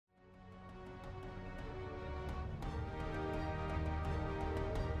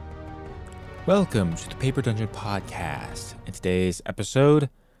Welcome to the Paper Dungeon Podcast. In today's episode,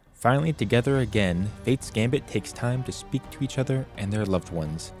 finally together again, Fate's Gambit takes time to speak to each other and their loved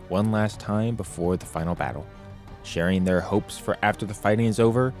ones one last time before the final battle, sharing their hopes for after the fighting is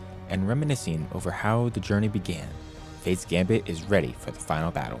over and reminiscing over how the journey began. Fate's Gambit is ready for the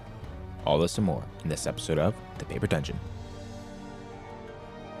final battle. All this and more in this episode of the Paper Dungeon.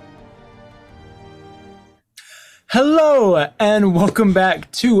 Hello, and welcome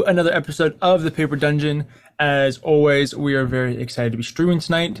back to another episode of the Paper Dungeon. As always, we are very excited to be streaming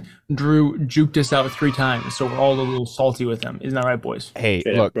tonight. Drew juked us out 3 times, so we're all a little salty with him. Isn't that right, boys? Hey,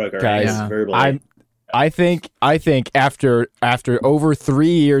 look, guys, I think after over 3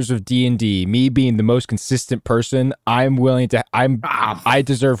 years of D&D, me being the most consistent person, I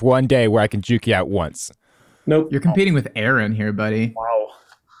deserve one day where I can juke you out once. Nope. You're competing with Aaron here, buddy. Wow.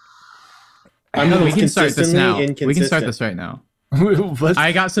 We can start this now. We can start this right now.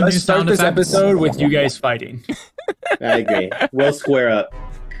 I got some new start sound this effects. episode with you guys fighting. I agree. We'll square up.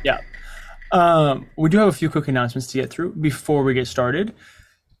 Yeah. We do have a few quick announcements to get through before we get started.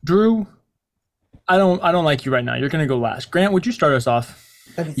 Drew, I don't like you right now. You're gonna go last. Grant, would you start us off?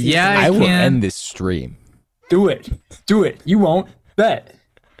 Yeah, I will can. end this stream. Do it. You won't. Bet.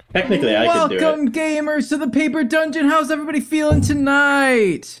 Technically, I can do it. Welcome, gamers, to the Paper Dungeon. How's everybody feeling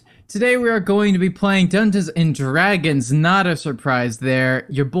tonight? Today we are going to be playing Dungeons and Dragons. Not a surprise there.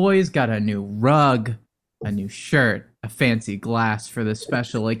 Your boy's got a new rug, a new shirt, a fancy glass for this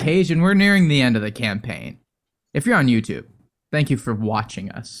special occasion. We're nearing the end of the campaign. If you're on YouTube, thank you for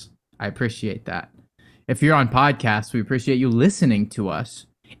watching us. I appreciate that. If you're on podcasts, we appreciate you listening to us.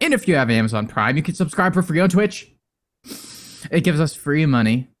 And if you have Amazon Prime, you can subscribe for free on Twitch. It gives us free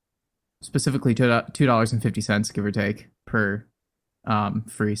money, specifically $2.50, give or take, per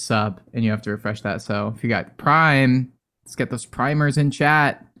free sub, and you have to refresh that. So if you got Prime, let's get those primers in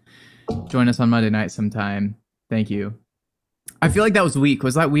chat. Join us on Monday night sometime. Thank you. I feel like that was weak.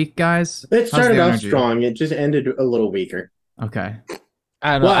 Was that weak, guys? It started off strong. It just ended a little weaker. Okay.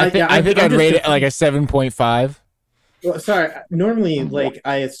 I don't know. Well, I think I'd rate it like a 7.5. Well, sorry. Normally,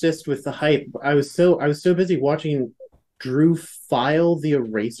 I assist with the hype. I was so busy watching Drew file the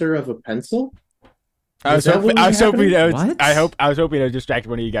eraser of a pencil. I was hoping to distract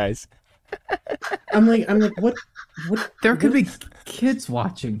one of you guys. I'm like, what? There could be kids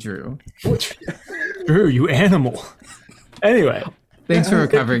watching, Drew. Drew, you animal. Anyway. Thanks for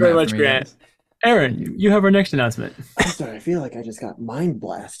recovering. Thank you very much, Grant. Guys. Aaron, you have our next announcement. I'm sorry, I feel like I just got mind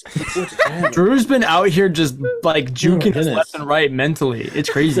blasted. Drew's been out here just like juking us left and right mentally. It's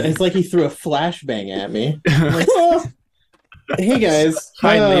crazy. It's like he threw a flashbang at me. Like, oh. Hey guys!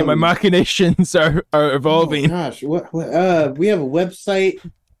 Finally, my machinations are evolving. Oh gosh, what? We have a website,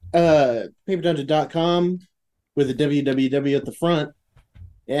 paperdungeon.com, with a www at the front.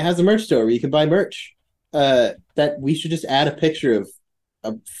 It has a merch store where you can buy merch. That we should just add a picture of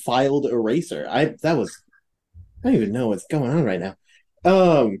a filed eraser. I don't even know what's going on right now.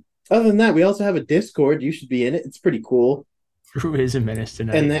 Other than that, we also have a Discord. You should be in it. It's pretty cool. Drew is a menace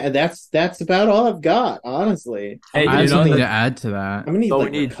tonight. And that's about all I've got, honestly. Hey, I have something to add to that. I'm gonna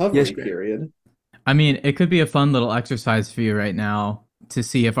need recovery period. I mean, it could be a fun little exercise for you right now to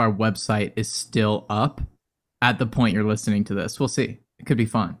see if our website is still up at the point you're listening to this. We'll see. It could be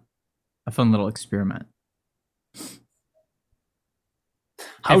fun. A fun little experiment.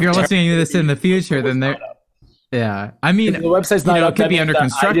 If you're listening to this in the future, then yeah. I mean, the website's not up. It could be under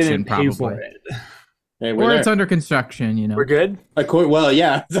construction, probably. Hey, or it's under construction, you know. We're good? Well,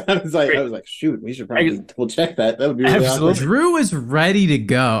 yeah. I was like, shoot, we should probably double check that. That would be really awesome. Drew is ready to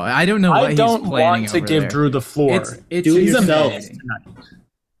go. I don't know what he's planning. I don't want to give Drew the floor. It's do it yourself.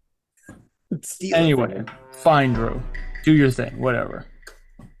 Anyway, fine, Drew. Do your thing, whatever.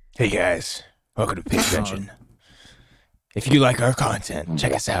 Hey guys, welcome to Paper Dungeon. If you like our content,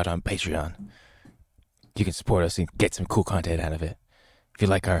 check us out on Patreon. You can support us and get some cool content out of it. If you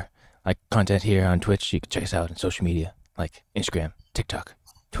like our content here on Twitch, you can check us out on social media like Instagram, TikTok,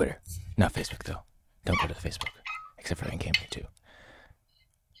 Twitter. Not Facebook though. Don't go to the Facebook, except for in-game too.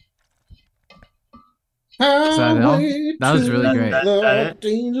 That was really great.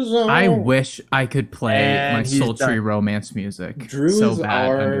 I wish I could play my sultry romance music. Drew so is bad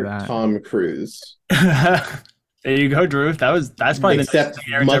our under that. Tom Cruise. There you go, Drew. That's probably except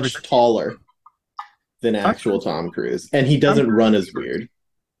much taller than actual Tom Cruise, and he doesn't run as weird.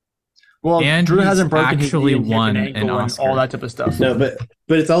 Well, and Drew hasn't broken actually his won an Oscar. all that type of stuff. No, but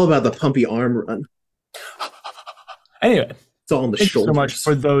it's all about the pumpy arm run. Anyway, it's all on the thank shoulders. you so much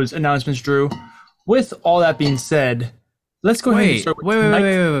for those announcements, Drew. With all that being said, let's go ahead and start with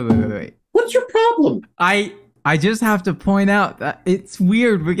wait. What's your problem? I just have to point out that it's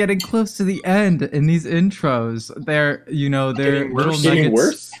weird. We're getting close to the end in these intros. They're Getting little worse. nuggets. Getting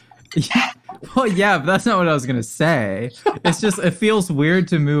worse? Well, yeah, but that's not what I was gonna say. It's just it feels weird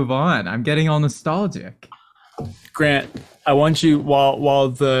to move on. I'm getting all nostalgic. Grant, I want you while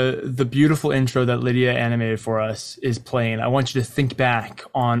the beautiful intro that Lydia animated for us is playing, I want you to think back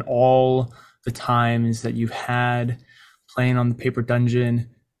on all the times that you've had playing on the Paper Dungeon.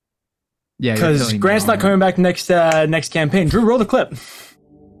 Yeah, Because Grant's not coming back next campaign. Drew, roll the clip.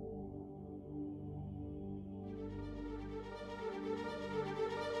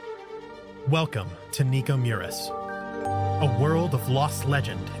 Welcome to Nico Muris, a world of lost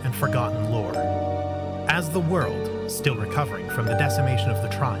legend and forgotten lore. As the world, still recovering from the decimation of the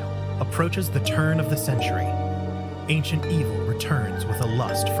trial, approaches the turn of the century, ancient evil returns with a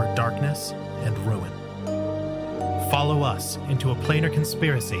lust for darkness and ruin. Follow us into a planar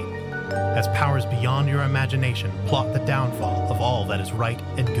conspiracy as powers beyond your imagination plot the downfall of all that is right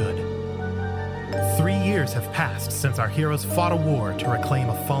and good. 3 years have passed since our heroes fought a war to reclaim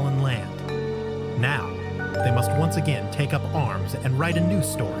a fallen land. Now, they must once again take up arms and write a new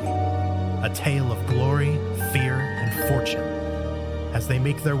story, a tale of glory, fear, and fortune, as they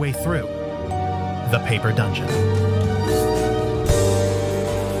make their way through the Paper Dungeon.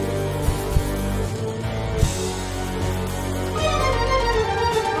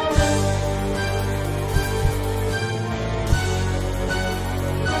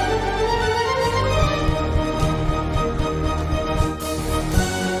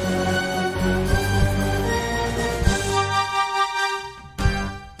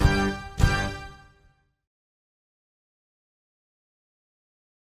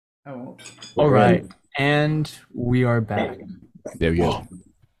 All right, and we are back. There we go.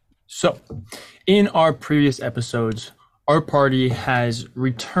 So, in our previous episodes, our party has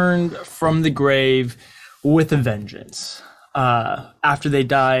returned from the grave with a vengeance. After they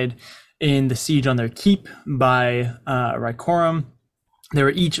died in the siege on their keep by Rycorum, they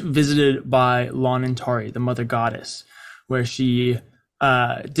were each visited by Lonantari, the mother goddess, where she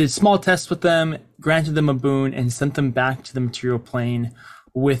did small tests with them, granted them a boon, and sent them back to the material plane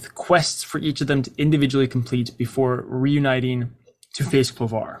with quests for each of them to individually complete before reuniting to face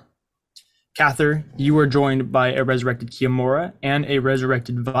Clovar. Cather, you were joined by a resurrected Kiamora and a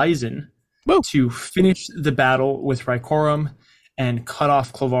resurrected Vyzin to finish the battle with Rycorum and cut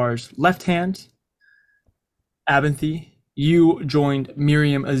off Clovar's left hand. Abinthy, you joined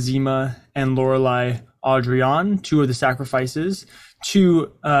Miriam Azima and Lorelei Adrian, two of the sacrifices,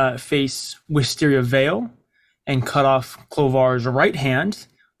 to face Wisteria Vale and cut off Clovar's right hand,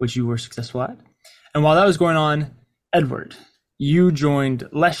 which you were successful at. And while that was going on, Edward, you joined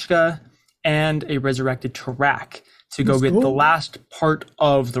Leshka and a resurrected Tarak to go get the last part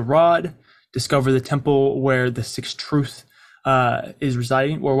of the rod, discover the temple where the Sixth Truth is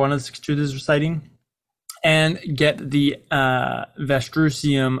residing, or one of the Sixth Truths is residing, and get the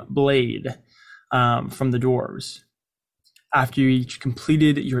Vestrusium blade from the dwarves. After you each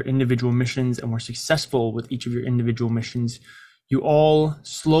completed your individual missions and were successful with each of your individual missions, you all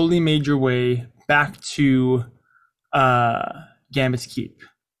slowly made your way back to Gambit's Keep.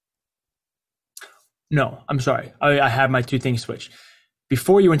 No, I'm sorry. I had my two things switched.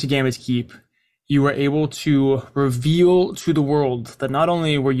 Before you went to Gambit's Keep, you were able to reveal to the world that not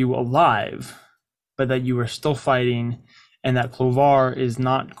only were you alive, but that you were still fighting, and that Clovar is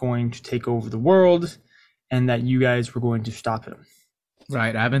not going to take over the world, and that you guys were going to stop him.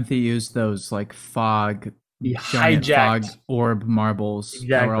 Right, Abinthy used those like fog, The giant fog hijacked orb marbles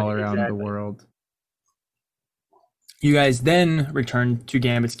that were all around the world. You guys then returned to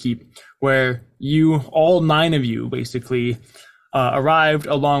Gambit's Keep, where you, all 9 of you, basically arrived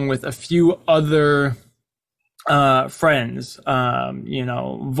along with a few other friends.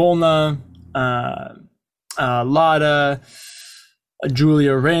 Volna, Lada,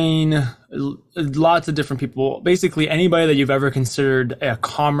 Julia Rain, lots of different people. Basically, anybody that you've ever considered a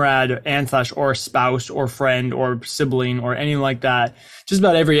comrade or a spouse or friend or sibling or anything like that. Just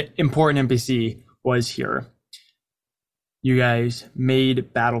about every important NPC was here. You guys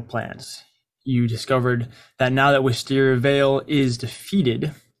made battle plans. You discovered that now that Wisteria Vale is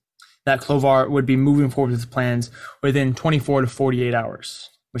defeated, that Clovar would be moving forward with his plans within 24 to 48 hours,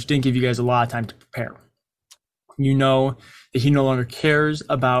 which didn't give you guys a lot of time to prepare. You know that he no longer cares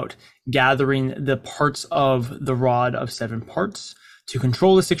about gathering the parts of the Rod of 7 parts to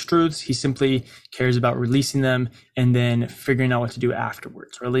control the 6 truths. He simply cares about releasing them and then figuring out what to do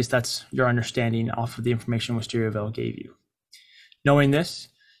afterwards, or at least that's your understanding off of the information Wisteria Vale gave you. Knowing this,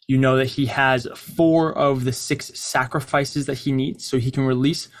 You know that he has 4 of the 6 sacrifices that he needs, so he can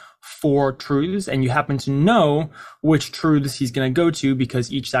release 4 truths, and you happen to know which truths he's going to go to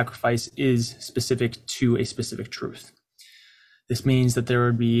because each sacrifice is specific to a specific truth. This means that there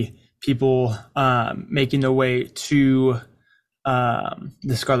would be people making their way to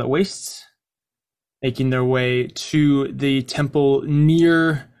the Scarlet Wastes, making their way to the temple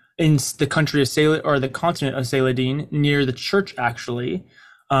near in the country of Saladin, or the continent of Saladin, near the church actually.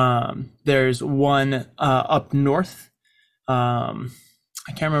 There's one up north.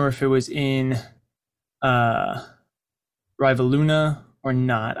 I can't remember if it was in Rivaluna or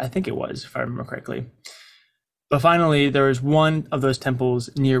not. I think it was, if I remember correctly. But finally, there is one of those temples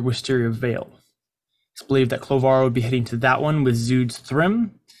near Wisteria Vale. It's believed that Clovar would be heading to that one with Zood's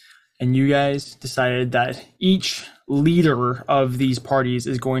Thrym, and you guys decided that each leader of these parties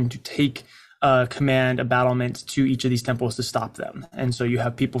is going to take command a battlement to each of these temples to stop them. And so you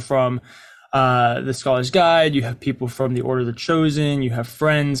have people from the Scholar's Guide, you have people from the Order of the Chosen, you have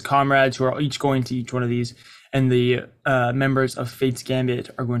friends, comrades who are each going to each one of these, and the members of Fate's Gambit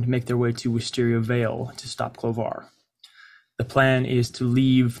are going to make their way to Wisteria Vale to stop Clovar. The plan is to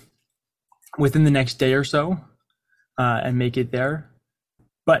leave within the next day or so and make it there.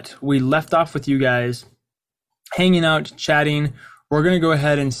 But we left off with you guys hanging out, chatting. We're going to go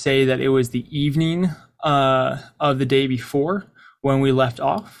ahead and say that it was the evening of the day before when we left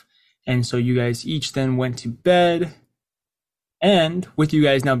off. And so you guys each then went to bed. And with you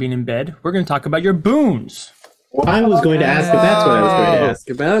guys now being in bed, we're going to talk about your boons. Well, I was going to ask if that's what I was going to ask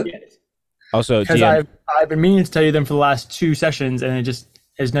about. Yes. Also, Because DM, I've been meaning to tell you them for the last 2 sessions, and it just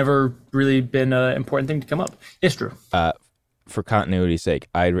has never really been an important thing to come up. Yes, Drew. for continuity's sake,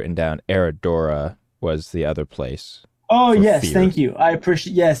 I'd written down Eridora was the other place. Oh, for yes. fear. Thank you. I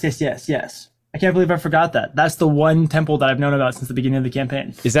appreciate. Yes. I can't believe I forgot that. That's the one temple that I've known about since the beginning of the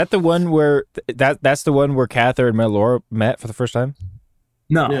campaign. Is that the one where that's the one where Cather and Melora met for the first time?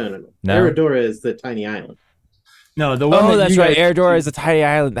 No. No? Eridora is the tiny island. No, the one Oh, that that's you right. guys- Eridora is a tiny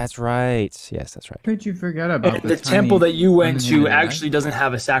island. That's right. Yes, that's right. How could you forget about The tiny temple that you went to uninhabited actually doesn't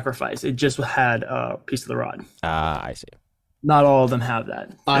have a sacrifice. It just had a piece of the rod. I see. Not all of them have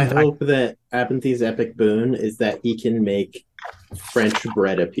that. I In fact, hope that Abinthy's epic boon is that he can make French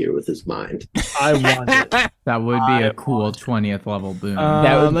bread appear with his mind. I want it. That would be I a cool 20th level boon.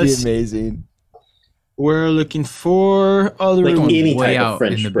 That would be let's- amazing. We're looking for other Like ones. any way type of out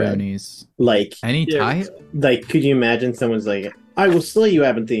French in the bread. boonies. Like, Any Yeah. type? like, could you imagine someone's like, "I will slay you,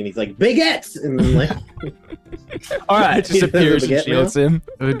 Abinthy," and he's like, "Baguettes," and then like, All right. It just appears and Baguette now? shields him.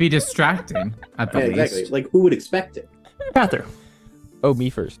 It would be distracting at the yeah, least. exactly. Like, who would expect it? Cather, Oh, me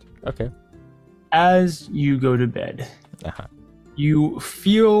first. Okay. as you go to bed, Uh-huh. you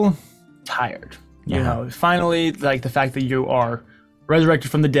feel tired. You Uh-huh. know, finally, like the fact that you are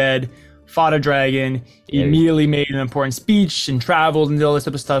resurrected from the dead, fought a dragon, Yeah. immediately made an important speech and traveled and did all this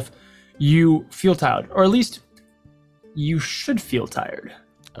type of stuff. You feel tired, or at least you should feel tired.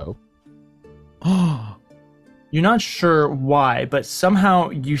 Oh. You're not sure why, but somehow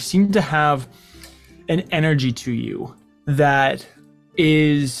you seem to have an energy to you that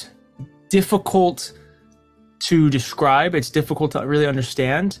is difficult to describe. It's difficult to really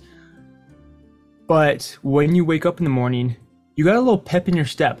understand. But when you wake up in the morning, you got a little pep in your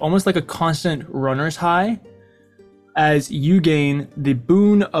step, almost like a constant runner's high, as you gain the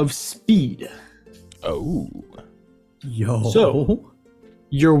boon of speed. Oh. Yo. So-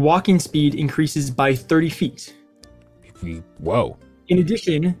 Your walking speed increases by 30 feet. Whoa. In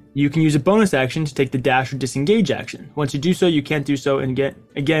addition, you can use a bonus action to take the dash or disengage action. Once you do so, you can't do so and get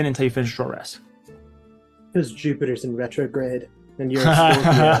again until you finish a short rest. Because Jupiter's in retrograde, and you're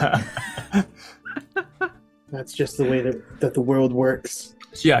a Scorpio. That's just the way that the world works.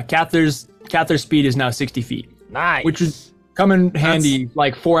 So yeah, Cather's speed is now 60 feet, Nice. which would come in handy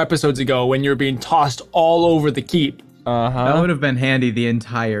like 4 episodes ago when you're being tossed all over the keep. Uh-huh. That would have been handy the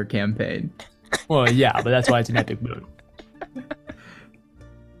entire campaign. Well, yeah, but that's why it's an epic boon.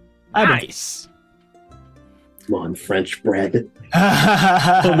 Nice. Come on, French bread.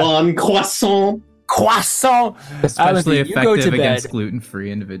 Come on, croissant, Croissant! Especially you go to effective bed. against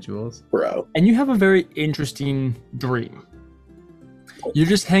gluten-free individuals. bro. And you have a very interesting dream. You're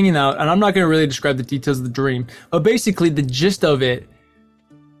just hanging out, and I'm not going to really describe the details of the dream, but basically the gist of it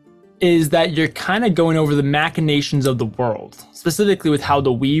is that you're kind of going over the machinations of the world, specifically with how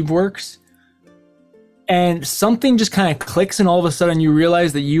the weave works. And something just kind of clicks, and all of a sudden you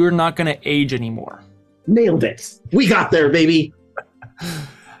realize that you are not going to age anymore. Nailed it. We got there, baby.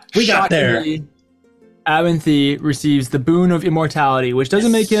 We got there. Shockingly, Abinthy receives the boon of immortality, which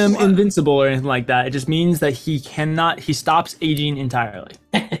doesn't make him invincible or anything like that. It just means that he stops aging entirely.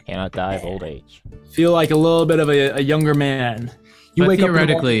 Cannot die of old age. Feel like a little bit of a younger man. You But wake up in the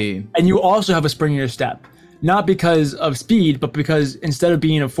theoretically, morning, and you also have a spring in your step. Not because of speed, but because instead of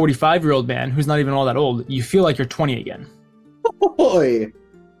being a 45-year-old man who's not even all that old, you feel like you're 20 again. Boy,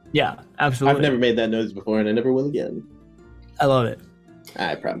 Yeah, absolutely. I've never made that noise before, and I never will again. I love it.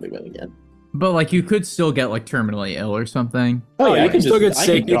 I probably will again. but like you could still get like terminally ill or something. Oh, yeah, you I can still get I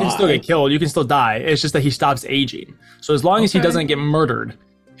sick, you can still die. get killed, you can still die. It's just that he stops aging. So as long as he Okay. doesn't get murdered,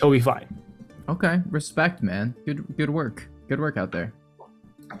 he'll be fine. Okay, respect, man. Good work. Good work out there.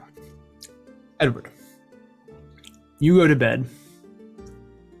 Edward, you go to bed.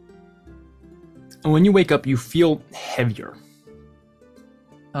 And when you wake up, you feel heavier.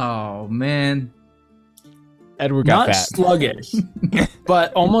 Oh man. Edward got Not fat. sluggish,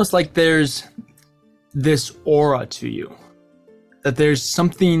 but almost like there's this aura to you. That there's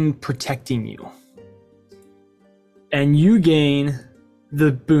something protecting you. And you gain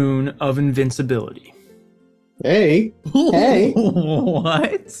the boon of invincibility. Hey, Hey.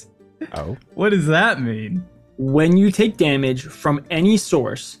 What? Oh. What does that mean? When you take damage from any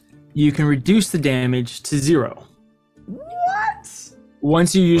source, you can reduce the damage to 0. What?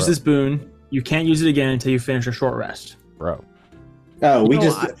 Once you use Bro. this boon, you can't use it again until you finish a short rest. Bro. oh, we No,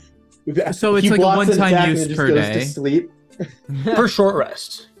 just. So it's he like a blocks an one-time attack and use it just per goes day? To sleep. For short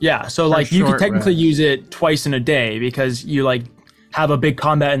rest. Yeah, so like you can short technically rest. use it twice in a day because you like have a big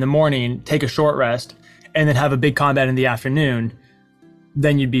combat in the morning, take a short rest, and then have a big combat in the afternoon.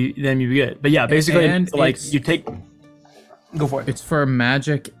 Then you'd be good. But yeah, basically And like it's- you take go for it. It's for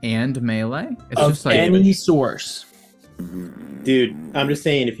magic and melee? It's Of just like any source. Dude, I'm just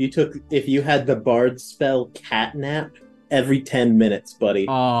saying, if you had the bard spell Catnap every 10 minutes, buddy,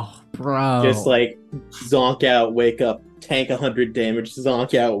 oh, bro. just like zonk out, wake up, tank 100 damage,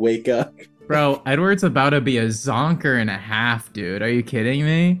 zonk out, wake up. Bro, Edward's about to be a zonker and a half, dude. Are you kidding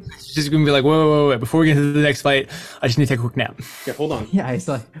me? It's just gonna be like, whoa, before we get into the next fight, I just need to take a quick nap. Okay, hold on. Yeah, he's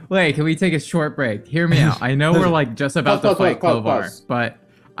like, wait, can we take a short break? Hear me out. I know we're like just about to Pause, fight pause, Clovar, pause. but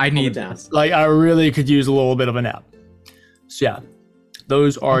I Calm need it down. this. Like I really could use a little bit of a nap. So yeah,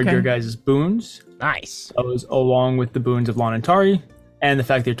 those are Okay. your guys' boons. Nice. Those along with the boons of Lon and Tari, and the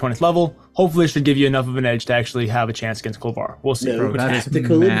fact that you're 20th level, hopefully should give you enough of an edge to actually have a chance against Clovar. We'll see. No that is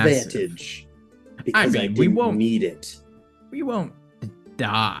tactical massive. advantage. Because I mean, we didn't won't- need it. We won't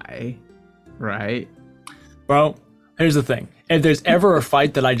die, right? Bro, here's the thing. If there's ever a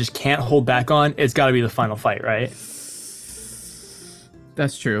fight that I just can't hold back on, it's got to be the final fight, right?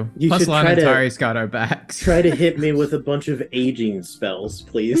 That's true. You Plus, should Lon try and to- Tari's got our backs. Try to hit me with a bunch of aging spells,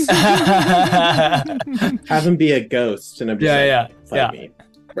 please. Have him be a ghost, and I'm just Yeah, fight me.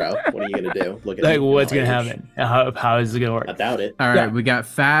 Bro, what are you gonna do? Look at Like, me, what's my gonna age. happen? How is it gonna work? I doubt it. All right, Yeah. we got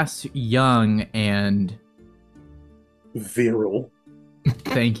fast, young, and Virile.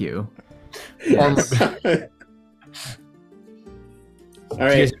 thank you. All Do you right,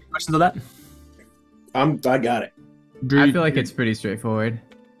 guys have any questions on that? I got it. Drew, I feel like it's pretty straightforward.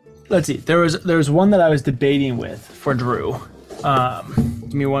 let's see. There was one that I was debating with for Drew.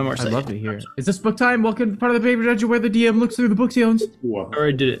 Give me one more I'd second. love to hear it. Is this book time? Welcome to part of the paper dungeon where the DM looks through the books he owns. I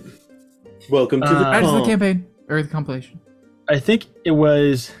already did it. Welcome to the Adds to the comp. campaign or the compilation. I think it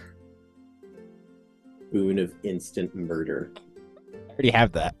was. Boon of instant murder. I already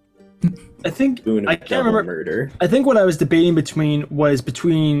have that. I think Boon of I can't double remember. murder. I think what I was debating was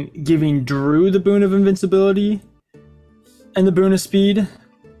between giving Drew the boon of invincibility and the boon of speed.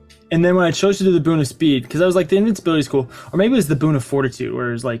 And then when I chose to do the boon of speed, because I was like, the invincibility is cool. Or maybe it was the boon of fortitude,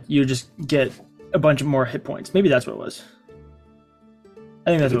 where it's like you just get a bunch of more hit points. Maybe that's what it was.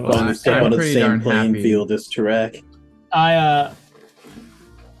 I think that's what it On the was. same, I'm on the pretty same darn playing happy. field as Tarek. I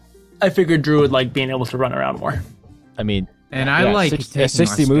figured Drew would like being able to run around more. I mean, And I yeah, like taking 60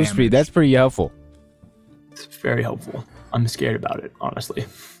 less move speed. damage. That's pretty helpful. It's very helpful. I'm scared about it, honestly.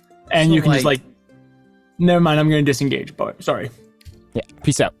 And So, you can just like- like, never mind. I'm gonna disengage. But sorry. Yeah.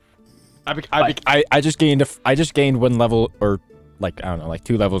 Peace out. I just gained one level, or like I don't know, like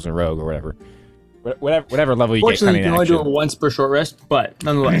 2 levels in rogue or whatever. Whatever level you get Fortunately, you coming can in only do it action. once per short rest, but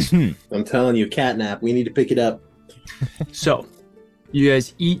nonetheless. I'm telling you, catnap. We need to pick it up. So, you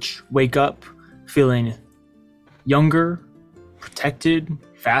guys each wake up feeling younger, protected,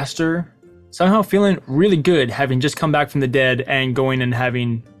 faster, somehow feeling really good having just come back from the dead and going and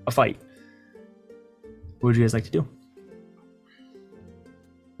having a fight. What would you guys like to do?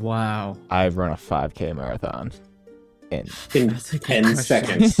 Wow. I've run a 5K marathon. And In That's a good 10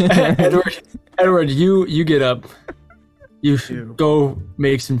 question. seconds. Edward, you get up, you Ew. go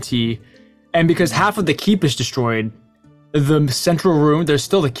make some tea, and because half of the keep is destroyed, the central room, there's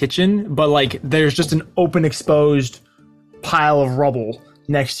still the kitchen, but like there's just an open exposed pile of rubble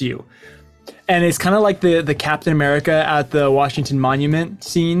next to you. And it's kind of like the Captain America at the Washington Monument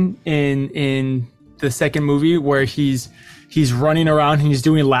scene in the second movie where he's running around and he's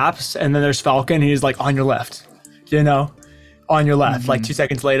doing laps, and then there's Falcon and he's like on your left, on your left, like 2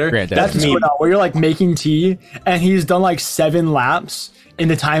 seconds later. That's what's going on, where you're like making tea and he's done like 7 laps in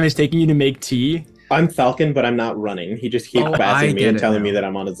the time it's taking you to make tea. I'm Falcon, but I'm not running. He just keeps passing me and telling me that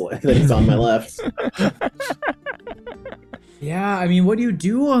I'm on his left, that he's on my left. Yeah, I mean, what do you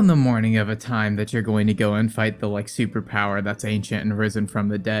do on the morning of a time that you're going to go and fight the like superpower that's ancient and risen from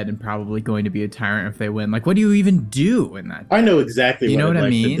the dead and probably going to be a tyrant if they win? Like, what do you even do in that? I know exactly what I'd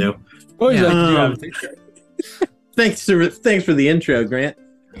like to do. What would you like to do? Thanks for the intro, Grant.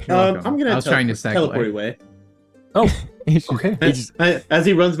 I'm gonna. I was trying to segue. Teleport away. Oh, okay. As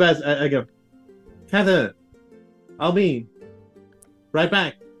he runs past, I go, Heather, I'll be right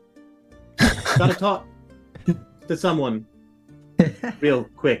back. Gotta talk to someone real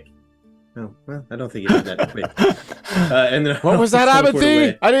quick. Oh, well, I don't think he did that quick. And then What was that,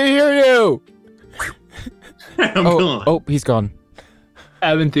 Abinthy? I didn't hear you. I'm gone. Oh, he's gone.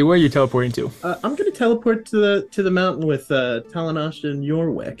 Abinthy, where are you teleporting to? I'm gonna teleport to the mountain with Talanosh and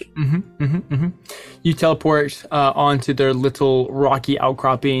Yorwick. You teleport onto their little rocky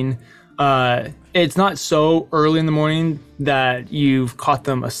outcropping. It's not so early in the morning that you've caught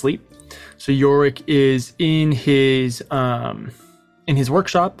them asleep. So Yorick is in his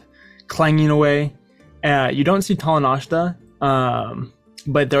workshop, clanging away. You don't see Talanashta,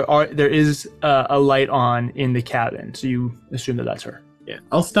 but there is a light on in the cabin, so you assume that that's her. Yeah,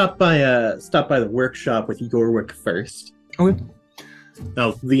 I'll stop by the workshop with Yorwick first. Okay.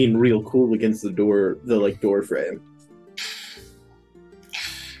 I'll lean real cool against the door frame.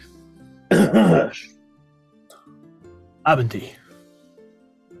 Abinthy,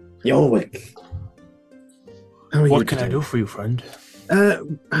 Yorwick, how are you what can I today? do for you, friend?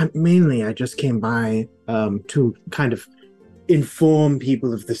 Mainly, I just came by to kind of inform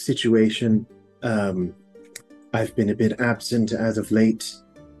people of the situation. I've been a bit absent as of late.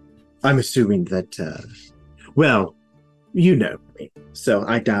 I'm assuming that, well, you know me, so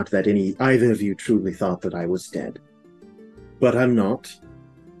I doubt that either of you truly thought that I was dead. But I'm not.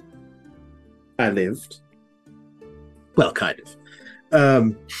 I lived. Well, kind of.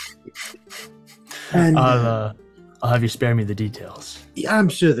 And I'll have you spare me the details. I'm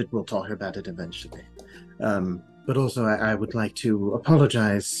sure that we'll talk about it eventually. But also, I would like to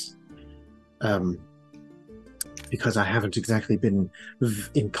apologize, because I haven't exactly been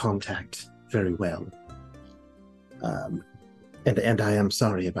in contact very well. And I am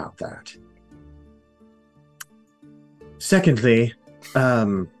sorry about that. Secondly,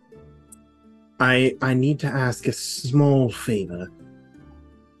 I need to ask a small favor.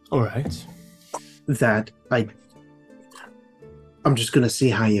 All right. That I'm just going to see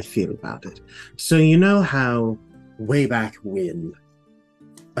how you feel about it. So you know how way back when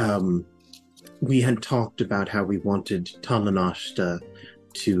we had talked about how we wanted Talanoshta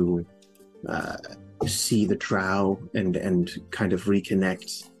to see the Drow and kind of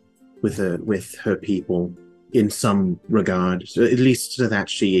reconnect with her people in some regard, so at least so that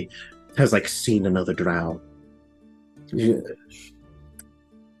she has like seen another Drow.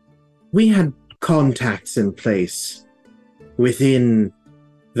 We had contacts in place within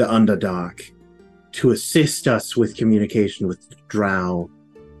the Underdark to assist us with communication with the Drow.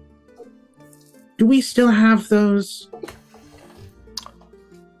 Do we still have those?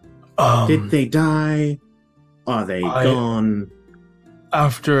 Did they die? Are they gone?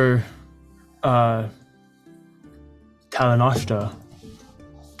 After Talanoshta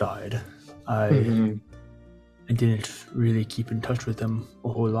died, I didn't really keep in touch with them a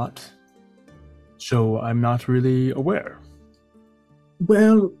whole lot. So I'm not really aware.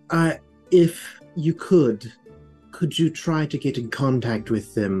 Well, if you could you try to get in contact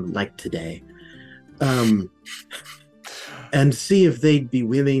with them like today? And see if they'd be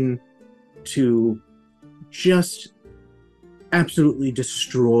willing to just absolutely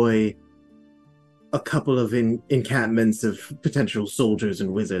destroy a couple of encampments of potential soldiers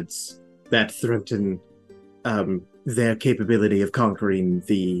and wizards that threaten their capability of conquering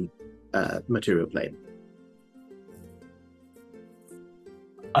the material plane.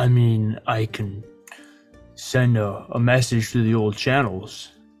 I mean, I can send a message to the old channels.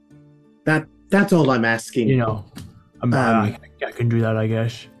 That's all I'm asking. You know, I can do that, I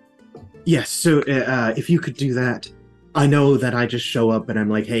guess. Yes, so if you could do that. I know that I just show up and I'm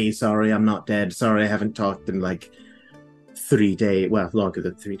like, hey, sorry, I'm not dead. Sorry, I haven't talked in like 3 days. Well, longer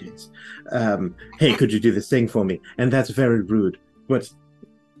than 3 days. Hey, could you do this thing for me? And that's very rude. But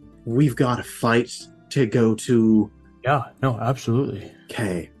we've got a fight to go to Yeah, no, absolutely.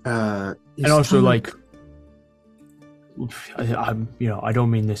 Okay. And also, like, I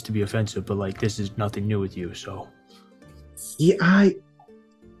don't mean this to be offensive, but like, this is nothing new with you, so. Yeah,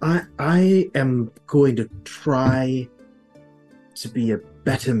 I am going to try to be a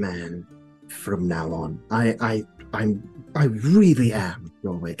better man from now on. I really am,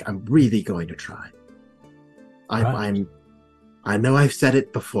 Yorwick. I'm really going to try. Right. I know I've said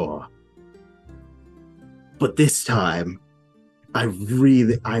it before, but this time,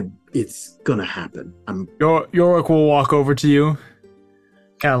 it's gonna happen. Yorick will walk over to you,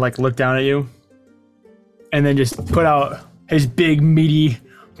 kind of like look down at you, and then just put out his big meaty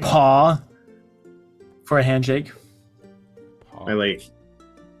paw for a handshake. I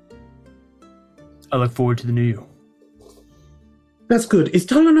look forward to the new you. That's good. Is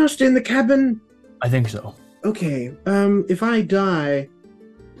Tolonost in the cabin? I think so. Okay. If I die,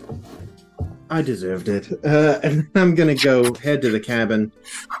 I deserved it. And I'm gonna go head to the cabin.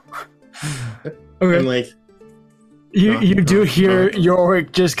 Okay. And like, you do hear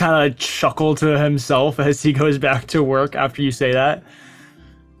Yorick just kind of chuckle to himself as he goes back to work after you say that.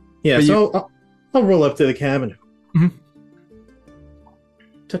 yeah. But So I'll roll up to the cabin. Mhm.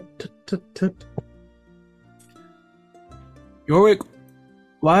 Tut, tut, tut, tut. Yorick,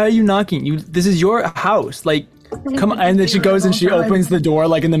 why are you knocking? This is your house. Like, come on. And then she goes and she opens the door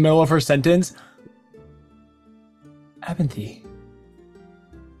like in the middle of her sentence. Abinthy.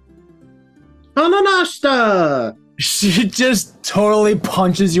 Ananashta! She just totally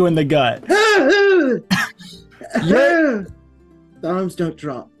punches you in the gut. Yeah. The arms don't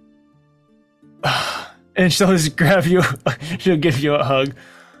drop. And she'll just grab you. She'll give you a hug.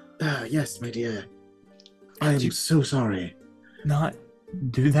 Yes, my dear. I am so sorry. Not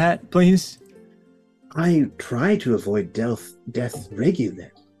do that, please. I try to avoid death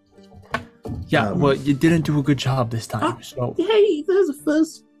regularly. Yeah, well, you didn't do a good job this time. So Hey, there's a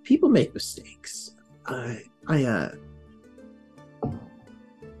first. People make mistakes. Currently,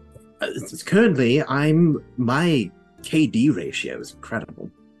 my KD ratio is incredible.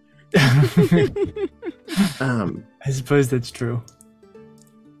 I suppose that's true.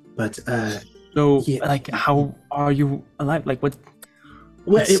 But So, yeah. like, how are you alive? Like, what?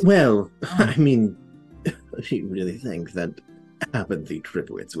 I mean, if you really think that Abinthy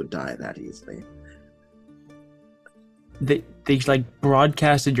Triplets would die that easily. They like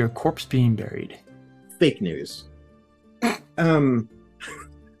broadcasted your corpse being buried. Fake news. I'm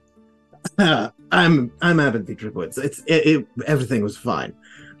Abinthy Triplets. Everything was fine.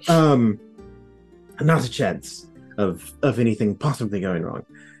 Not a chance of anything possibly going wrong.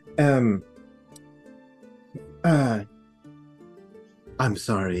 I'm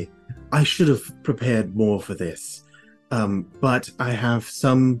sorry. I should have prepared more for this. But I have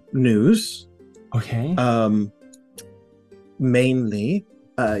some news. Okay. Mainly,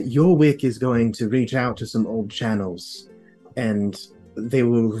 Yorwick is going to reach out to some old channels, and they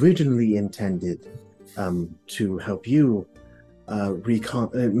were originally intended to help you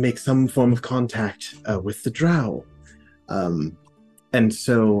make some form of contact with the Drow. And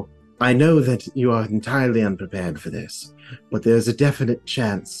so I know that you are entirely unprepared for this, but there's a definite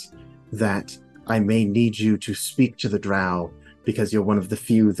chance that I may need you to speak to the Drow because you're one of the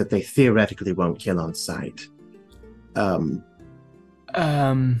few that they theoretically won't kill on sight.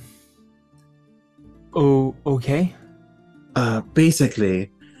 Oh, okay. Basically,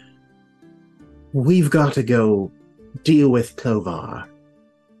 we've got to go deal with Clovar.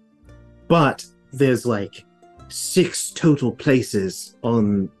 But there's like 6 total places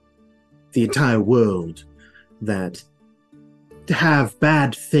on the entire world that have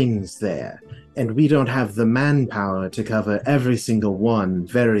bad things there, and we don't have the manpower to cover every single one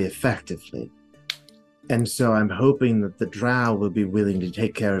very effectively. And so I'm hoping that the Drow will be willing to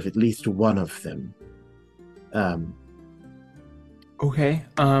take care of at least one of them. Okay.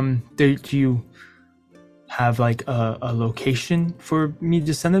 Do you have like a location for me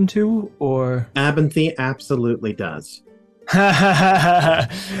to send them to, or? Abinthy absolutely does. DJ,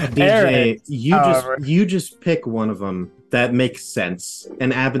 Eric, you just pick one of them that makes sense,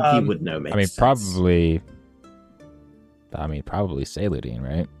 and Abinthy would know makes sense. Probably Saludine,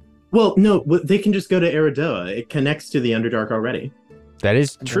 right? Well, no, they can just go to Eridoa. It connects to the Underdark already. That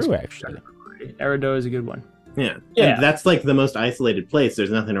is true, actually. Erido is a good one. Yeah. Yeah. And that's like the most isolated place.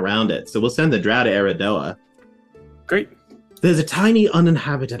 There's nothing around it. So we'll send the Drow to Eridoa. Great. There's a tiny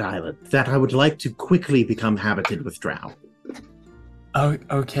uninhabited island that I would like to quickly become habited with Drow. Oh,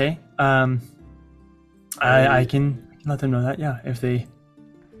 okay. I can let them know that, yeah, if they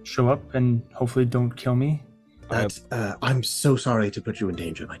show up and hopefully don't kill me. But I'm so sorry to put you in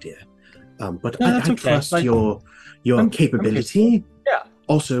danger, my dear. But No, I that's okay. trust Like, your I'm capability. Yeah.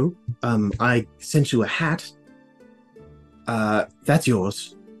 Also, I sent you a hat. That's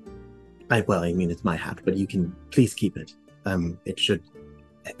yours. I mean, it's my hat, but you can please keep it. It should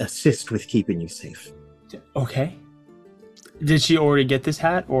assist with keeping you safe. Okay. Did she already get this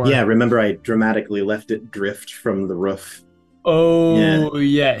hat, or? Yeah, remember I dramatically left it drift from the roof. Oh,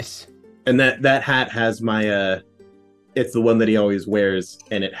 yes. And that hat has my it's the one that he always wears,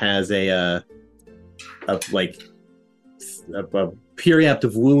 and it has a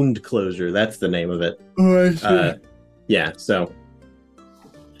periaptive wound closure. That's the name of it. Oh, I see. Yeah, so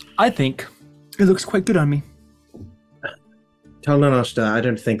I think it looks quite good on me. Talnanoshta, I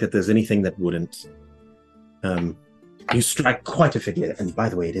don't think that there's anything that wouldn't. You strike quite a figure, and by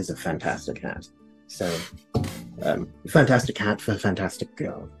the way, it is a fantastic hat. So, fantastic hat for a fantastic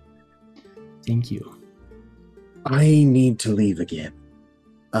girl. Thank you. I need to leave again.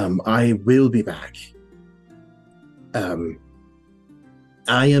 I will be back. I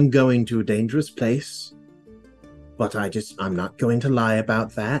am going to a dangerous place, but I'm not going to lie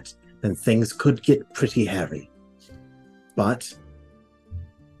about that, and things could get pretty hairy. But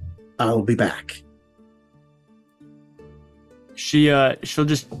I'll be back. She'll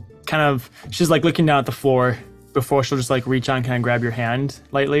just kind of, she's like looking down at the floor before she'll just like reach out and kind of grab your hand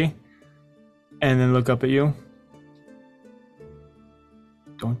lightly, and then look up at you.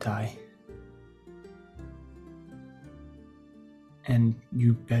 Don't die. And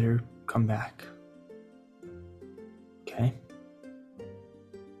you better come back. Okay?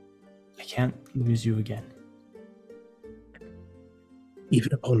 I can't lose you again.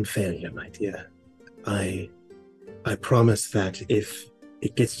 Even upon failure, my dear, I promise that if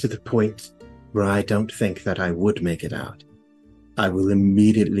it gets to the point where I don't think that I would make it out, I will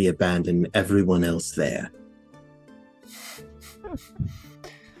immediately abandon everyone else there.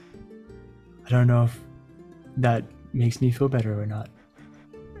 I don't know if that makes me feel better or not.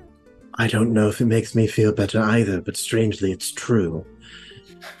 I don't know if it makes me feel better either, but strangely, it's true.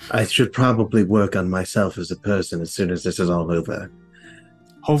 I should probably work on myself as a person as soon as this is all over.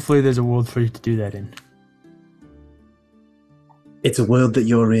 Hopefully there's a world for you to do that in. It's a world that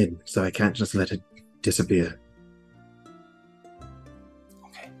you're in, so I can't just let it disappear.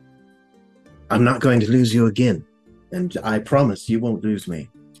 Okay. I'm not going to lose you again, and I promise you won't lose me.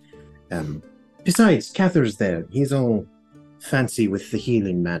 Besides, Cather's there. He's all fancy with the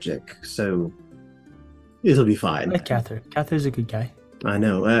healing magic, so it'll be fine. I like Cather. Cather's a good guy. I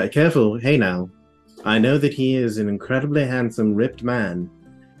know. Careful. Hey now. I know that he is an incredibly handsome, ripped man,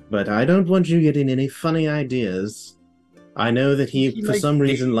 but I don't want you getting any funny ideas. I know that he for some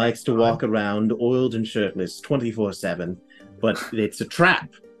reason, likes to walk around oiled and shirtless 24/7, but it's a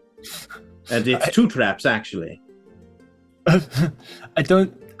trap. And it's two traps, actually. I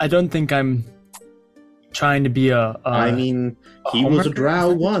don't think I'm trying to be I mean, he was a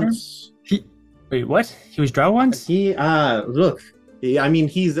drow once. Wait, what? He was drow once? Look. I mean,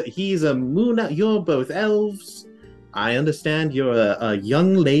 he's a moon. You're both elves. I understand you're a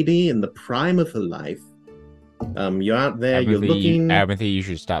young lady in the prime of her life. You're out there, you're looking... Abernathy, you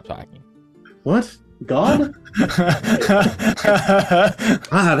should stop talking. What? God?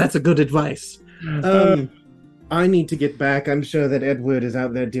 That's a good advice. I need to get back. I'm sure that Edward is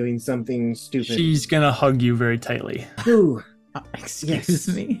out there doing something stupid. She's gonna hug you very tightly. Ooh.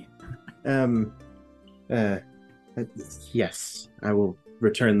 Excuse me? Yes, I will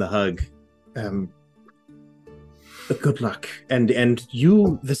return the hug. Good luck. And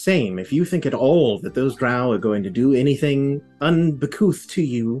you the same. If you think at all that those drow are going to do anything unbecouth to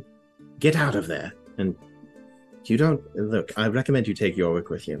you, get out of there. And you don't... Look, I recommend you take Yorwick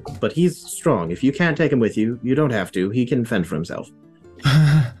with you. But he's strong. If you can't take him with you, you don't have to. He can fend for himself.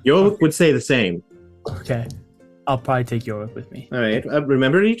 Yorwick would say the same. Okay. I'll probably take Yorwick with me. All right.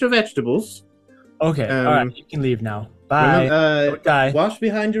 Remember to eat your vegetables. Okay. All right. You can leave now. Bye. Don't die. Wash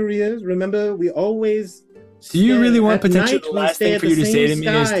behind your ears. Remember, we always... Do you really want at potentially night, the we last stay thing at for the you to say to same me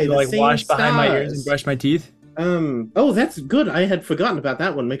is sky, to the like same wash behind my ears and stars. brush my teeth? Oh, that's good. I had forgotten about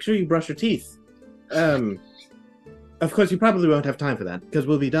that one. Make sure you brush your teeth. Of course, you probably won't have time for that because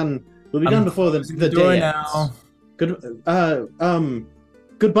we'll be done. We'll be done before the day now. Good.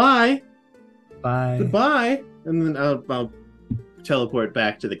 Goodbye. Bye. Goodbye. And then I'll teleport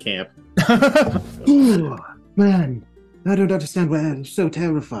back to the camp. Man, I don't understand why I was so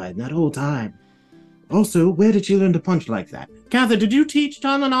terrified that whole time. Also, where did you learn to punch like that? Cather, did you teach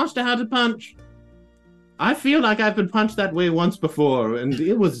Talnanoshta how to punch? I feel like I've been punched that way once before, and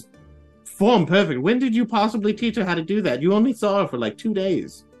it was form perfect. When did you possibly teach her how to do that? You only saw her for like 2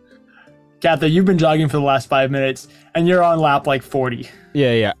 days. Cather, you've been jogging for the last 5 minutes, and you're on lap like 40.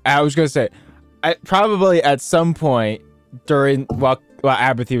 Yeah. I was gonna say, probably at some point during while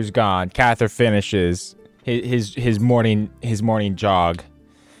Abathy was gone, Cather finishes his morning jog,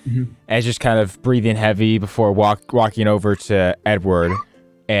 and just kind of breathing heavy before walking over to Edward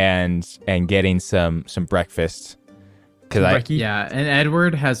and getting some breakfast. Yeah, and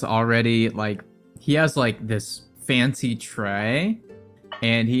Edward has already he has this fancy tray,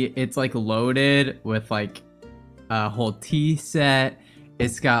 and it's loaded with a whole tea set.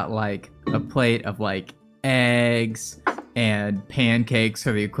 It's got a plate of eggs and pancakes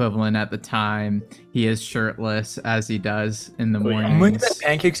are the equivalent at the time. He is shirtless as he does in the mornings. The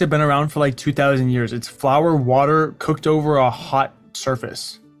pancakes have been around for 2,000 years. It's flour, water, cooked over a hot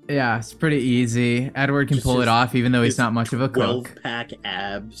surface. Yeah, it's pretty easy. Edward can pull it off, even though he's not much of a cook. 12-pack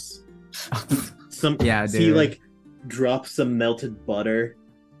abs. Yeah, dude. See, drop some melted butter.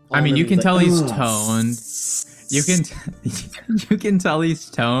 I mean, you can tell he's toned. You You can tell he's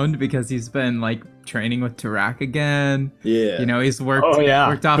toned because he's been training with Tarak again. Yeah. He's worked off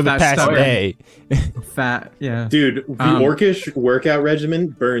for the that past stubborn day. fat. Yeah. Dude, the orcish workout regimen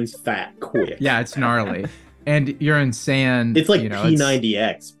burns fat quick. Yeah, it's gnarly. And you're in sand. It's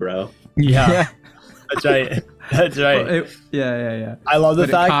P90X, bro. Yeah. That's right. That's right. Well, yeah. I love the But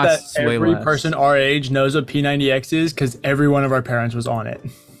it fact that costs way every less. person our age knows what P90X is because every one of our parents was on it.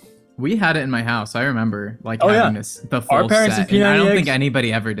 We had it in my house. I remember yeah. having the full Our parents set. did And I don't P90X. think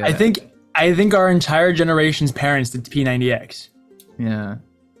anybody ever did. I think our entire generation's parents did P90X. Yeah.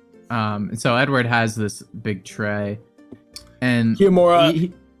 So Edward has this big tray, and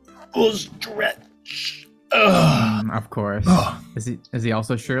Kimura will stretch. of course, is he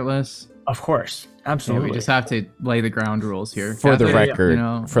also shirtless? Of course, Yeah, absolutely. we just have to lay the ground rules here. For the Cather,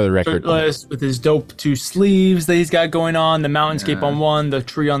 record, Shirtless with his dope 2 sleeves that he's got going on, the mountainscape on one, the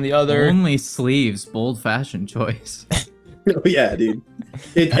tree on the other. only sleeves, bold fashion choice. Oh, yeah, dude.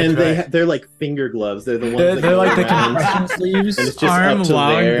 They're like finger gloves. They're the ones They're that go like the around, compression sleeves. and it's just up to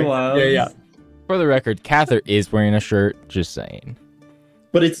there. gloves. Yeah. For the record, Cather is wearing a shirt. Just saying.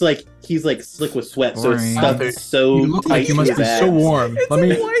 But it's he's slick with sweat, so it's Boring. stuck so You look tight like you to must his be so abs. warm. It's Let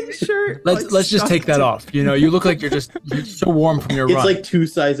me. a white shirt. Let's just take that off. You look like you're so warm from your It's run. 2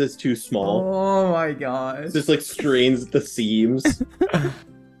 sizes too small. Oh my god. It just strains at the seams.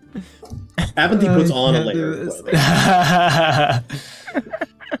 Avanti puts on a can't layer do of this. clothing.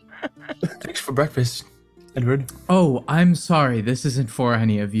 Thanks for breakfast, Edward. Oh, I'm sorry. This isn't for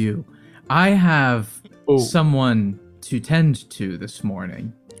any of you. I have someone to tend to this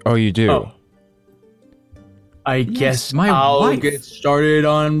morning. Oh, you do. Oh. I guess my I'll wife. get started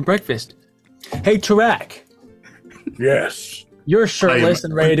on breakfast. Hey, Tarak, Yes. you're shirtless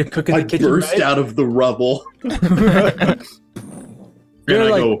and ready to cook in I the kitchen, burst right? out of the rubble. You're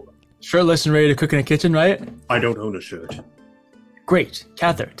And I go, shirtless and ready to cook in the kitchen, right? I don't own a shirt. Great.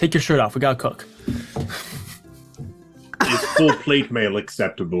 Cather, take your shirt off. We gotta cook. Is full plate mail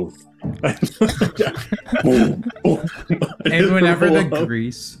acceptable? And whenever the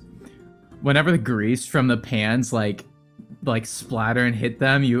grease from the pans splatter and hit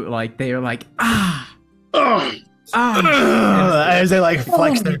them, they are As they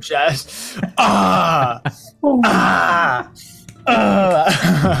flex their chest.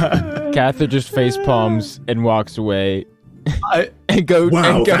 Cather just face palms and walks away. and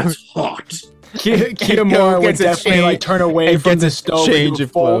Wow, goes. that's hot. Kitamura would gets a definitely change- turn away and from gets the a stove change and do a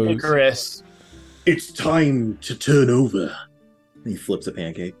of full clothes. Icarus. It's time to turn over. He flips a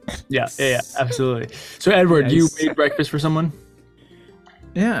pancake. Yeah, absolutely. So, Edward, you Nice. made breakfast for someone?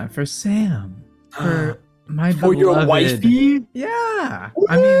 Yeah, for Sam. For my For your beloved. wifey? Yeah.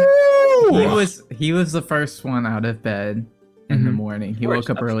 I mean, he was the first one out of bed in the morning. He woke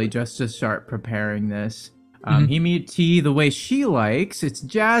up early just to start preparing this. He made tea the way she likes. It's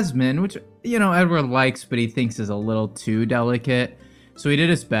jasmine, which Edward likes, but he thinks is a little too delicate. So he did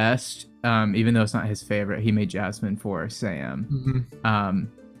his best, even though it's not his favorite. He made jasmine for Sam.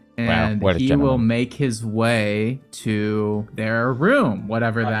 And what a he will gentleman. make his way to their room,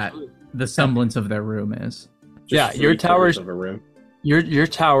 whatever the semblance of their room is. Yeah, your 3/4 tower's of a room. your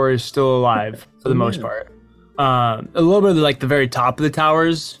tower is still alive for the most part. A little bit of the very top of the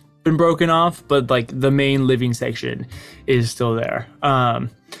tower's been broken off, but the main living section is still there. And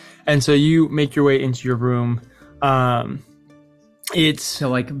so you make your way into your room. It's To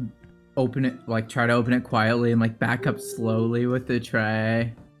open it, try to open it quietly and back up slowly with the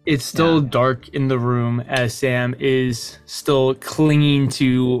tray. It's still dark in the room as Sam is still clinging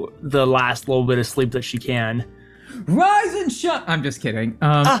to the last little bit of sleep that she can. Rise and shine! I'm just kidding.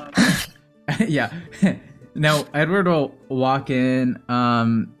 Yeah. Now, Edward will walk in.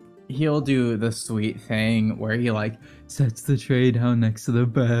 he'll do the sweet thing where he like sets the tray down next to the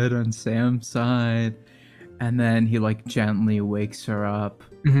bed on Sam's side, and then he like gently wakes her up.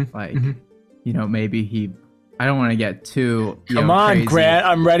 Like, you know, maybe he. I don't want to get too. Come on, crazy. Grant.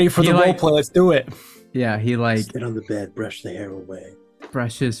 I'm ready for the role play. Let's do it. Yeah, he like Sit on the bed, brush the hair away.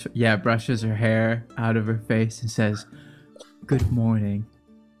 brushes her hair out of her face and says, "Good morning."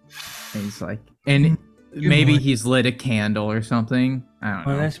 And he's like, and maybe he's lit a candle or something. I don't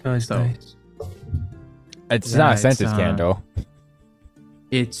know. Oh, that smells nice. It's Yeah, not a it's, scented candle.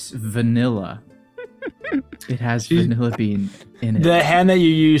 It's vanilla. It has vanilla bean in it. The hand that you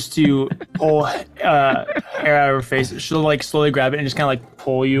use to pull hair out of her face, she'll like slowly grab it and just kind of like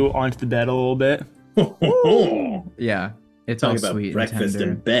pull you onto the bed a little bit. Yeah, it's Talk all about sweet breakfast and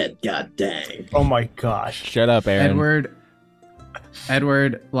tender. in bed. God dang. Oh my gosh. Shut up, Aaron.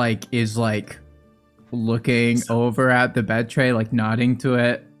 Edward like is like looking over at the bed tray, like nodding to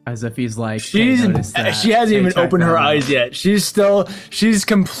it as if he's like, She "Hey, hasn't notice that. even Hey, check opened that her out." eyes yet. She's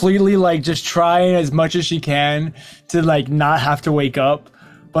completely like just trying as much as she can to like not have to wake up,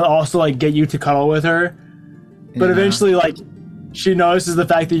 but also like get you to cuddle with her. But Yeah. eventually like she notices the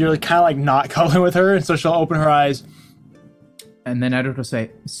fact that you're like kind of like not cuddling with her, and so she'll open her eyes. And then Edward will say,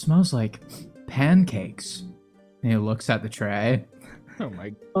 "It smells like pancakes." And he looks at the tray. Oh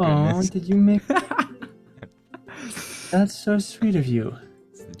my Oh, goodness. did you make That's so sweet of you.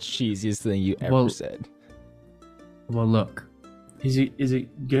 It's the cheesiest thing you ever Well- said. Well, look, Is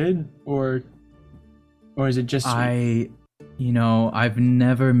it good or is it just sweet? I've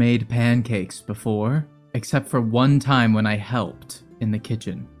never made pancakes before, except for one time when I helped in the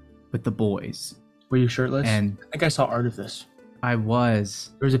kitchen with the boys. Were you shirtless? And I think I saw art of this. I was.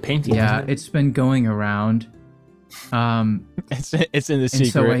 There was a painting. Yeah, wasn't it? it's been going around. It's in the so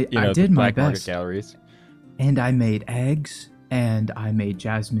secret, I did the my black market best. galleries. And I made eggs, and I made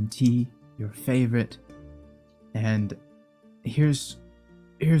jasmine tea, your favorite. And here's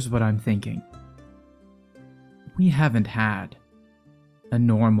what I'm thinking. We haven't had a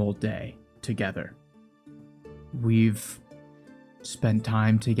normal day together. We've spent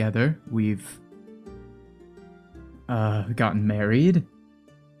time together. We've gotten married,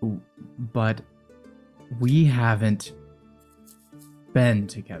 but we haven't been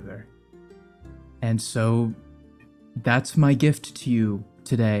together. And so that's my gift to you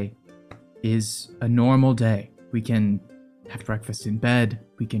today, is a normal day. We can have breakfast in bed,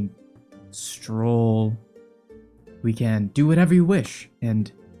 we can stroll, we can do whatever you wish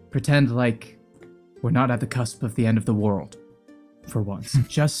and pretend like we're not at the cusp of the end of the world for once.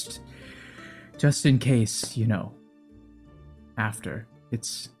 just in case, after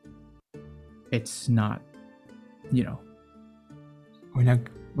it's not, We're not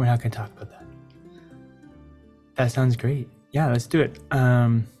gonna talk about that. That sounds great. Yeah, let's do it.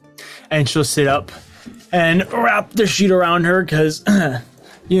 And she'll sit up and wrap the sheet around her because,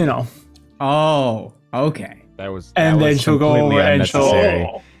 Oh, okay. That was And that then was she'll go completely over and she'll-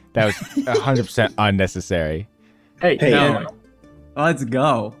 unnecessary. That was 100% unnecessary. Hey, No. Let's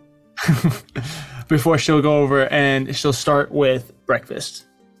go. Before she'll go over and she'll start with breakfast.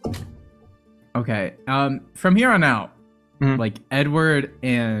 Okay. From here on out, Mhm. like Edward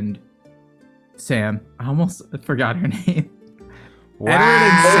and Sam, I almost forgot her name.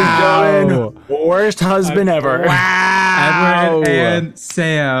 Wow. Worst husband ever. Edward and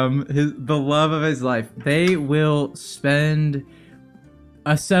Sam, the love of his life, they will spend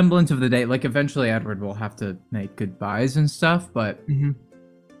a semblance of the day. Like eventually Edward will have to make goodbyes and stuff, but Mhm.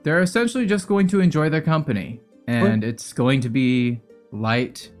 they're essentially just going to enjoy their company. And it's going to be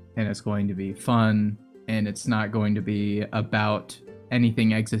light, and it's going to be fun, and it's not going to be about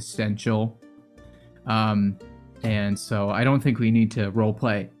anything existential. And so I don't think we need to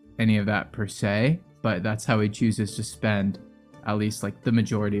roleplay any of that per se, but that's how he chooses to spend at least like the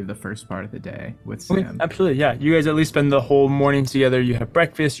majority of the first part of the day with Okay, Sam. absolutely, yeah. You guys at least spend the whole morning together. You have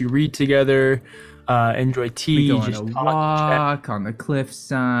breakfast, you read together, enjoy tea, We go on just a talk, chat. walk on the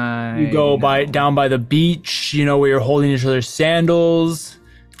cliffside. You go down by the beach, where you're holding each other's sandals.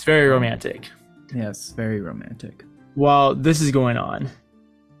 It's very romantic. Yes, very romantic. While this is going on,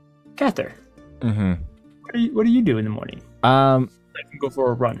 Cather, Mm-hmm. what do you do in the morning? I can go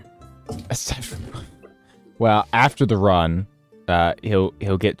for a run. Well, after the run, he'll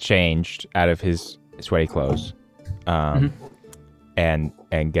get changed out of his sweaty clothes, and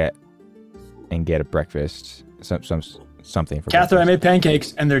get a breakfast, something for Cather, I breakfast. made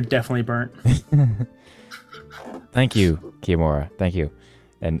pancakes and they're definitely burnt. Thank you, Kimura. Thank you.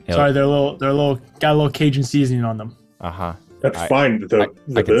 And Sorry, they're a little got a little Cajun seasoning on them. uh-huh. That's I- fine. The I can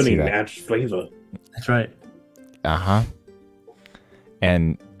see burning that. adds flavor. That's right. Uh-huh.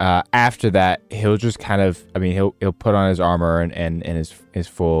 And after that, he'll just kind of, he'll put on his armor and his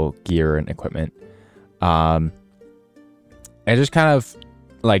full gear and equipment. And just kind of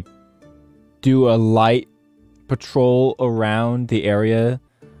like do a light patrol around the area.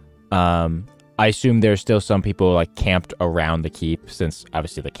 I assume there's still some people like camped around the keep, since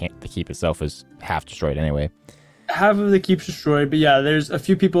obviously the keep itself is half destroyed anyway. Half of the keep's destroyed, but yeah, there's a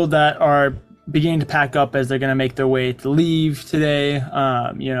few people that are beginning to pack up as they're going to make their way to leave today.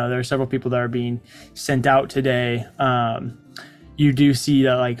 There are several people that are being sent out today. You do see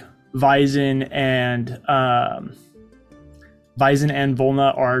that like Vyzen and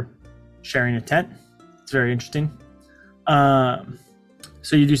Volna are sharing a tent. It's very interesting.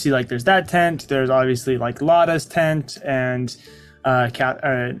 So you do see like there's that tent. There's obviously like Lada's tent and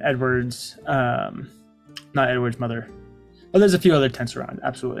Edward's, not Edward's mother. Oh, there's a few other tents around.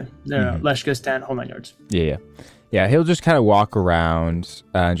 Absolutely. Leshka's tent, whole 9 yards. Yeah. He'll just kind of walk around,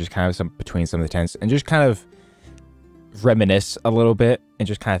 just kind of between some of the tents, and just kind of reminisce a little bit, and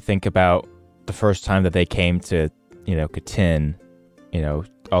just kind of think about the first time that they came to, Katin,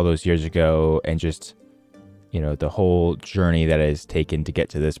 all those years ago, and just, the whole journey that it has taken to get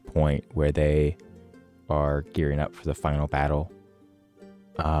to this point where they are gearing up for the final battle.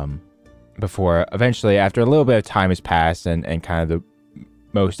 Before eventually, after a little bit of time has passed and kind of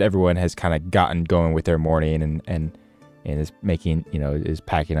most everyone has kind of gotten going with their morning and is making, is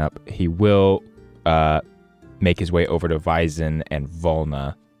packing up, he will make his way over to Vyzen and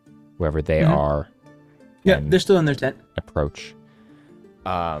Volna, wherever they are. Yeah, they're still in their tent. Approach.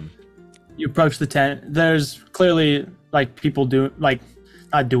 You approach the tent. There's clearly like people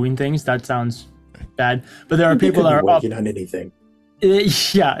not doing things. That sounds bad, but there are people that are working on anything.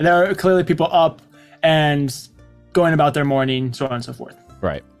 Yeah, there are clearly people up and going about their morning, so on and so forth.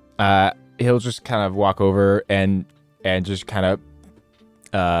 Right. He'll just kind of walk over and just kind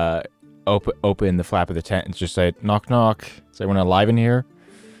of open the flap of the tent and just say, "Knock, knock. Is anyone alive in here?"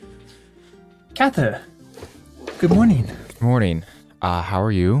 Katha, good morning. Good morning. How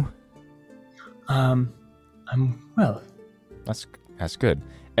are you? I'm well. That's good.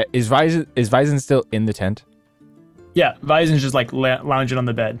 Is Vyzen still in the tent? Yeah, Vyzen's just like lounging on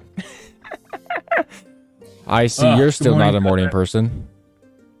the bed. I see you're still not a morning person.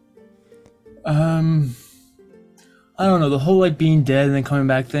 I don't know. The whole like being dead and then coming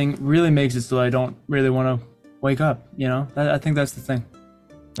back thing really makes it so I don't really want to wake up. I think that's the thing.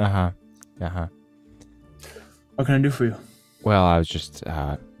 What can I do for you? Well, I was just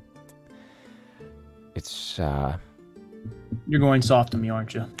You're going soft on me,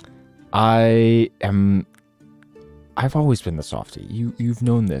 aren't you? I've always been the softie. You've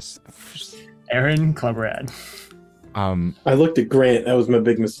known this. Aaron Clubrad. I looked at Grant. That was my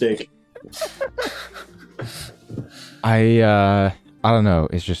big mistake. I don't know.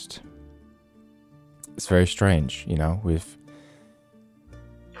 It's very strange. We've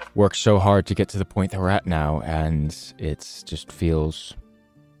worked so hard to get to the point that we're at now, and it just feels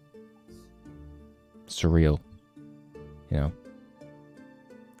surreal.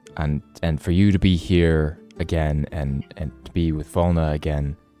 And for you to be here again and to be with Volna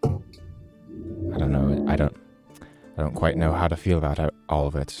again, I don't know. I don't quite know how to feel about all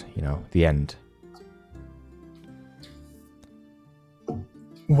of it. The end.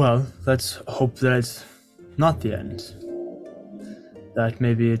 Well, let's hope that it's not the end. That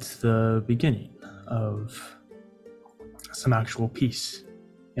maybe it's the beginning of some actual peace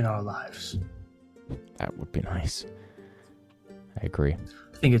in our lives. That would be nice. I agree.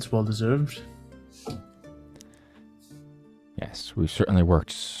 I think it's well deserved. Yes, we've certainly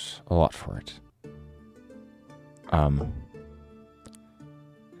worked a lot for it.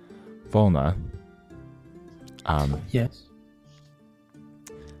 Volna. Yes.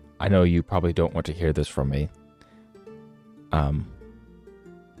 I know you probably don't want to hear this from me. Are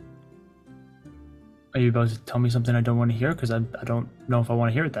you about to tell me something I don't want to hear? Because I don't know if I want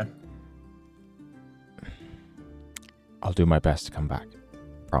to hear it then. I'll do my best to come back.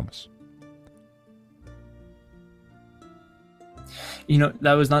 Promise.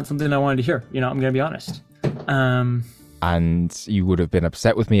 That was not something I wanted to hear. I'm going to be honest. And you would have been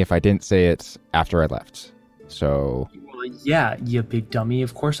upset with me if I didn't say it after I left. So... Well, yeah, you big dummy.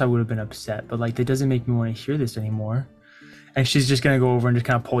 Of course I would have been upset. But, that doesn't make me want to hear this anymore. And she's just going to go over and just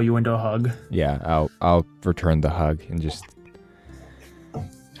kind of pull you into a hug. Yeah, I'll return the hug and just...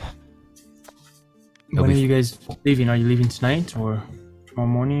 When are you guys leaving? Are you leaving tonight or tomorrow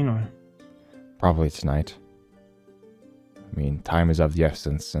morning or? Probably tonight. Time is of the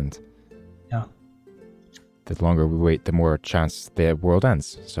essence, and yeah, the longer we wait, the more chance the world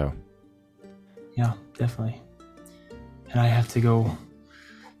ends. So. Yeah, definitely. And I have to go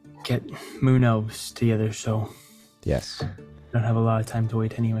get Moon Elves together, so Yes. don't have a lot of time to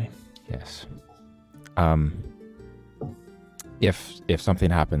wait anyway. Yes. If something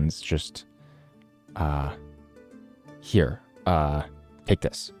happens, just here, take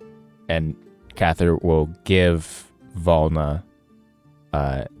this. And Cather will give Volna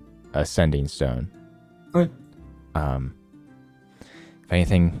a sending stone. Okay. If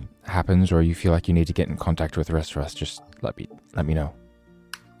anything happens or you feel like you need to get in contact with the rest of us, just let me know.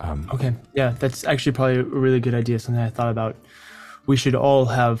 Okay. Yeah, that's actually probably a really good idea, something I thought about. We should all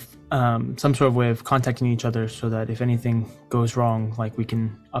have some sort of way of contacting each other so that if anything goes wrong, like we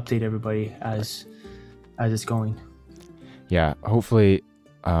can update everybody as it's going. Yeah, hopefully,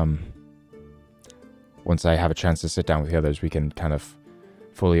 once I have a chance to sit down with the others, we can kind of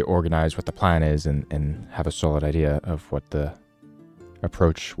fully organize what the plan is and have a solid idea of what the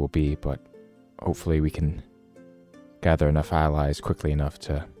approach will be. But hopefully we can gather enough allies quickly enough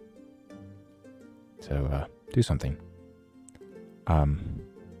to do something. And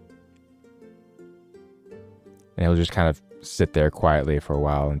he'll just kind of sit there quietly for a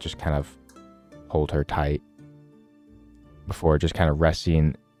while and just kind of hold her tight before just kind of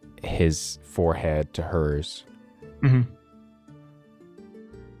resting his forehead to hers. Mm-hmm.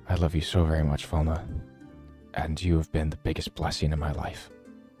 I love you so very much, Volna, and you have been the biggest blessing in my life.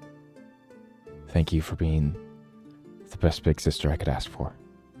 Thank you for being the best big sister I could ask for.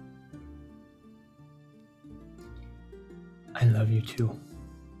 I love you too.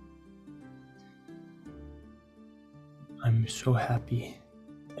 I'm so happy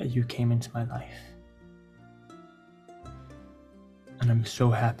that you came into my life. And I'm so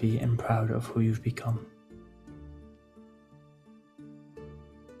happy and proud of who you've become.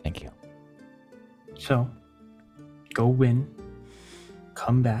 Thank you. So, go win,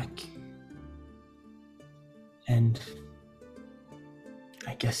 come back, and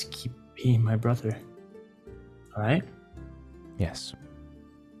I guess keep being my brother. Alright? Yes.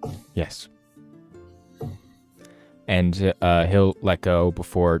 Yes. And he'll let go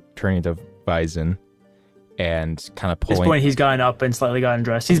before turning to Bison and kind of At this pulling. point, he's gotten up and slightly gotten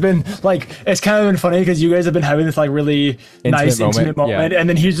dressed. He's been like, it's kind of been funny because you guys have been having this like really nice, intimate moment, yeah. and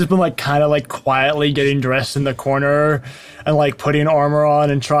then he's just been like kind of like quietly getting dressed in the corner and like putting armor on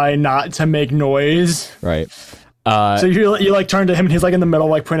and trying not to make noise. Right. So you like turn to him and he's like in the middle,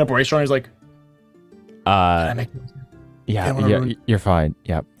 like putting up racial, and he's like, "Can I make noise?" Yeah, you're fine.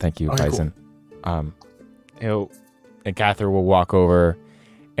 Yeah, thank you, Okay, Bison. And Cather will walk over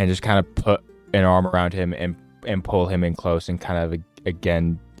and just kind of put an arm around him and pull him in close and kind of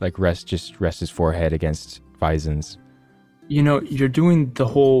again like rest his forehead against Bison's. You know, you're doing the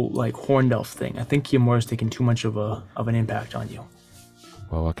whole like horned elf thing. I think Yamura's taking too much of an impact on you.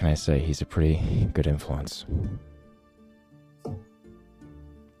 Well, what can I say? He's a pretty good influence.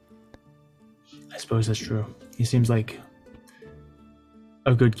 I suppose that's true. He seems like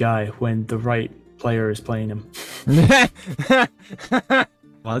a good guy when the right player is playing him.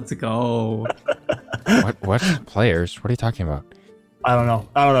 Let's go. What players? What are you talking about? I don't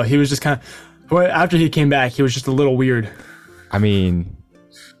know. He was just kind of, after he came back, he was just a little weird. I mean,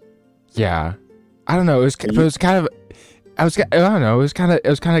 yeah, I don't know. It was kind of, I don't know. It was kind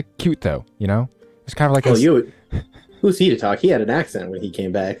of cute though. You know, it was kind of like. Who's he to talk? He had an accent when he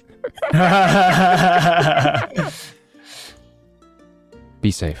came back. Be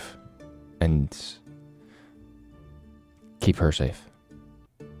safe, and keep her safe.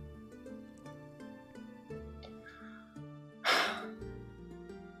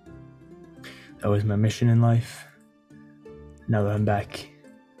 That was my mission in life. Now that I'm back,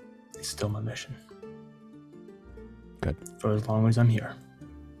 it's still my mission. Good. For as long as I'm here.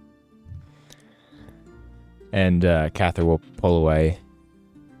 And Cather will pull away.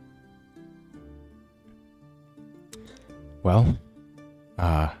 Well,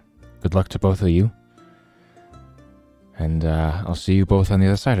 good luck to both of you. And I'll see you both on the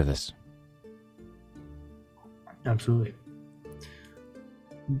other side of this. Absolutely.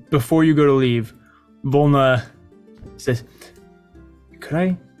 Before you go to leave, Volna says,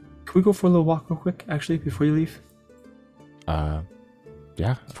 Could we go for a little walk real quick, actually, before you leave?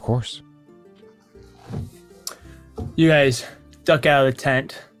 Yeah, of course. You guys duck out of the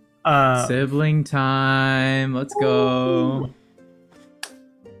tent. Sibling time. Let's go.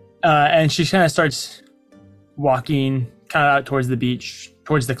 And she kind of starts walking kind of out towards the beach,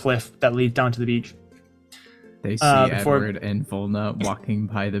 towards the cliff that leads down to the beach. They see Edward and Volna walking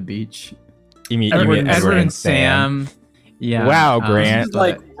by the beach. You mean Edward and Sam. Yeah. Wow, Grant.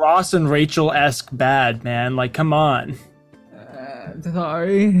 Like Ross and Rachel-esque bad, man. Like, come on.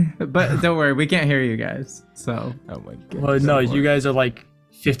 Sorry. But don't worry, we can't hear you guys. So. Oh my god. Well, no, you guys are like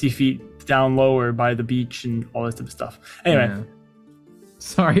 50 feet down lower by the beach and all this type of stuff. Anyway. Yeah.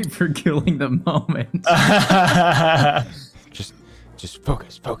 Sorry for killing the moment. Just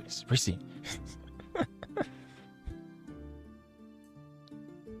focus. Receive.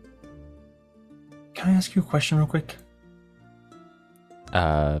 Can I ask you a question real quick?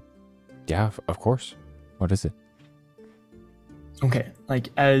 Yeah, of course. What is it? Okay, like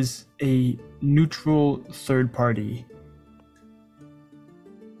as a neutral third party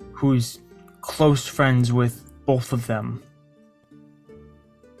who's close friends with both of them,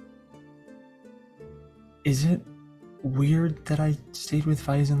 is it weird that I stayed with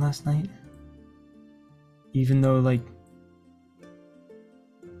Vyzen last night? Even though, like,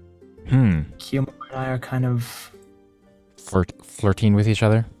 Kiyomura and I are kind of... Flirting with each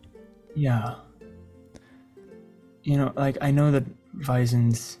other? Yeah. You know, like, I know that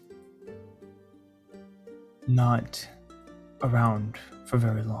Vyzen's not around for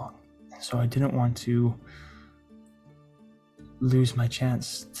very long, so I didn't want to lose my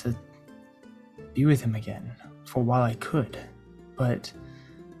chance to be with him again for a while I could, but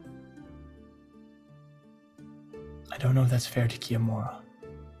I don't know if that's fair to Kiyomura.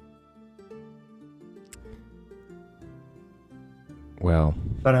 Well...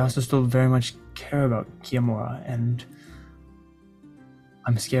 But I also still very much care about Kiyomura, and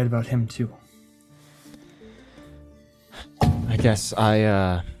I'm scared about him too. I guess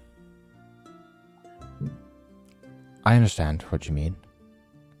I understand what you mean.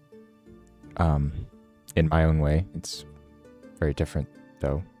 In my own way, it's very different,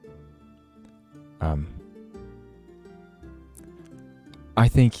 though. I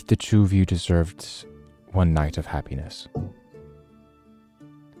think the two of you deserved one night of happiness,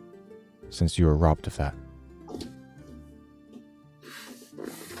 since you were robbed of that.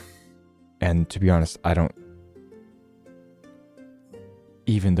 And to be honest, I don't...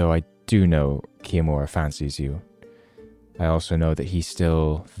 Even though I do know Kiyomura fancies you, I also know that he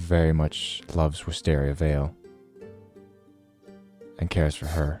still very much loves Wisteria Vale and cares for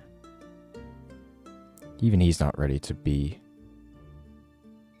her. Even he's not ready to be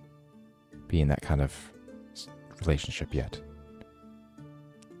in that kind of relationship yet.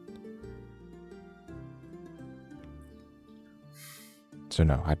 So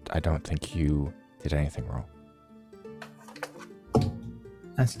no, I don't think you did anything wrong.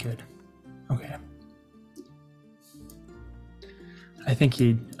 That's good. Okay. I think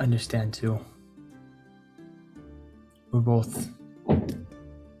he'd understand too. I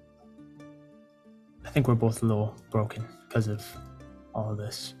think we're both a little broken because of all of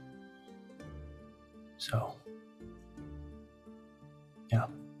this. So, yeah.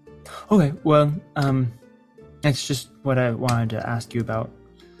 Okay, well, that's just what I wanted to ask you about.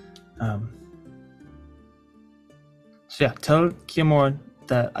 So yeah, tell Kiyomura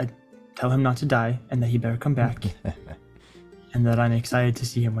that I tell him not to die and that he better come back. And that I'm excited to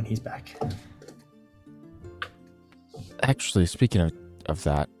see him when he's back. Actually, speaking of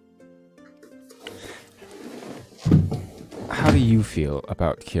that, how do you feel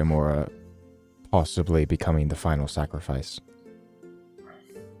about Kiyomura possibly becoming the final sacrifice?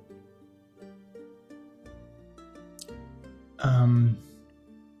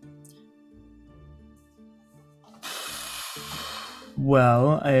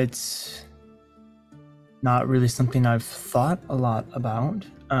 Well, it's not really something I've thought a lot about.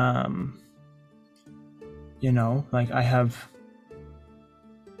 You know, like I have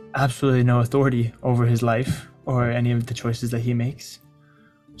absolutely no authority over his life or any of the choices that he makes.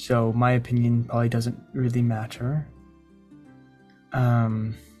 So my opinion probably doesn't really matter.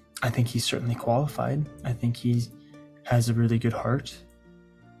 I think he's certainly qualified. I think he has a really good heart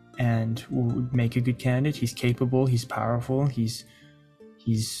and would make a good candidate. He's capable, he's powerful, he's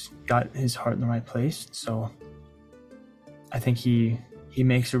got his heart in the right place. So I think he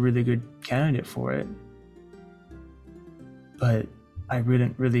makes a really good candidate for it. But I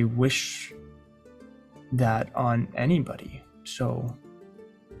wouldn't really wish that on anybody. So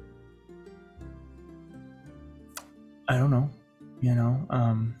I don't know, you know,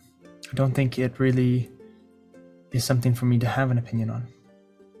 I don't think it really is something for me to have an opinion on.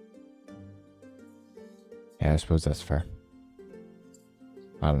 Yeah, I suppose that's fair.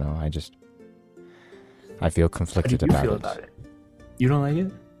 I don't know, I feel conflicted about it. How do you feel about it? You don't like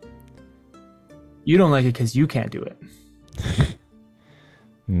it? You don't like it because you can't do it.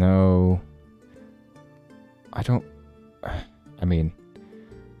 No. I mean,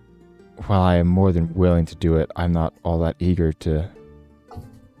 while I am more than willing to do it, I'm not all that eager to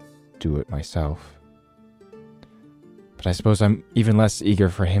do it myself. But I suppose I'm even less eager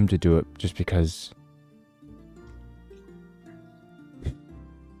for him to do it just because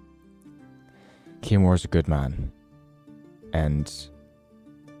Keymore's a good man, and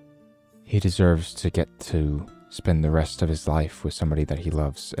he deserves to get to spend the rest of his life with somebody that he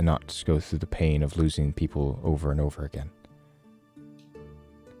loves and not just go through the pain of losing people over and over again.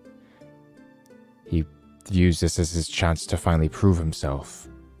 He views this as his chance to finally prove himself,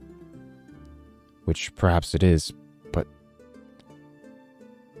 which perhaps it is, but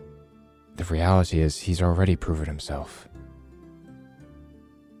the reality is he's already proven himself.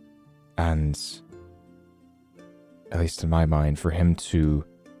 And, at least in my mind, for him to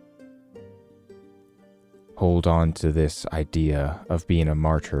hold on to this idea of being a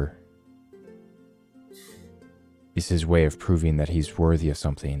martyr is his way of proving that he's worthy of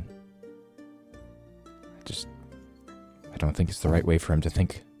something. I don't think it's the right way for him to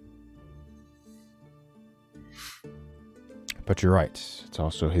think. But you're right, it's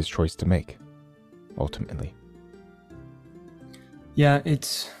also his choice to make, ultimately. Yeah,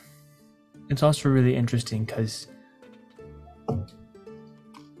 it's also really interesting because,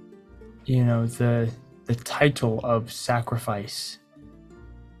 you know, the title of sacrifice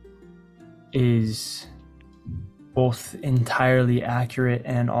is both entirely accurate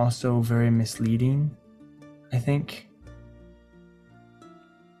and also very misleading, I think.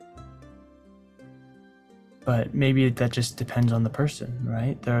 But maybe that just depends on the person,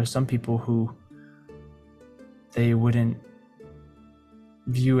 right? There are some people who they wouldn't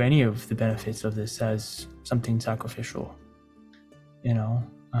view any of the benefits of this as something sacrificial, you know?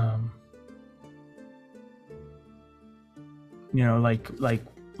 Like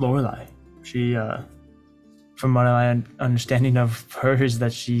Lorelai. She, from what my understanding of her, is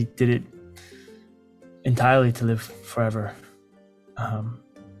that she did it entirely to live forever.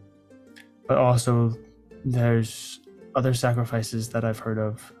 But also, there's other sacrifices that I've heard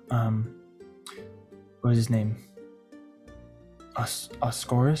of. What was his name?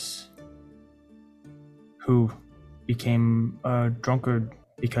 Oscorus, who became a drunkard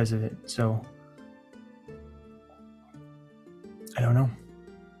because of it. So I don't know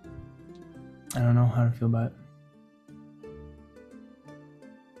how to feel about it.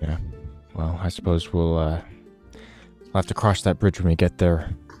 Yeah. Well, I suppose we'll have to cross that bridge when we get there,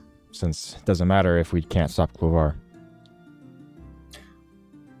 since it doesn't matter if we can't stop Clovar.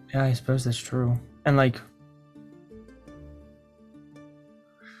 Yeah, I suppose that's true. And like,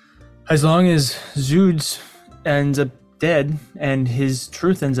 as long as Zoods ends up dead and his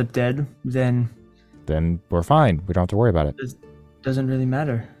truth ends up dead, then we're fine. We don't have to worry about it. It doesn't really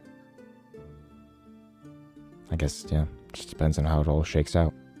matter. I guess, yeah. Just depends on how it all shakes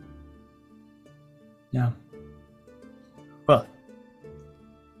out. Yeah. Well,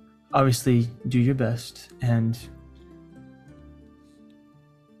 obviously, do your best and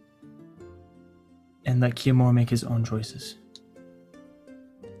let Kiyomura make his own choices.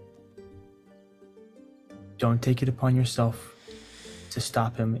 Don't take it upon yourself to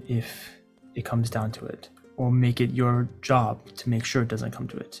stop him if it comes down to it, or make it your job to make sure it doesn't come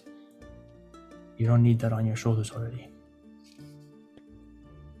to it. You don't need that on your shoulders already.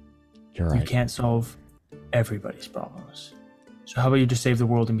 You're right. You can't solve everybody's problems. So how about you just save the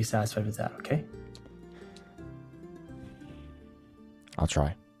world and be satisfied with that, okay? I'll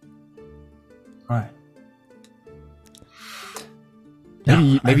try. All right.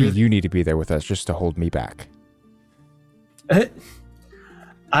 Maybe you need to be there with us just to hold me back.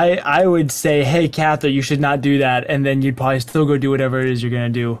 I would say, hey, Cather, you should not do that, and then you'd probably still go do whatever it is you're gonna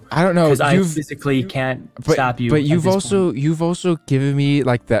do. I don't know, because I physically can't stop you. But you've also given me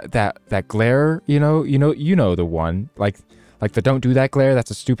like that glare. You know the one like the don't do that glare.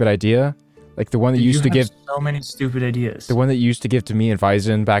 That's a stupid idea. Like the one that you used to give. So many stupid ideas. The one that you used to give to me and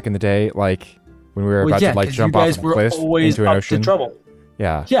Vyzen back in the day, like when we were about to like jump off a cliff into an ocean. Trouble.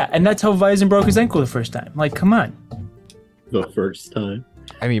 Yeah. Yeah, and that's how Vyzen broke his ankle the first time. Like, come on. The first time.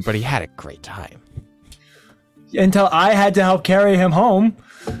 I mean, but he had a great time. Until I had to help carry him home.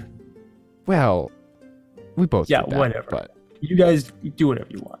 Well, we both did that, whatever. But you guys do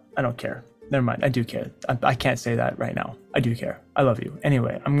whatever you want. I don't care. Never mind. I do care. I can't say that right now. I do care. I love you.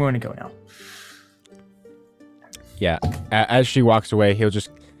 Anyway, I'm going to go now. Yeah. As she walks away,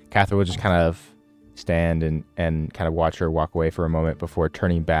 Cather will just kind of stand and kind of watch her walk away for a moment before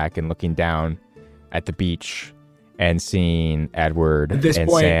turning back and looking down at the beach and seeing Edward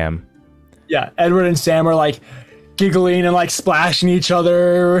and Sam. Yeah, Edward and Sam are like giggling and like splashing each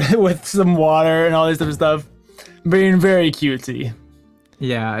other with some water and all this other stuff. Being very cutesy.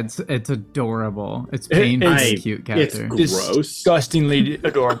 Yeah, it's adorable. It's painfully cute, Cather. It's gross. Disgustingly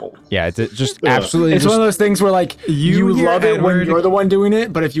adorable. Yeah, it's just absolutely. It's one of those things where like you hear love it when Edward- you're the one doing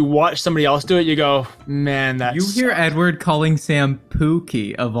it, but if you watch somebody else do it, you go, man, that's You hear Edward calling Sam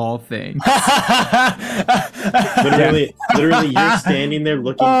Pookie of all things. Literally, you're standing there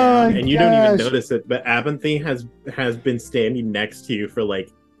looking down, and you don't even notice it. But Abinthy has been standing next to you for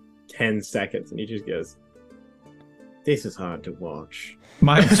like 10 seconds, and he just goes, "This is hard to watch."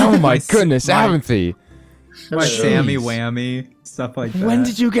 Oh my goodness, Avanthy! My Jeez. Sammy Whammy, stuff like that. When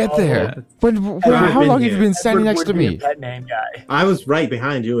did you get there? How long have you been standing next to me? Pet name guy. I was right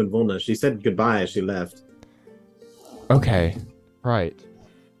behind you and Volna. She said goodbye as she left. Okay, right.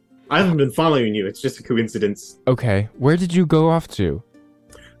 I haven't been following you. It's just a coincidence. Okay, where did you go off to?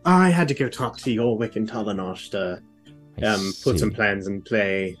 I had to go talk to Yorwick and Talanosh to put some see. plans in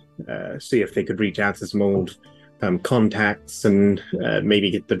play, see if they could reach out to some old contacts and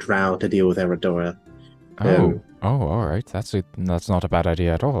maybe get the Drow to deal with Eridora. All right. That's not a bad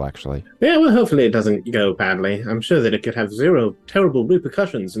idea at all, actually. Yeah, well, hopefully it doesn't go badly. I'm sure that it could have zero terrible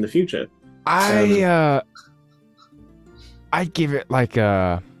repercussions in the future. I'd give it like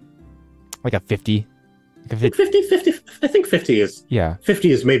a 50. I think 50. I think 50 is. Yeah.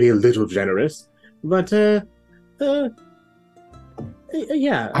 50 is maybe a little generous, but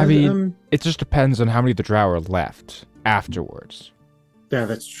yeah. I mean, it just depends on how many the Drow are left afterwards. yeah,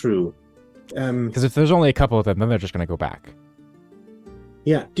 that's true. Because if there's only a couple of them, then they're just gonna go back.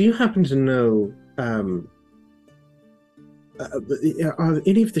 Yeah. Do you happen to know? Are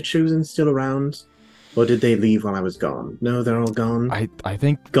any of the Chosen still around, or did they leave while I was gone? No, they're all gone. I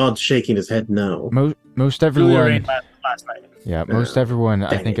think God's shaking his head. No. most Julia everyone. Rain last night. Yeah, most everyone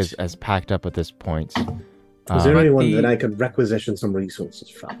I dang think it. is packed up at this point. Is there anyone the- that I could requisition some resources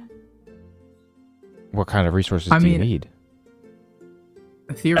from? What kind of resources I do you mean- need?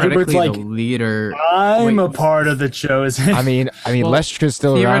 Theoretically, Edward's like, the leader. I'm Wait. a part of the Chosen. I mean, Well, Lestra's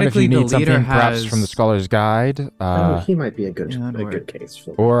still around if you theoretically, the need something, leader perhaps has- from the Scholar's Guide. He might be a good yeah, that'd work. case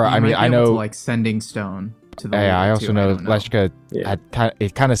for. Or You I mean, might be I able to, know. like sending stone to the. Yeah, I leader, also too, know don't Leshka Yeah.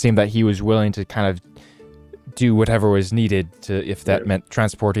 it kind of seemed that he was willing to kind of do whatever was needed to, if that Yeah. meant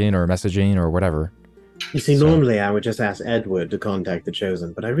transporting or messaging or whatever. You see, So- normally I would just ask Edward to contact the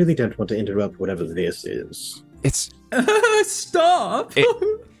Chosen, but I really don't want to interrupt whatever this is. It's Stop.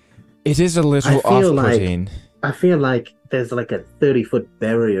 it is a little I feel like- off-putting. I feel like there's like a 30-foot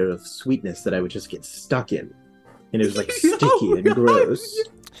barrier of sweetness that I would just get stuck in, and it was like sticky and gross.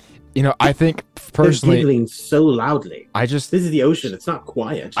 You know, I think They're personally, giggling so loudly. this This is the ocean. It's not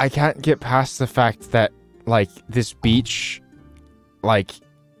quiet. I can't get past the fact that like this beach, like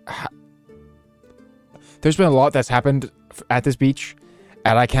there's been a lot that's happened at this beach,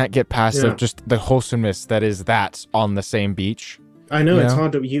 and I can't get past Yeah. just the wholesomeness that is that on the same beach. I know You it's know?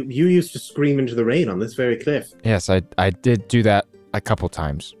 hard to. You used to scream into the rain on this very cliff. Yes, I did do that a couple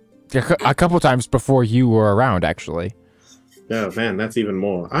times. A couple times before you were around, actually. Oh man, that's even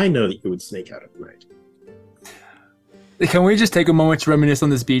more. I know that you would snake out at night. Can we just take a moment to reminisce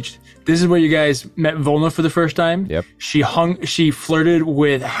on this beach? This is where you guys met Volna for the first time. Yep. She flirted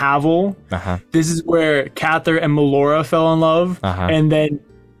with Havel. Uh-huh. This is where Cather and Melora fell in love, Uh-huh. and then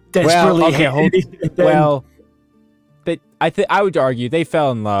desperately okay, hated. Then- I would argue they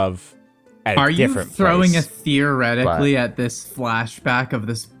fell in love at Are you throwing a theoretically But- at this flashback of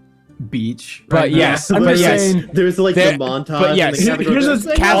this beach? But right now? yes, I'm but just yes. saying, There's like There- the montage. but yes, and the here's Cather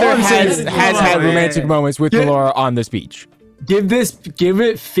a- Cather all I'm saying has is- had Oh, romantic man. moments with Yeah. Melora on this beach. give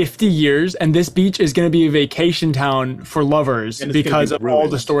it 50 years, and this beach is going to be a vacation town for lovers And it's gonna because be of all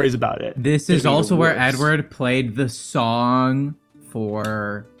ruined. the stories about it. This It'd is be the also where worst. Edward played the song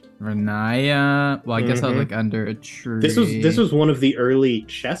for Renaya. Well, I guess I was Mhm. like under a tree. This was one of the early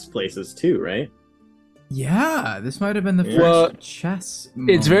chess places too, right? Yeah, this might have been the first Well, chess.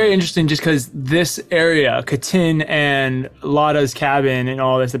 It's very moment. interesting just because this area, Katin and Lada's cabin and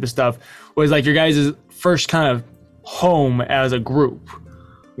all this type of stuff, was like your guys' first kind of home as a group.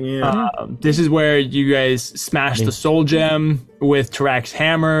 Yeah. This is where you guys smashed the soul gem with Tarak's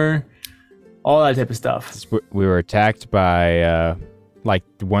hammer, all that type of stuff. We were attacked by like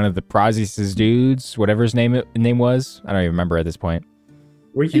one of the Prazis' dudes, whatever his name was. I don't even remember at this point.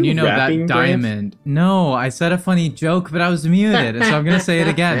 Were you And you know rapping, that Grant? diamond. No, I said a funny joke, but I was muted, so I'm gonna say it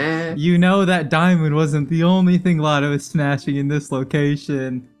again. You know that diamond wasn't the only thing Lada was smashing in this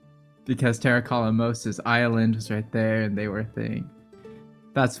location, because Terracotta Moses Island was right there, and they were a thing.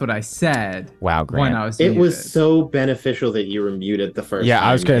 That's what I said Wow, when Grant. I was It muted. was so beneficial that you were muted the first Yeah, time.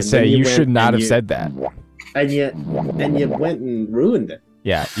 I was gonna and say then you went should not and have you- said that. And you went and ruined it.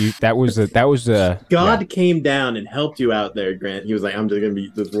 Yeah, that was a God came down and helped you out there, Grant. He was like, I'm just gonna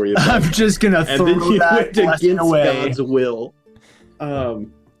be this warrior. I'm just gonna And throw then you that went blessing against away. God's will.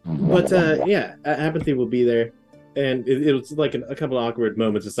 Yeah, apathy will be there, and it was like a couple of awkward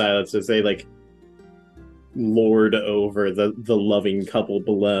moments of silence to say like, lord over the loving couple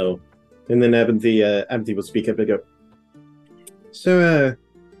below, and then apathy will speak up and go. So,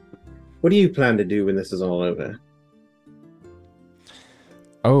 what do you plan to do when this is all over?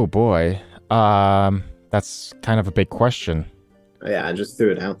 Oh boy, that's kind of a big question. Yeah, I just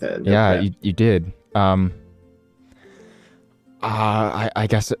threw it out there. Yeah, you did. I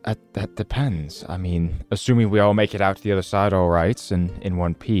guess that depends. I mean, assuming we all make it out to the other side all right and in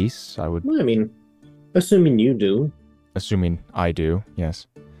one piece, I would... Well, I mean, assuming you do. Assuming I do, yes.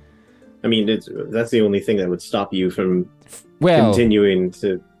 I mean, that's the only thing that would stop you from continuing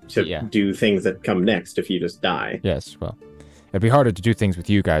to do things that come next if you just die. Yes, well, it'd be harder to do things with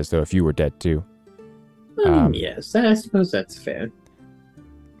you guys, though, if you were dead, too. Yes, I suppose that's fair.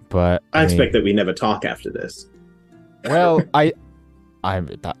 But I expect that we never talk after this. Well, I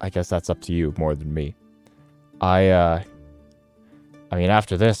guess that's up to you more than me. I mean,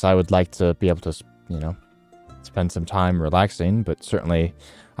 after this, I would like to be able to, spend some time relaxing, but certainly,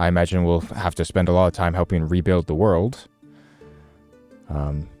 I imagine we'll have to spend a lot of time helping rebuild the world.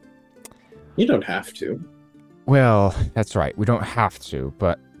 You don't have to. Well, that's right. We don't have to,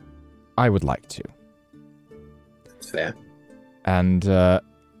 but I would like to. That's fair. And,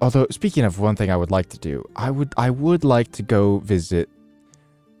 although, speaking of one thing I would like to do, I would like to go visit,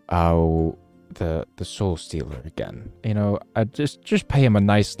 the Soul Stealer again. I'd just pay him a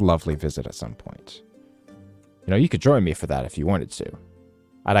nice, lovely visit at some point. You could join me for that if you wanted to.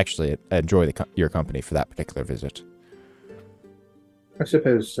 I'd actually enjoy your company for that particular visit. I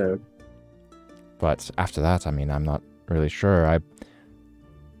suppose so. But after that, I mean, I'm not really sure.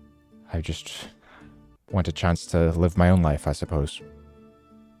 I just want a chance to live my own life, I suppose.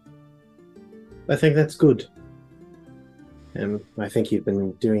 I think that's good. I think you've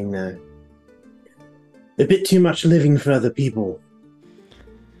been doing a bit too much living for other people.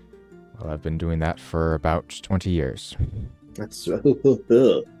 Well, I've been doing that for about 20 years. That's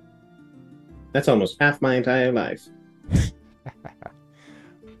almost half my entire life.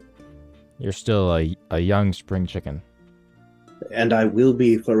 You're still a young spring chicken. And I will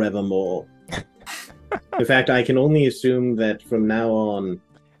be forevermore. In fact, I can only assume that from now on,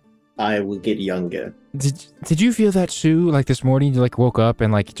 I will get younger. Did you feel that, Sue? Like this morning, you woke up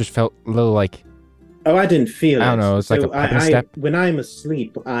and just felt a little like... Oh, I didn't feel it. I don't know. It's like a pep in the step. When I'm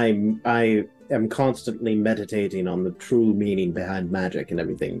asleep, I am constantly meditating on the true meaning behind magic and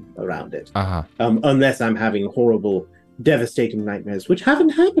everything around it. Uh-huh. Unless I'm having horrible, devastating nightmares, which haven't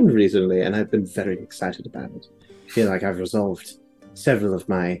happened recently, and I've been very excited about it. I feel like I've resolved several of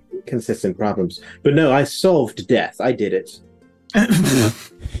my consistent problems. But no, I solved death. I did it.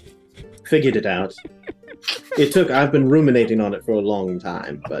 Figured it out. I've been ruminating on it for a long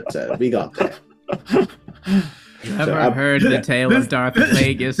time, but we got there. Never heard the tale of Darth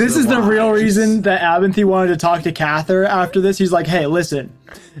Plagueis. This is the real reason that Abinthy wanted to talk to Cather after this. He's like, hey, listen,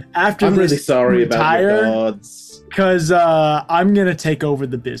 I'm really sorry about your gods. Because I'm going to take over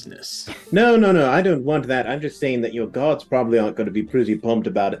the business. No, I don't want that. I'm just saying that your gods probably aren't going to be pretty pumped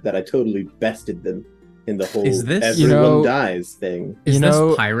about it, that I totally bested them in the whole everyone dies thing. Is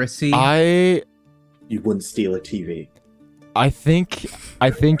this piracy? You wouldn't steal a TV. I think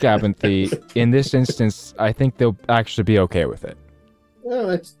Abinthy, in this instance, I think they'll actually be okay with it. Well,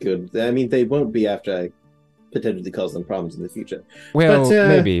 that's good. I mean, they won't be after I potentially cause them problems in the future. Well,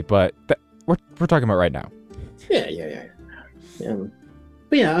 maybe, but we're talking about right now. Yeah.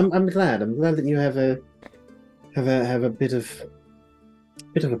 But yeah, I'm glad. I'm glad that you have a bit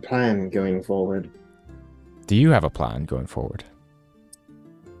of a plan going forward. Do you have a plan going forward?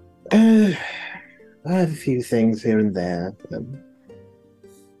 I have a few things here and there.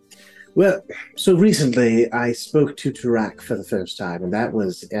 Well, so recently I spoke to Tarak for the first time, and that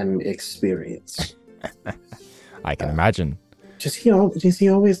was an experience. I can imagine. Is he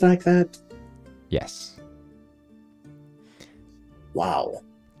always like that? Yes. Wow.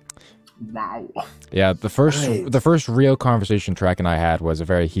 Yeah, the first real conversation Tarak and I had was a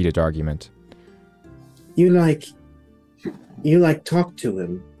very heated argument. You talk to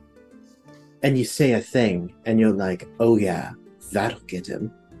him, and you say a thing, and you're like, oh yeah, that'll get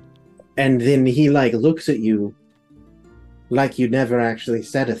him. And then he looks at you like you never actually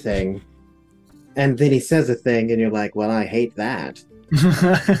said a thing. And then he says a thing, and you're like, well, I hate that.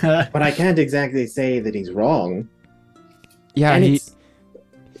 But I can't exactly say that he's wrong. Yeah, and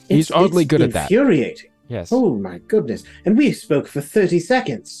he's oddly good at that. Infuriating. Yes. Oh my goodness. And we spoke for 30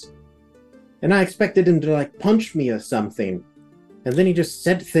 seconds. And I expected him to like punch me or something. And then he just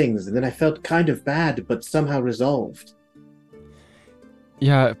said things, and then I felt kind of bad, but somehow resolved.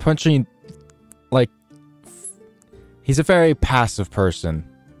 Yeah, punching, like, he's a very passive person.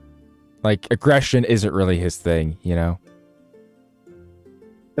 Like, aggression isn't really his thing, you know?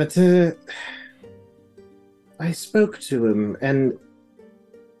 But, I spoke to him, and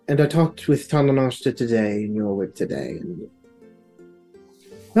I talked with Tananoshta today, and you're with today, and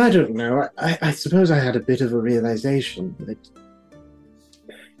I don't know, I suppose I had a bit of a realization that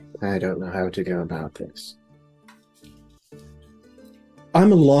I don't know how to go about this.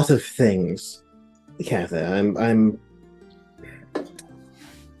 I'm a lot of things, Cather.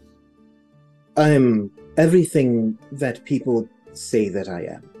 I'm everything that people say that I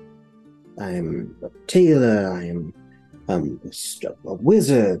am. I'm a tailor, I am a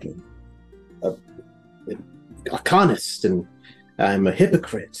wizard, a arcanist, and I'm a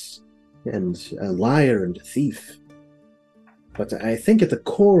hypocrite, and a liar and a thief. But I think at the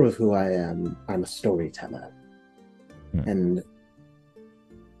core of who I am, I'm a storyteller. And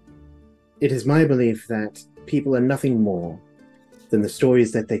it is my belief that people are nothing more than the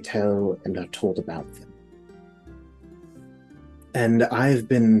stories that they tell and are told about them. And I've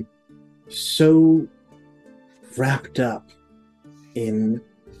been so wrapped up in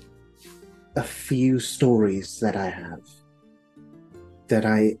a few stories that I have that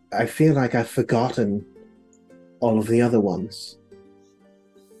I feel like I've forgotten all of the other ones.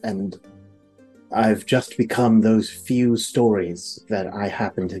 And I've just become those few stories that I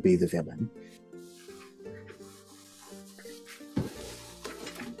happen to be the villain.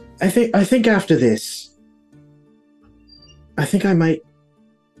 I think after this, I think I might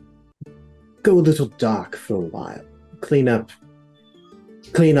go a little dark for a while. Clean up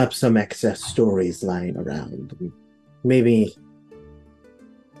some excess stories lying around. And maybe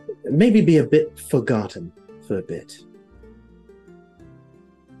be a bit forgotten for a bit.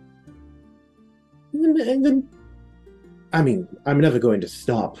 And then, I mean, I'm never going to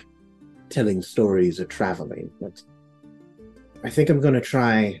stop telling stories or traveling, but I think I'm going to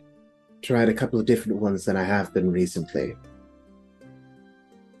try out a couple of different ones than I have been recently.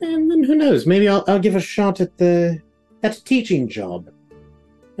 And then who knows? Maybe I'll give a shot at a teaching job.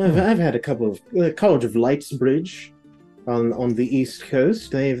 I've had a couple of College of Lightsbridge on the East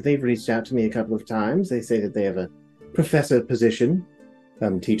Coast. They've reached out to me a couple of times. They say that they have a professor position.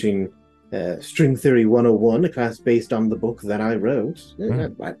 Teaching String Theory 101, a class based on the book that I wrote.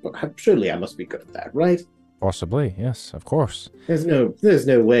 Surely I must be good at that, right? Possibly, yes, of course. There's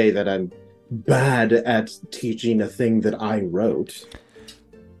no way that I'm bad at teaching a thing that I wrote.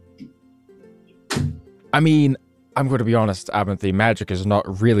 I mean, I'm going to be honest, Abinthy, magic is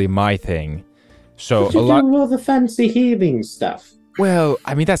not really my thing. So But you do all the fancy healing stuff. Well,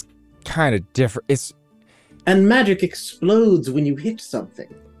 I mean, that's kind of different. And magic explodes when you hit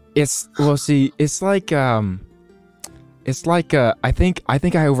something. I think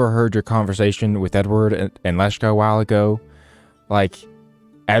I overheard your conversation with Edward and Leshka a while ago. Like,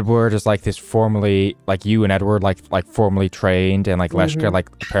 Edward is like this formally, like you and Edward, like formally trained, and like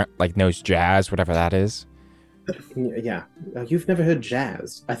Leshka, like knows jazz, whatever that is. Yeah, you've never heard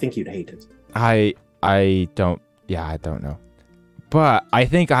jazz. I think you'd hate it. I don't know. But I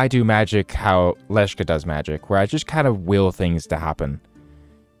think I do magic how Leshka does magic, where I just kind of will things to happen.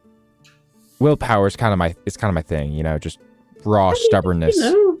 Willpower is kind of my thing, you know, just raw stubbornness. You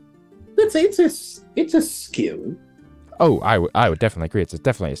know, it's a skill. Oh, I would definitely agree. It's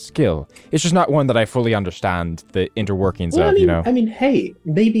definitely a skill. It's just not one that I fully understand the interworkings of, you know. I mean, hey,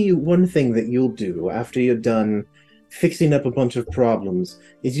 maybe one thing that you'll do after you're done fixing up a bunch of problems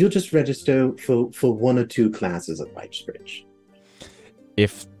is you'll just register for one or two classes at Lightsbridge.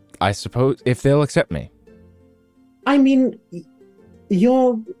 If they'll accept me. I mean,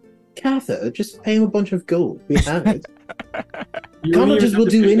 you're Cather, just pay him a bunch of gold. We have it. Colleges will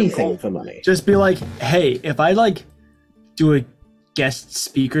do anything for money. Just be like, hey, if I do a guest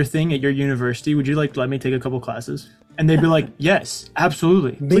speaker thing at your university, would you let me take a couple classes? And they'd be like, yes,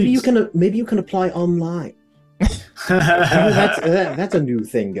 absolutely. Maybe you can apply online. That's a new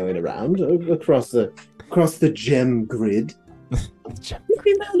thing going around across the gem grid. You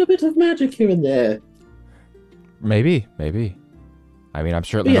can learn a bit of magic here and there. Maybe. I mean, I'm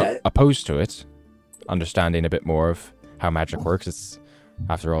certainly not opposed to it. Understanding a bit more of how magic works. It's,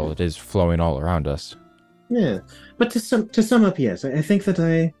 after all, it is flowing all around us. Yeah, but to sum up, yes, I think that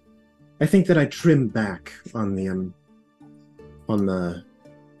I trim back on the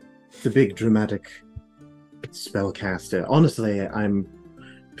big dramatic spellcaster. Honestly, I'm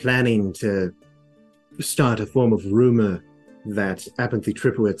planning to start a form of rumor that Apathy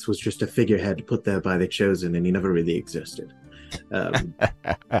Tripowitz was just a figurehead put there by the Chosen, and he never really existed.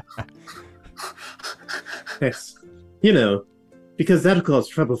 It's, because that'll cause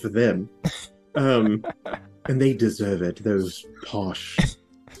trouble for them. And they deserve it, those posh,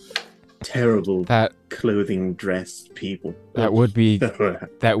 terrible, clothing-dressed people. That would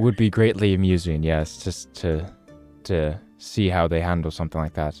be greatly amusing, yes, just to see how they handle something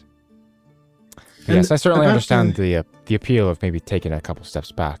like that. Yes, I certainly understand the appeal of maybe taking a couple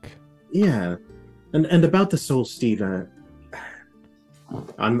steps back. Yeah, and about the Soul Stealer,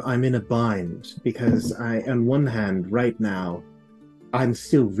 I'm in a bind because on one hand, right now, I'm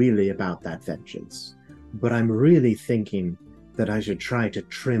still really about that vengeance, but I'm really thinking that I should try to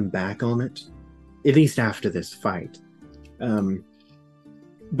trim back on it, at least after this fight.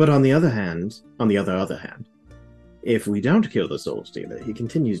 But on the other hand, if we don't kill the Soul Stealer, he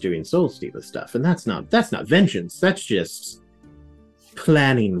continues doing Soul Stealer stuff, and that's not vengeance. That's just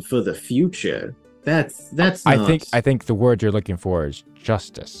planning for the future. That's not. I think the word you're looking for is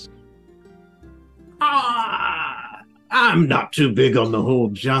justice. I'm not too big on the whole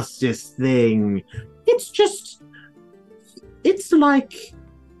justice thing. It's like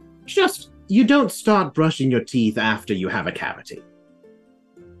you don't start brushing your teeth after you have a cavity.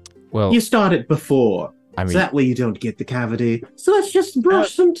 Well, you start it before. I mean, so that way you don't get the cavity. So let's just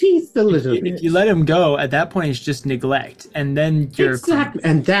brush some teeth a little bit. If you let him go, at that point it's just neglect, and then you're exactly,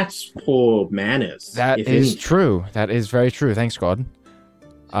 and that's poor manners. That is true. That is very true. Thanks, God.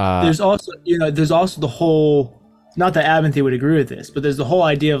 There's also the whole. Not that Abinthy would agree with this, but there's the whole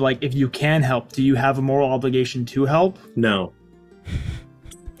idea of like, if you can help, do you have a moral obligation to help? No.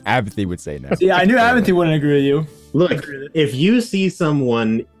 Abinthy would say no. Yeah, I knew Abinthy wouldn't agree with you. Look, if you see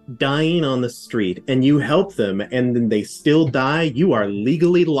someone dying on the street and you help them and then they still die, you are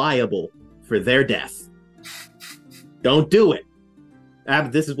legally liable for their death. Don't do it.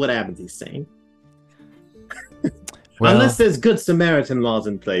 This is what Abinthy's saying. Well, unless there's Good Samaritan laws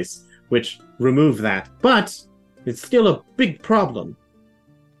in place, which remove that. But it's still a big problem.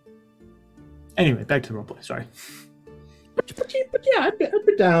 Anyway, back to the roleplay. Sorry. But yeah, I'd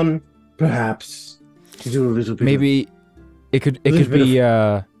be down, perhaps, to do a little bit. Maybe it could be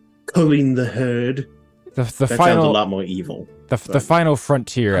culling the herd. The that final sounds a lot more evil. The final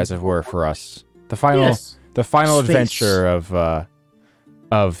frontier, as it were, for us. The final Space. adventure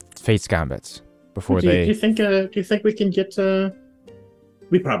of Fate's Gambit before do you think we can get?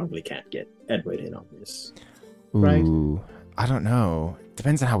 We probably can't get Edward in on this. Right? Ooh, I don't know.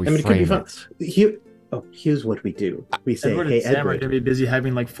 Depends on how we it could be frame fun. it. Here's what we do. We say, Edward hey, and Sam are Edward. going to be busy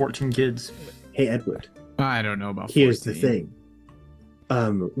having like 14 kids. Hey, Edward. I don't know about Here's 14. the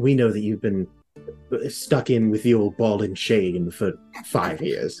thing. We know that you've been stuck in with the old ball and chain for 5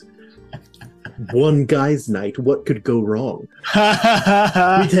 years. One guy's night, what could go wrong?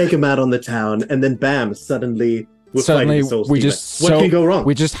 We take him out on the town, and then bam, suddenly we're fighting Soul Stealer. What can go wrong?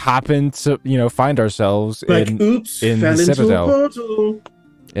 We just happen to, find ourselves like, in oops, in fell the into Citadel. a portal.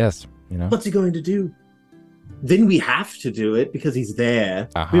 Yes, What's he going to do? Then we have to do it because he's there.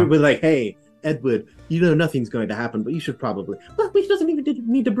 Uh-huh. We're like, hey, Edward, nothing's going to happen, but you should probably. Well, he doesn't even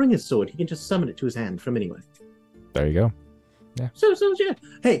need to bring his sword. He can just summon it to his hand from anywhere. There you go. Yeah. So yeah.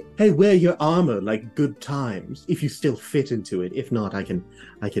 Hey, wear your armor like good times. If you still fit into it. If not, I can.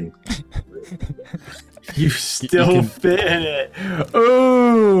 You still fit in it.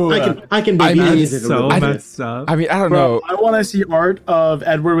 Oh, I can maybe edit it a so little bit. messed up. I mean, I don't bro, know. I want to see art of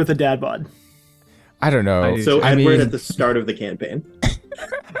Edward with a dad bod. I don't know. So I Edward mean, at the start of the campaign.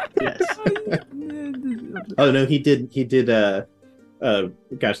 Yes. Oh no, he did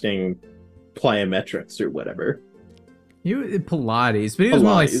gosh dang plyometrics or whatever. Pilates, but he was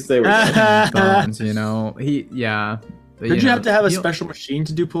more like Pilates, there we go. bones, But, Did you have to have a special machine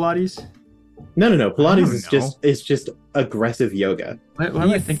to do Pilates? No. Pilates don't know. is just aggressive yoga. Why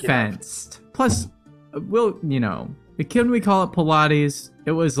am I thinking? fenced. Plus, couldn't we call it Pilates?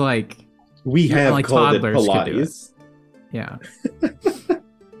 It was like, We have like called it toddlers could do it. Pilates. yeah.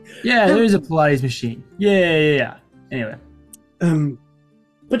 Yeah, there's a Pilates machine. Yeah. Anyway.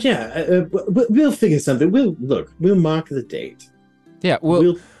 But yeah, we'll figure something. We'll mark the date. yeah,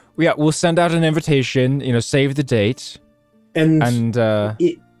 we'll send out an invitation. Save the date, and a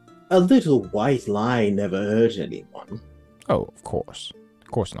little white lie never hurt anyone. Oh, of course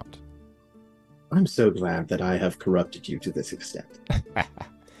not. I'm so glad that I have corrupted you to this extent.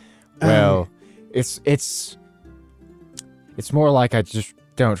 Well, it's more like I just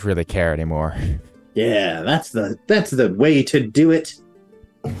don't really care anymore. Yeah, that's the way to do it.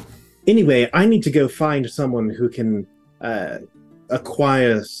 Anyway, I need to go find someone who can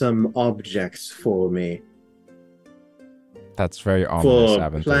acquire some objects for me That's very ominous, for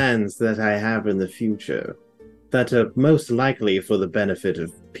Aventhy. plans that I have in the future that are most likely for the benefit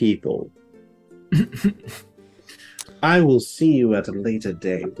of people. I will see you at a later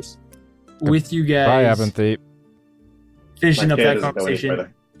date. With you Bye, guys Aventhy. finishing My up chair that doesn't go any conversation,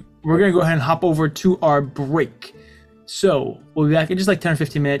 further. we're going to go ahead and hop over to our break. So we'll be back in just like 10 or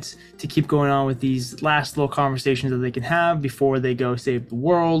 15 minutes to keep going on with these last little conversations that they can have before they go save the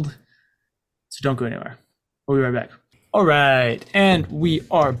world. So don't go anywhere. We'll be right back. All right, and we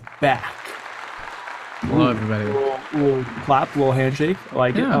are back. Hello, everybody. Little clap, little handshake. I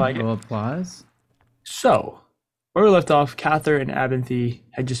like it. I like a it. little applause. So, where we left off, Cather and Aventhy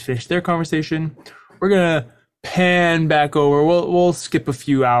had just finished their conversation. We're gonna pan back over. We'll skip a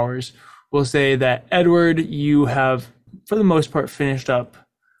few hours. We'll say that Edward, you have, for the most part, finished up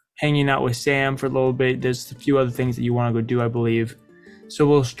hanging out with Sam for a little bit. There's a few other things that you want to go do, I believe. So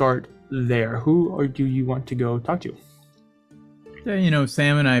we'll start there. Who or do you want to go talk to? Yeah,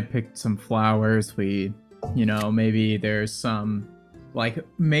 Sam and I picked some flowers. We, maybe there's some, like,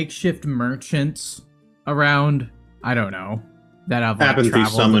 makeshift merchants around. I don't know. That have, like, Aventhy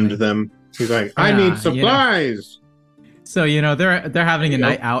traveled summoned and- them. He's like, I Yeah, need supplies. So, they're having a There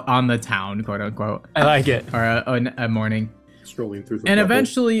you night out on the town, quote unquote, I like it. or a morning. Strolling through the And rubble.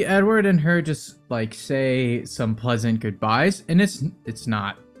 eventually Edward and her just, like, say some pleasant goodbyes. And it's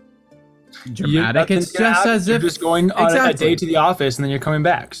not dramatic. Nothing's It's gonna just happen. as You're if just going on a Exactly. day to the office and then you're coming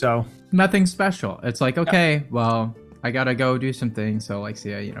back. So nothing special. It's like, okay, well, I gotta go do some things. So, like,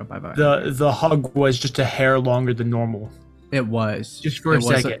 see ya, bye bye. the hug was just a hair longer than normal, It was just for a It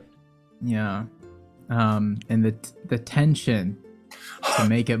was second. yeah. And the tension to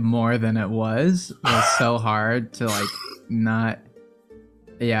make it more than it was so hard to, like, not.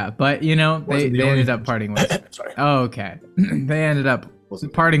 Yeah, but they Wasn't the ended only- up parting ways. Sorry. Oh, okay. They ended up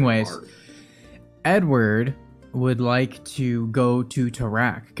Wasn't parting ways. hard. Edward would like to go to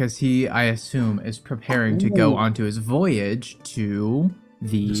Tarak because he, I assume, is preparing to go Ooh. onto his voyage to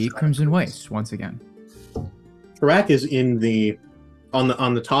the Crimson Waste once again. Tarak is in the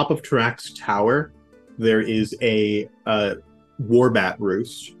on the top of Tarak's tower. There is a warbat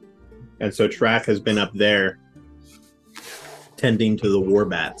roost, and so Tarak has been up there tending to the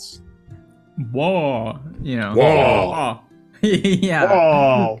warbats. Whoa, Whoa. yeah,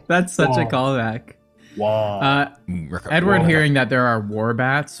 Whoa. that's such a Whoa. callback. Wow. Edward, hearing that there are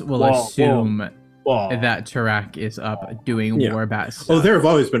warbats, will Whoa, assume Wow. that Tarak is up doing Yeah. warbat stuff. Oh, there have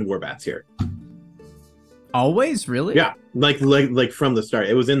always been warbats here. Always, really? Yeah, like from the start,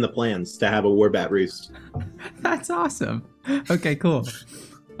 it was in the plans to have a warbat roost. That's awesome. Okay, cool.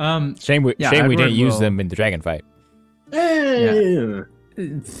 Shame we Yeah, didn't Edward use will- them in the dragon fight.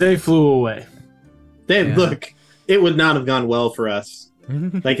 They flew away. Yeah. Look, it would not have gone well for us.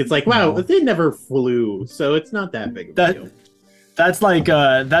 Like, it's like, wow, No. they never flew, so it's not that big of a That- deal.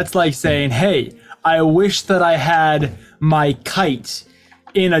 That's like saying, "Hey, I wish that I had my kite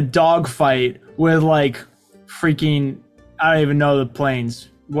in a dogfight with, like, freaking, I don't even know the planes,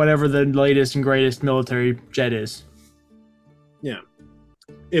 whatever the latest and greatest military jet is."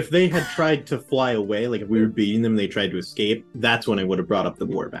 If they had tried to fly away, like if we were beating them and they tried to escape, that's when I would have brought up the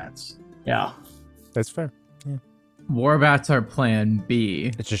warbats. Yeah. That's fair. Warbats are plan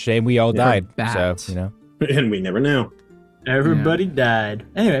B. It's a shame we all Yeah. died. Bat. So, And we never know. Everybody died.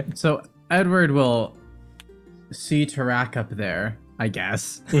 Anyway, So Edward will see Tarak up there, I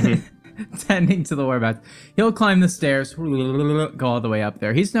guess, tending to the warbats. He'll climb the stairs, go all the way up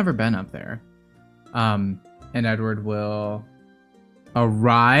there. He's never been up there. And Edward will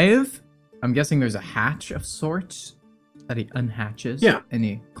arrive. I'm guessing there's a hatch of sorts that he unhatches. Yeah. And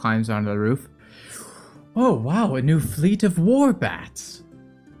he climbs onto the roof. Oh, wow, a new fleet of warbats.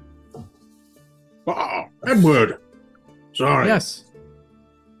 Oh, Edward! Sorry. Yes.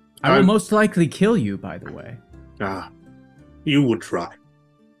 I will I'm- most likely kill you, by the way. Ah, you would try.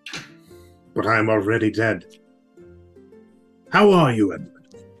 But I am already dead. How are you,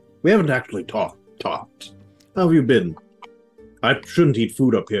 Edward? We haven't actually talked. How have you been? I shouldn't eat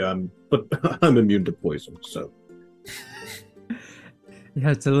food up here, but I'm immune to poison, so.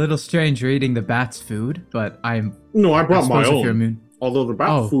 Yeah, it's a little strange you're eating the bat's food, but I'm No, I brought my suppose if you're own. immune. Although the bat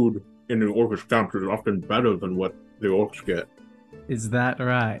Oh. food in the orcish camp is often better than what the orcs get. Is that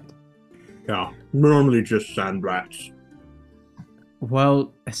right? Yeah, normally just sand rats.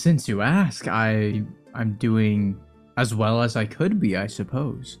 Well, since you ask, I'm doing as well as I could be, I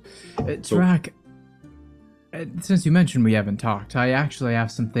suppose. Tarak, since you mentioned we haven't talked, I actually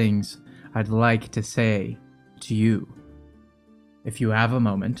have some things I'd like to say to you. If you have a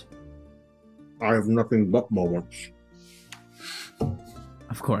moment. I have nothing but moments.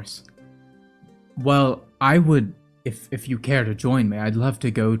 Of course. Well, I would, if you care to join me, I'd love to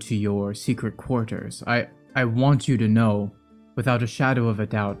go to your secret quarters. I want you to know, without a shadow of a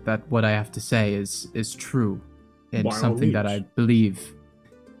doubt, that what I have to say is true, and By all something that I means. believe.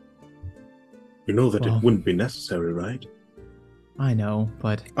 You know that Well- it wouldn't be necessary, right? I know,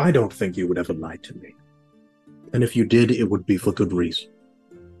 but I don't think you would ever lie to me. And if you did, it would be for good reason.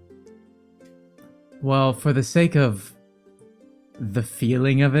 well, for the sake of the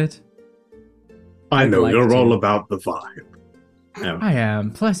feeling of it, I I'd know like you're to. all about the vibe. Yeah. I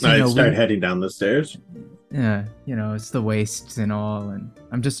am. Plus, you I know, start heading down the stairs. yeah, you know, it's the wastes and all, and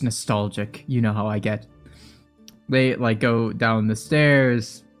I'm just nostalgic. You know how I get. They like go down the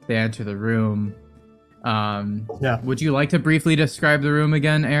stairs. They enter the room. Yeah. Would you like to briefly describe the room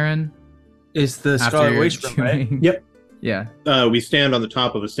again, Aaron? Is the Scarlet Waste room, right? chewing- Yep. Yeah. We stand on the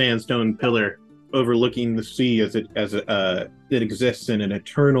top of a sandstone pillar overlooking the sea as it exists in an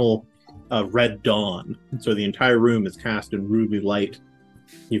eternal red dawn. So the entire room is cast in ruby light.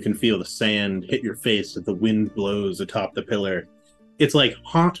 You can feel the sand hit your face as the wind blows atop the pillar. It's like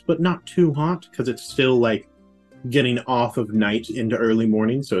hot, but not too hot, because it's still like getting off of night into early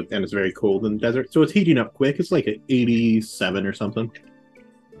morning. And it's very cold in the desert. So it's heating up quick. It's like at 87 or something.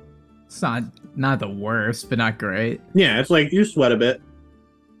 It's not the worst, but not great. Yeah, it's like you sweat a bit.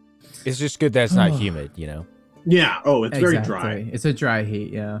 It's just good that it's not humid, you know? Yeah. Oh, it's very dry. Exactly. It's a dry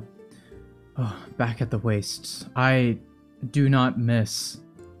heat, yeah. Oh, back at the wastes. I do not miss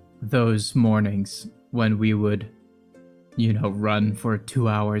those mornings when we would, you know, run for 2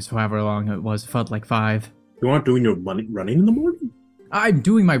 hours, however long it was. It felt like 5. You aren't doing your running in the morning? I'm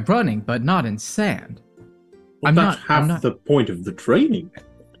doing my running, but not in sand. Well, that's half the point of the training.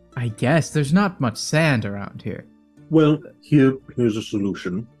 I guess there's not much sand around here. Well, here's a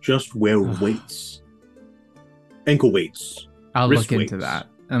solution. Just wear weights. Ankle weights. I'll Wrist look into weights. that.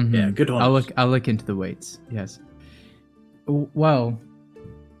 Mhm. Yeah, good on I'll us. look into the weights. Yes. Well,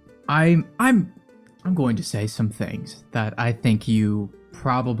 I'm going to say some things that I think you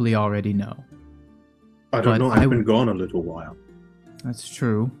probably already know. I don't But know. I I've been gone a little while. That's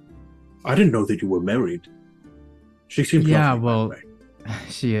true. I didn't know that you were married. She seems Yeah, lovely, well, by the way.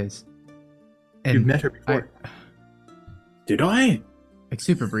 She is. You've met her before. Did I? Like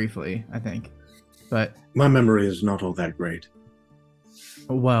super briefly, I think. But My memory is not all that great.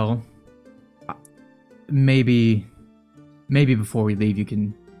 well, maybe before we leave you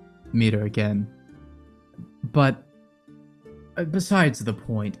can meet her again. But besides the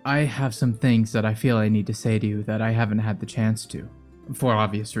point, I have some things that I feel I need to say to you that I haven't had the chance to, for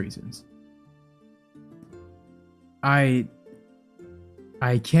obvious reasons. I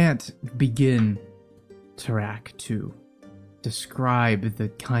can't begin, Tarak, to describe the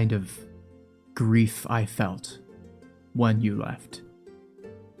kind of grief I felt when you left.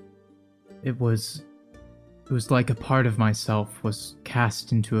 It was like a part of myself was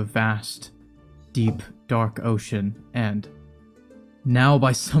cast into a vast, deep, dark ocean, and now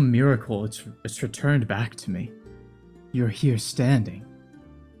by some miracle it's returned back to me. You're here standing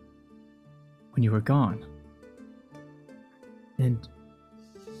when you were gone. And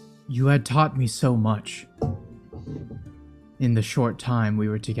you had taught me so much in the short time we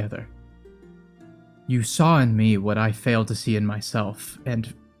were together. You saw in me what I failed to see in myself,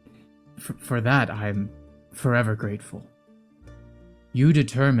 and for that I'm forever grateful. You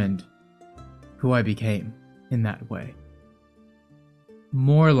determined who I became in that way.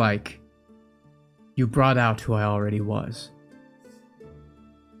 More like you brought out who I already was.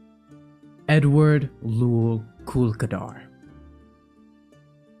 Edward Lul Kulkadar.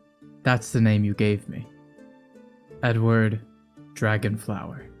 That's the name you gave me. Edward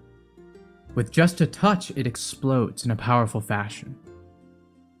Dragonflower. With just a touch, it explodes in a powerful fashion.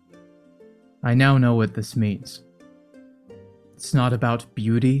 I now know what this means. It's not about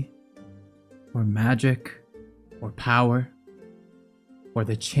beauty, or magic, or power, or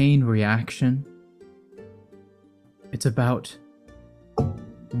the chain reaction. It's about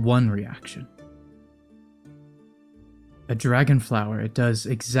one reaction. A dragonflower, it does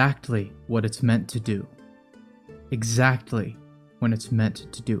exactly what it's meant to do. Exactly when it's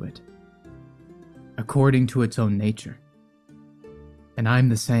meant to do it. According to its own nature. And I'm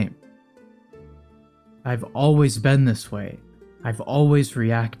the same. I've always been this way. I've always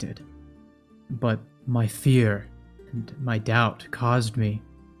reacted. But my fear and my doubt caused me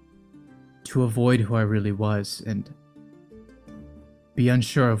to avoid who I really was and be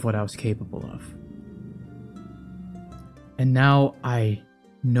unsure of what I was capable of. And now I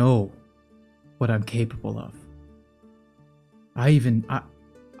know what I'm capable of.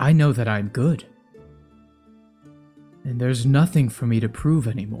 I know that I'm good. And there's nothing for me to prove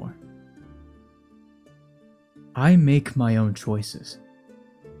anymore. I make my own choices.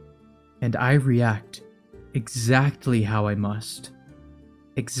 And I react exactly how I must,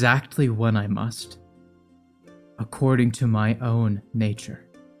 exactly when I must, according to my own nature.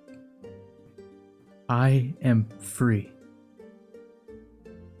 I am free.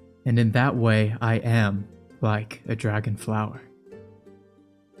 And in that way, I am like a dragon flower.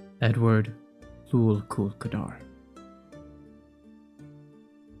 Edward Lul Kul Kadar.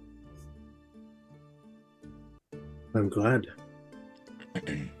 I'm glad.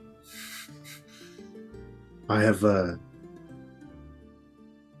 I have,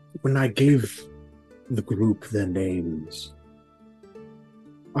 when I gave the group their names,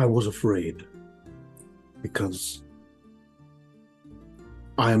 I was afraid. Because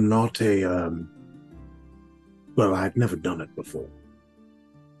I am not well, I've never done it before.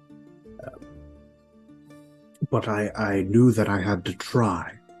 But I knew that I had to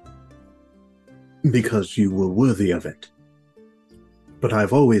try. Because you were worthy of it. But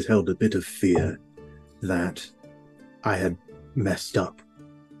I've always held a bit of fear that I had messed up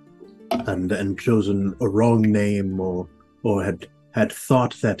and chosen a wrong name or had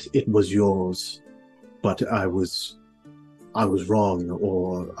thought that it was yours, but I was wrong,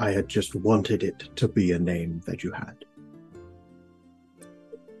 or I had just wanted it to be a name that you had.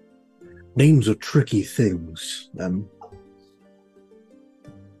 Names are tricky things, and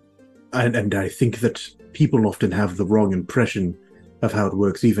I think that people often have the wrong impression of how it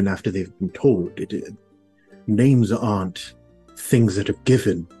works even after they've been told. Names aren't things that are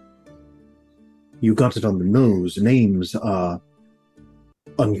given. You got it on the nose. Names are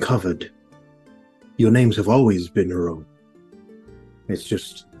uncovered. Your names have always been your own. It's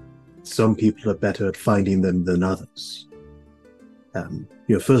just some people are better at finding them than others.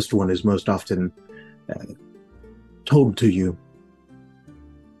 Your first one is most often told to you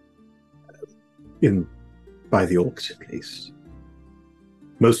by the orcs, at least.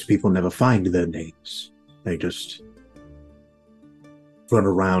 Most people never find their names. They just run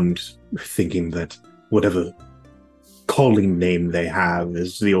around thinking that whatever calling name they have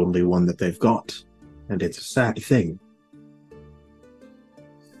is the only one that they've got. And it's a sad thing.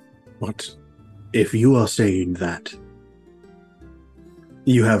 But if you are saying that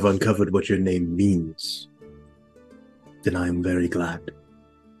you have uncovered what your name means, then I am very glad.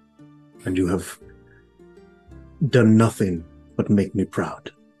 And you have done nothing but make me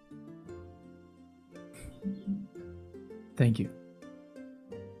proud. Thank you.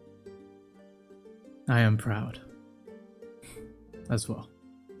 I am proud. As well.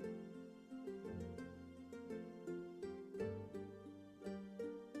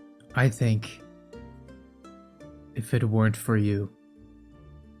 I think if it weren't for you,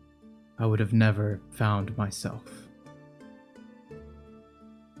 I would have never found myself.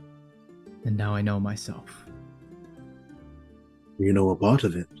 And now I know myself. You know a part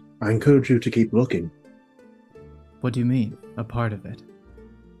of it. I encourage you to keep looking. What do you mean, a part of it?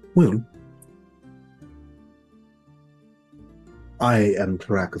 Well, I am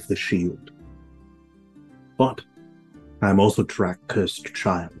Tarak of the Shield. But I am also Tarak Cursed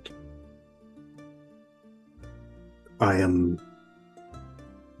Child. I am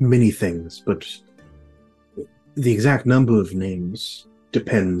many things, but the exact number of names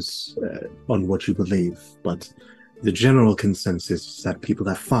depends on what you believe, but the general consensus is that people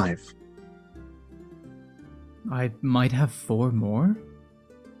have 5. I might have 4 more?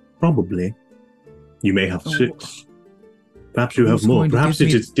 Probably. You may have 6. Perhaps you have more. Perhaps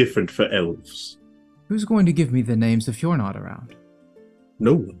it is different for elves. Who's going to give me the names if you're not around?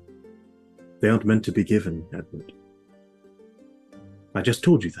 No one. They aren't meant to be given, Edward. I just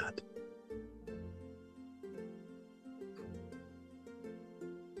told you that.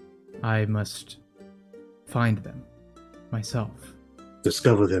 I must find them myself.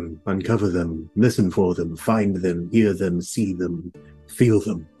 Discover them, uncover them, listen for them, find them, hear them, see them, feel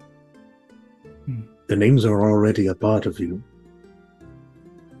them. The names are already a part of you.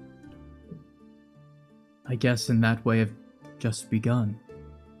 I guess in that way I've just begun.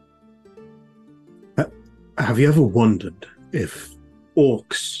 Have you ever wondered if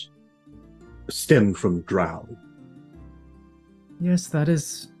orcs stem from drow? Yes, that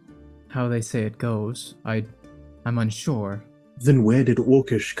is how they say it goes. I'm unsure. Then where did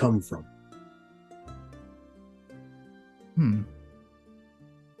orcish come from?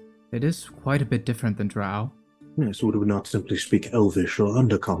 It is quite a bit different than drow. Yes, would we not simply speak elvish or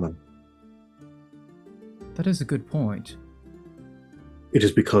undercommon? That is a good point. It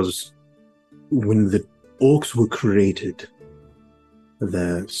is because when the orcs were created,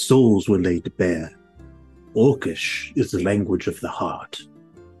 their souls were laid bare, Orcish is the language of the heart.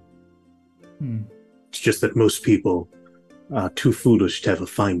 Hmm. It's just that most people are too foolish to ever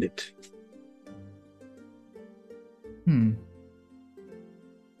find it.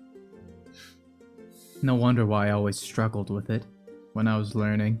 No wonder why I always struggled with it when I was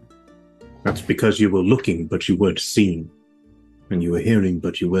learning. That's because you were looking, but you weren't seeing. And you were hearing,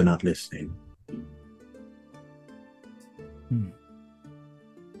 but you were not listening.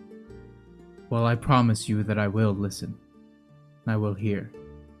 Well, I promise you that I will listen. I will hear.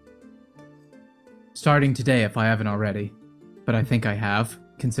 Starting today, if I haven't already. But I think I have,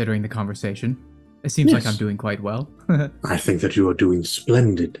 considering the conversation. It seems like I'm doing quite well. I think that you are doing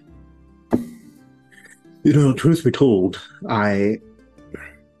splendid. You know, truth be told,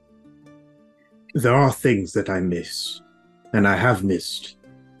 there are things that I miss. And I have missed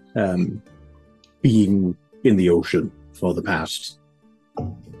being in the ocean for the past.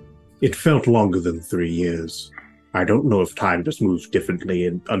 It felt longer than 3 years. I don't know if time just moves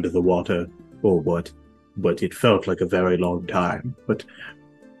differently under the water or what, but it felt like a very long time. But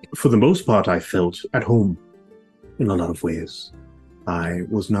for the most part, I felt at home in a lot of ways. I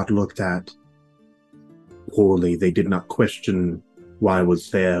was not looked at poorly. They did not question why I was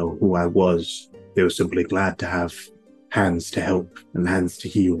there, who I was. They were simply glad to have hands to help and hands to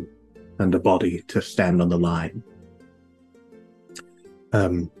heal and a body to stand on the line.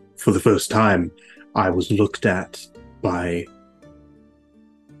 For the first time, I was looked at by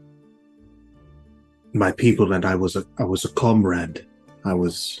my people, and I was a comrade. I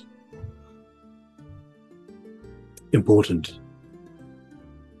was important.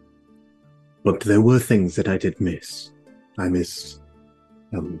 But there were things that I did miss. I missed.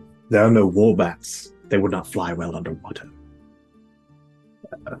 There are no warbats. They would not fly well underwater.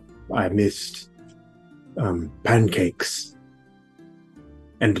 I missed pancakes.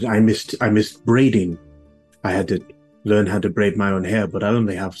 And I missed braiding. I had to learn how to braid my own hair, but I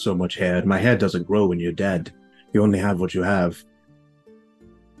only have so much hair, and my hair doesn't grow when you're dead. You only have what you have.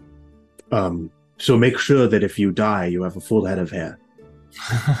 So make sure that if you die, you have a full head of hair.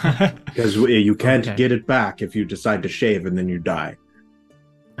 Because you can't get it back if you decide to shave and then you die.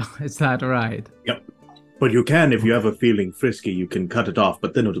 Is that right? Yep. But you can, if you have a feeling frisky, you can cut it off,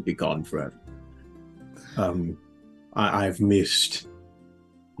 but then it'll be gone forever. I've missed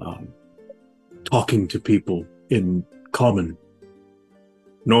talking to people in common.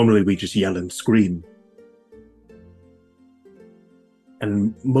 Normally we just yell and scream.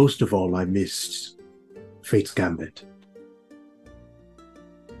 And most of all, I missed Fate's Gambit.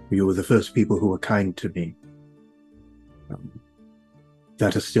 You were the first people who were kind to me.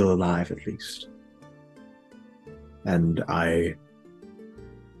 That are still alive, at least. And I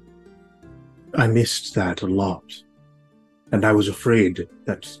missed that a lot. And I was afraid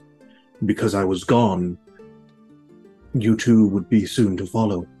that because I was gone, you two would be soon to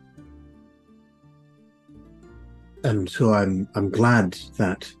follow. And so I'm glad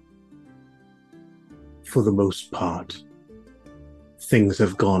that, for the most part, things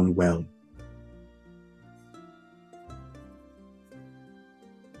have gone well.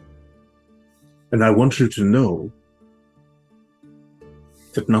 And I want you to know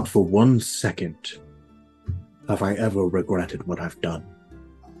that not for 1 second have I ever regretted what I've done.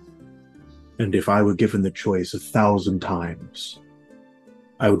 And if I were given the choice 1,000 times,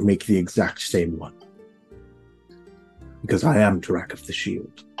 I would make the exact same one. Because I am Tarak of the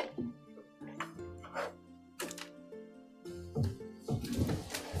Shield.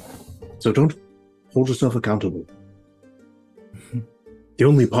 So don't hold yourself accountable. The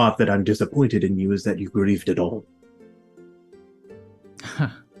only part that I'm disappointed in you is that you grieved at all.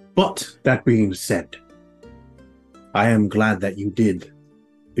 But, that being said, I am glad that you did,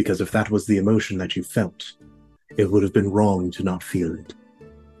 because if that was the emotion that you felt, it would have been wrong to not feel it,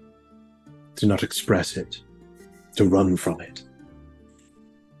 to not express it, to run from it.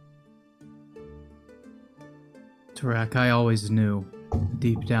 Tarak, I always knew,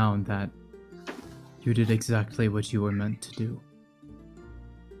 deep down, that you did exactly what you were meant to do.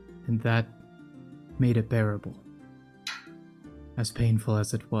 And that made it bearable, as painful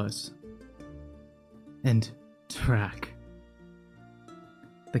as it was. And, Tarak,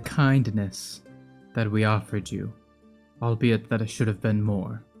 the kindness that we offered you, albeit that it should have been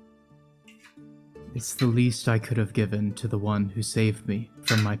more, it's the least I could have given to the one who saved me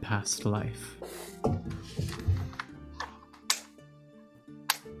from my past life.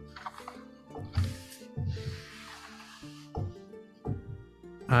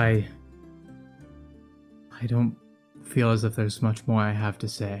 I don't feel as if there's much more I have to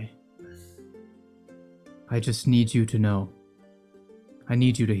say. I just need you to know. I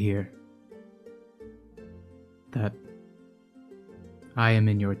need you to hear. I am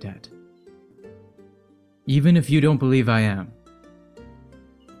in your debt. Even if you don't believe I am,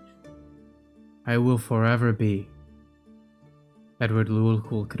 I will forever be Edward Luul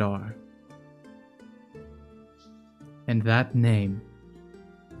Kadar. And that name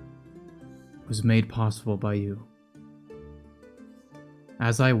was made possible by you.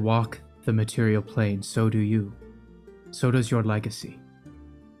 As I walk the material plane, so do you. So does your legacy.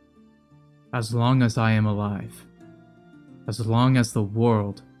 As long as I am alive, as long as the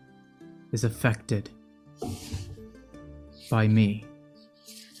world is affected by me,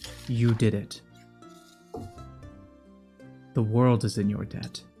 you did it. The world is in your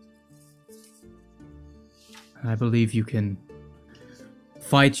debt. I believe you can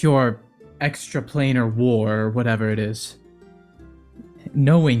fight your extraplanar war, or whatever it is,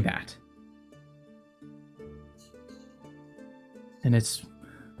 knowing that. And it's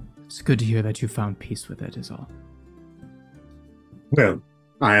good to hear that you found peace with it, is all. Well,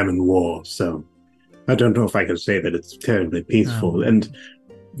 I am in war, so I don't know if I can say that it's terribly peaceful. And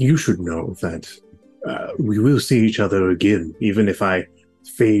you should know that we will see each other again, even if I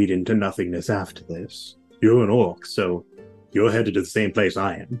fade into nothingness after this. You're an orc, so you're headed to the same place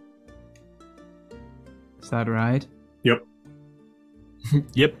I am. Is that right? Yep.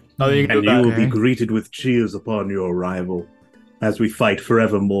 Yep. Nothing you can And do you about will it. be greeted with cheers upon your arrival, as we fight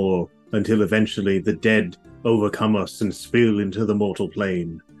forevermore until eventually the dead overcome us and spill into the mortal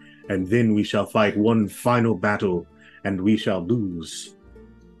plane. And then we shall fight one final battle, and we shall lose.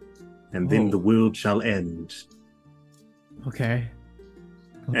 And then the world shall end. Okay.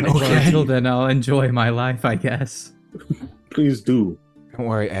 And Well, okay. until then, I'll enjoy my life, I guess. Please do. Don't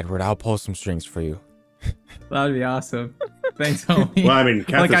worry, Edward. I'll pull some strings for you. That'd be awesome. Thanks, homie. Well, I mean,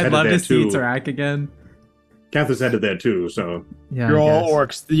 Kath like, is I'd headed love there to see too. Tarak again. Kath is headed there too, so... Yeah, You're I all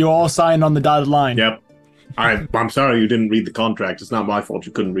guess. orcs. You all signed on the dotted line. Yep. I'm sorry you didn't read the contract. It's not my fault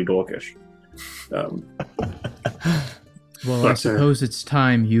you couldn't read Orcish. Well, I But, suppose it's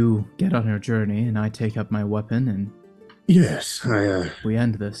time you get on your journey, and I take up my weapon, and Yes, we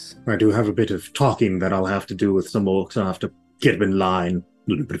end this. I do have a bit of talking that I'll have to do with some orcs. I'll have to get them in line. A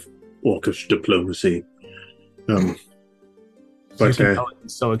little bit of orcish diplomacy. You But can tell I'm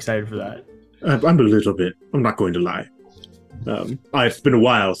so excited for that. I'm a little bit. I'm not going to lie. It's been a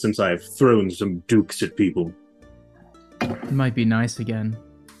while since I've thrown some dukes at people. It might be nice again.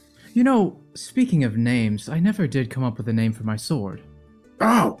 You know, speaking of names, I never did come up with a name for my sword.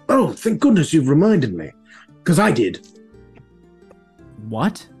 Oh, thank goodness you've reminded me. Because I did.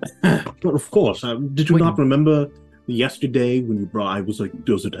 What? Well, of course. Did you Wait. not remember yesterday when you brought, I was like,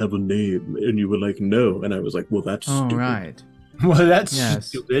 does it have a name? And you were like, no. And I was like, well, that's Oh, stupid. right. Well, that's Yes.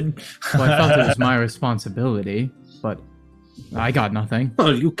 stupid. Well, I felt it was my responsibility, but I got nothing.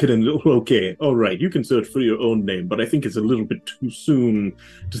 Oh, you can, okay, all right, you can search for your own name, but I think it's a little bit too soon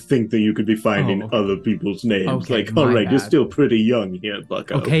to think that you could be finding Oh. other people's names. Okay, Like, all my right, you're bad. still pretty young here,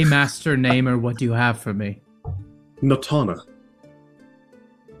 Bucko. Okay, Master Namer, what do you have for me? Natana,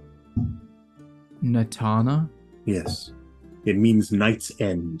 Natana? yes. It means night's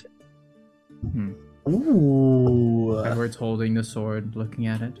end. Ooh. Edward's holding the sword, looking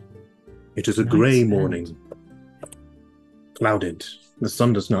at it. It is a Night's grey end. morning. Clouded. The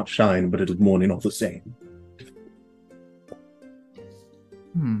sun does not shine, but it is morning all the same.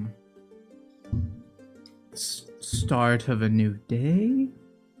 Start of a new day?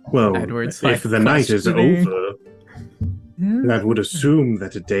 Well, Edward's, if like, the night is questioning. over, Yeah. that would assume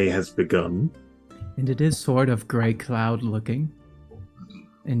that a day has begun. And it is sort of grey cloud looking.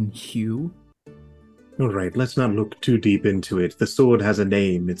 In hue. All right, let's not look too deep into it. The sword has a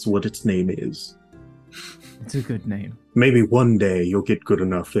name. It's what its name is. It's a good name. Maybe one day you'll get good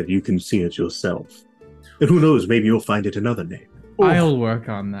enough that you can see it yourself. And who knows, maybe you'll find it another name. I'll work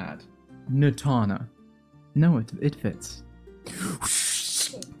on that. Natana. No, it fits.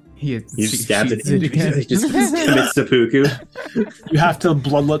 He You stabs it sheathes into again. He just commits seppuku. You have to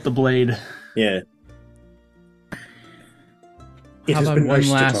bloodlet the blade. Yeah. It How has about been one nice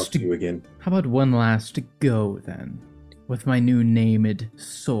to talk last- to you again. How about one last go then? With my new named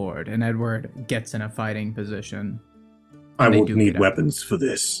sword, and Edward gets in a fighting position. I And they won't do need get up. weapons for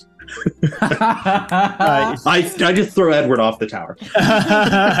this. Right. I just throw Edward off the tower.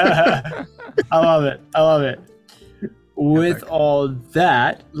 I love it. I love it. With Epic. all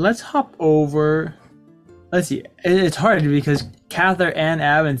that, let's hop over. Let's see. It's hard because Cather and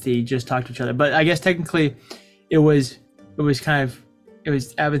Avanthy just talked to each other, but I guess technically, it was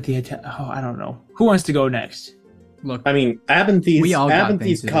Avanthy. I don't know. Who wants to go next? Look, I mean, Abinthy's We all got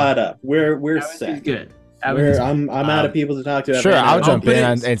things to do. caught up. We're Avanthy's set. good. I'm out of people to talk to. Sure, right now. I'll jump in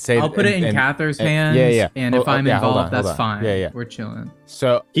and say. I'll put it in Cather's hands. Yeah. And if I'm involved, hold that's on. fine. Yeah. We're chilling.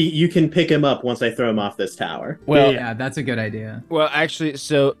 So You can pick him up once I throw him off this tower. well, Yeah, that's a good idea. well, actually,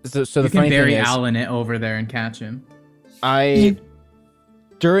 so the You can funny bury thing is, Alan it over there and catch him.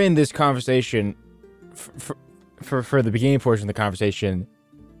 during this conversation, for the beginning portion of the conversation,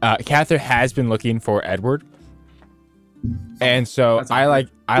 Cather has been looking for Edward, and so I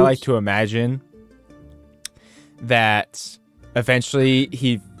like to imagine that eventually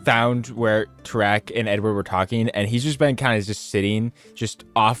he found where Tarak and Edward were talking, and he's just been kind of just sitting just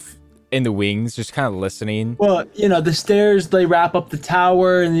off in the wings, just kind of listening. Well, the stairs, they wrap up the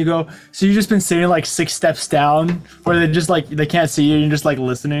tower, and you go, so you've just been sitting like 6 steps down, where they just like, they can't see you, and you're just like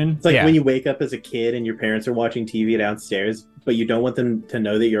listening. It's like Yeah. when you wake up as a kid and your parents are watching TV downstairs, but you don't want them to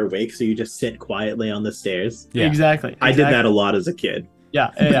know that you're awake, so you just sit quietly on the stairs. Yeah. Exactly. I did that a lot as a kid. Yeah.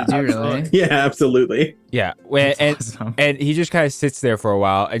 Do you absolutely. really? Yeah, absolutely. Yeah, That's awesome. and he just kind of sits there for a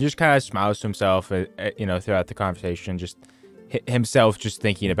while and just kind of smiles to himself, throughout the conversation, just himself just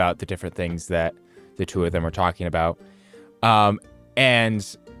thinking about the different things that the two of them are talking about,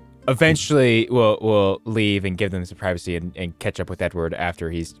 and eventually we'll leave and give them some privacy and catch up with Edward after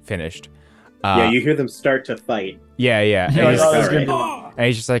he's finished. Yeah, you hear them start to fight. Yeah. And You're like, he's, oh, this is alright. gonna be- and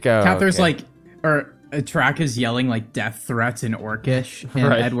he's just like, oh, Cather's okay. like, or Track is yelling like death threats in Orcish, and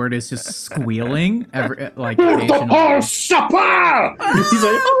Right. Edward is just squealing occasionally. He's like,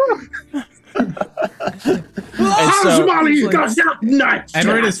 And so,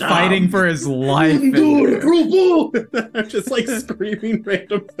 Edward is fighting for his life. and- I'm just like screaming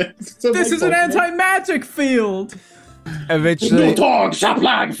random things. So, This like, is an anti-magic field. eventually,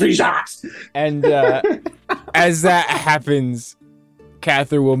 and as that happens,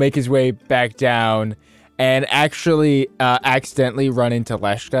 Cather will make his way back down and actually accidentally run into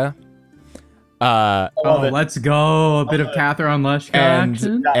Leshka. Let's go. A bit of Cather on Leshka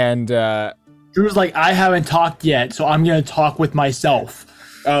action. and Drew's like, I haven't talked yet, so I'm gonna talk with myself.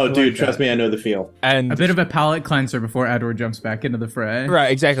 Oh, dude, trust me, I know the feel. and A bit of a palate cleanser before Edward jumps back into the fray. right,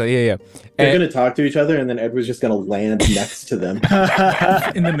 exactly, yeah. They're And- gonna talk to each other, and then Edward's just gonna land next to them.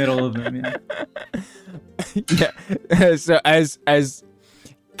 In the middle of them. Yeah. yeah. So as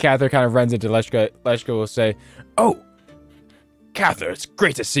Cather kind of runs into Leshka will say, "Oh, Cather, it's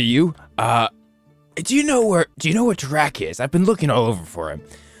great to see you. Do you know where Tarak is? I've been looking all over for him."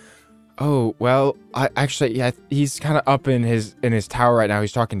 Oh, well, he's kind of up in his tower right now.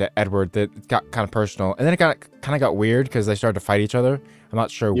 He's talking to Edward. That got kind of personal, and then it kind of got weird because they started to fight each other. I'm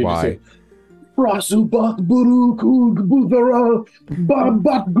not sure You just why. say,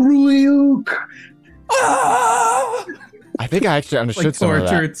 I think I actually understood Like some of that.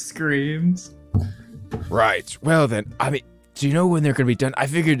 tortured screams. Right. Well then, I mean, do you know when they're gonna be done? I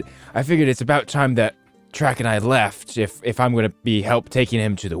figured it's about time that Track and I left. If I'm gonna be help taking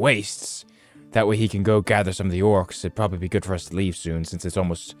him to the wastes, that way he can go gather some of the orcs. It'd probably be good for us to leave soon, since it's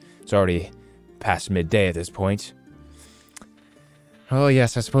already past midday at this point. Oh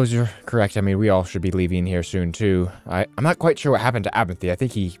yes, I suppose you're correct. I mean, we all should be leaving here soon too. I'm not quite sure what happened to Abinthy. I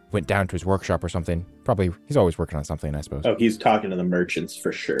think he went down to his workshop or something. Probably he's always working on something, I suppose. Oh, he's talking to the merchants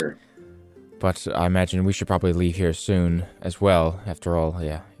for sure. But I imagine we should probably leave here soon as well. After all,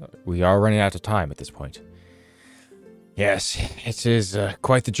 yeah, we are running out of time at this point. Yes, it is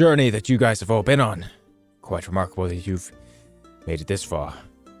quite the journey that you guys have all been on. Quite remarkable that you've made it this far.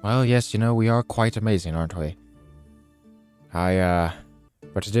 Well, yes, we are quite amazing, aren't we?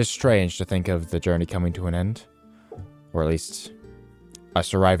 But it is strange to think of the journey coming to an end. Or at least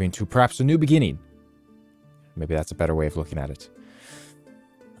us arriving to perhaps a new beginning. Maybe that's a better way of looking at it.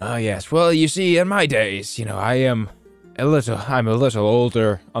 Yes. Well, you see, in my days, I'm a little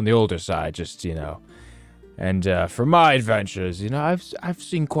older, on the older side, just, And for my adventures, I've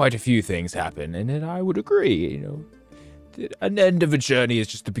seen quite a few things happen, and I would agree, an end of a journey is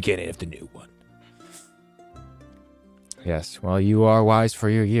just the beginning of the new one. Yes, well, you are wise for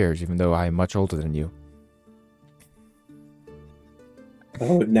your years, even though I am much older than you.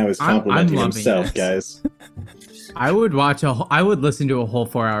 Oh, now he's I'm complimenting loving himself, this. guys. I would listen to a whole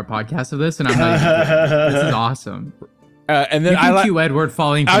 4-hour podcast of this, and I'm not even kidding. This is awesome. And then You can cue Edward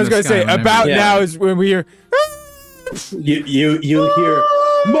falling from I was the going to sky say, whenever about you- now is when we hear... You hear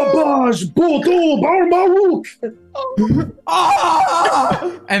Mabaj Bodo Barmaruk.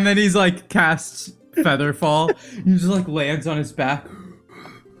 And then he's like casts Featherfall. He just like lands on his back.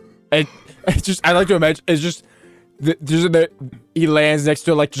 And it's just, I like to imagine, it's just he lands next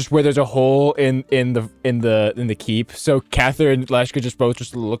to like just where there's a hole in the keep. So Cather and Leshka just both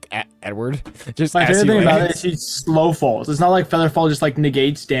just look at Edward. Just My as favorite he thing about it lands. is he slow falls. It's not like feather fall just like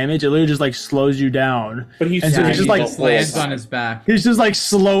negates damage. It literally just like slows you down. But he's And so tiny, he just like but lands full. on his back. He's just like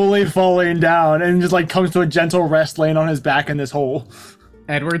slowly falling down and just like comes to a gentle rest laying on his back in this hole.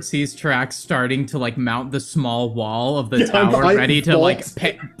 Edward sees Trax starting to like mount the small wall of the I'm tower, like ready to like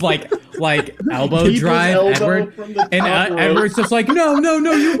like elbow Keep his drive elbow Edward, from the and top rope. Edward's just like, no,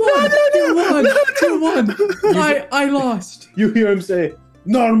 you won, you won. I lost. You hear him say,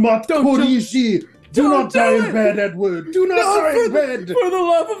 Narmat Don't jump. Korishi! Do Don't not die do in it. bed, Edward! Do not die in bed! For the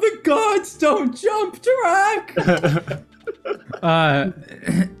love of the gods, don't jump, Track.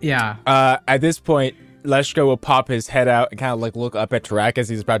 Yeah. At this point, Leshka will pop his head out and kind of like look up at Tarak as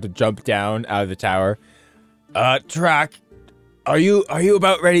he's about to jump down out of the tower. Tarak, are you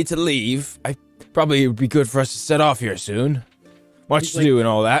about ready to leave? I probably would be good for us to set off here soon. Much to do and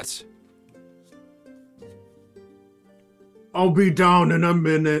all that. I'll be down in a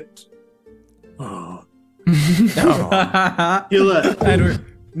minute. Oh. Oh. He'll, Edward.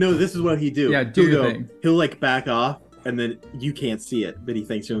 no, this is what he do. Yeah, do he'll your go, thing. He'll like back off, and then you can't see it, but he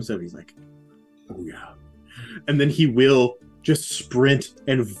thinks to himself, he's like, oh yeah. And then he will just sprint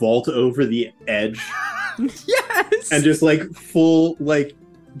and vault over the edge Yes. and just like full, like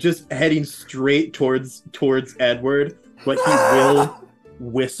just heading straight towards Edward, but he will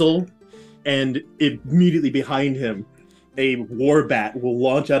whistle, and immediately behind him, a war bat will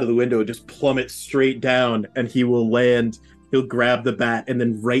launch out of the window and just plummet straight down, and he will land. He'll grab the bat, and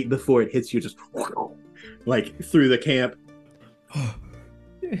then right before it hits you, just like through the camp.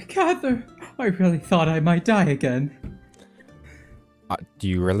 Cather, I really thought I might die again. Do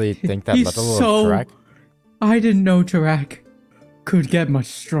you really think that He's little so- of Tarak? I didn't know Tarak could get much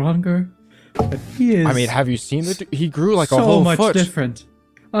stronger, but he is. I mean, have you seen the? He grew like so a whole much foot. different.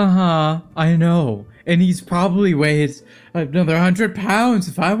 I know, and he's probably weighs another 100 pounds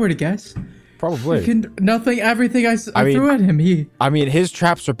if I were to guess. Probably. Everything I mean- threw at him, I mean, his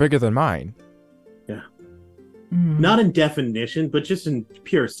traps are bigger than mine. Not in definition, but just in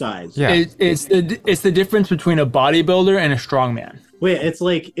pure size. Yeah. It's the difference between a bodybuilder and a strongman. Wait, it's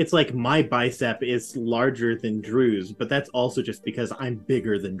like my bicep is larger than Drew's, but that's also just because I'm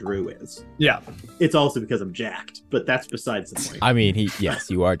bigger than Drew is. Yeah. It's also because I'm jacked, but that's besides the point. I mean, yes,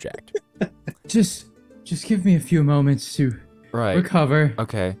 you are jacked. just give me a few moments to Right. recover.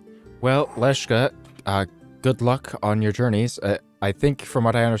 Okay. Well, Leshka, good luck on your journeys. I think, from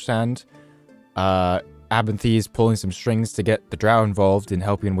what I understand, Abinthy is pulling some strings to get the Drow involved in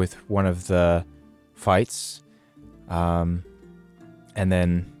helping with one of the fights. And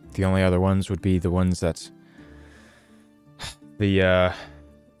then the only other ones would be the ones that the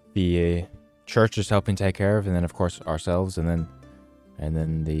church is helping take care of, and then of course ourselves, and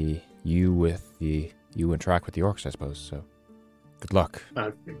then you and Track with the orcs, I suppose. So, good luck.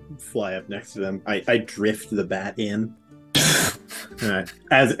 I fly up next to them. I drift the bat in.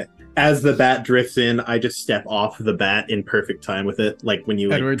 As the bat drifts in, I just step off the bat in perfect time with it, like when you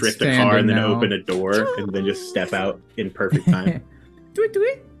like Edward's drift a car and then standing now. open a door and then just step out in perfect time. Do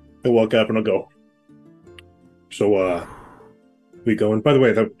it. I walk up and I'll go. So, we going? By the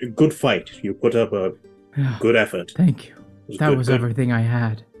way, good fight. You put up a good effort. Thank you. It That good- was good. everything I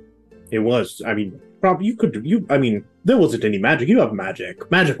had. It was. I mean, probably you could. I mean, there wasn't any magic. You have magic.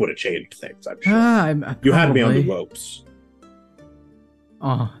 Magic would have changed things. I'm sure. You You had me on the ropes.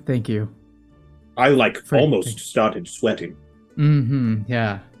 Oh, thank you. I like Frank, almost thank you. started sweating. Mm-hmm.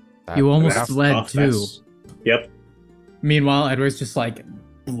 Yeah. You almost That's bled tough. too. That's- Yep. Meanwhile, Edward's just like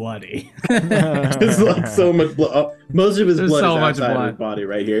bloody. There's like so much blood. Most of his There's blood so is much outside of blood. his body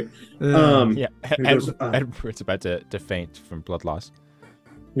right here. Yeah, He goes, Edward's about to faint from blood loss.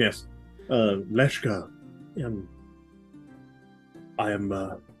 Yes. Leshka, I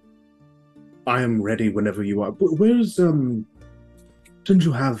am ready whenever you are. Where's didn't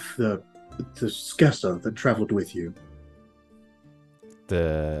you have the Skessa that traveled with you?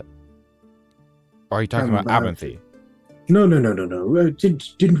 Or are you talking about Abinthy? No.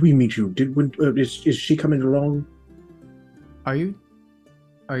 Didn't we meet you? Is she coming along? Are you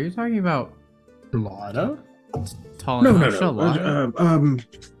talking about Lada? Talanasha?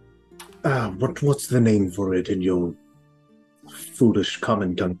 What's the name for it in your foolish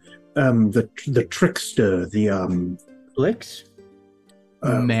common tongue? The trickster, the Blix?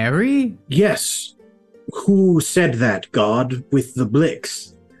 Mary? yes. Who said that? God with the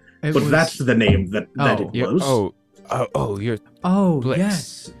Blix. It But was- that's the name that Oh, it was. You're Blix.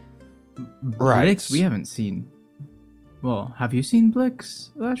 Yes. Right. Blix, we haven't seen. Well, have you seen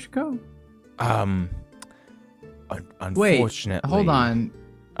Blix, Leshko? Unfortunately, hold on.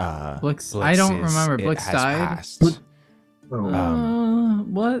 Blix, I don't remember. Blix died. Passed.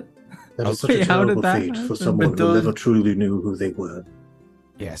 What? That is such Wait, a how did terrible that fate for happen? someone But who those- never truly knew who they were.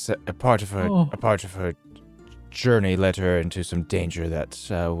 Yes, a part of her journey led her into some danger that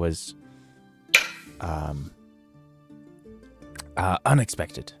was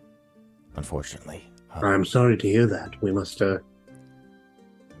unexpected. Unfortunately. I'm sorry to hear that. We must,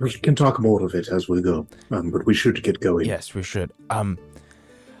 we can talk more of it as we go, but we should get going. Yes, we should.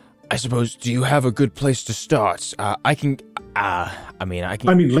 I suppose, do you have a good place to start? I can. I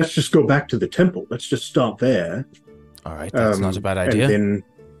mean, let's just go back to the temple. Let's just start there. All right, that's not a bad idea. And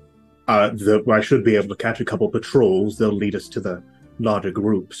then I should be able to catch a couple patrols. They'll lead us to the larger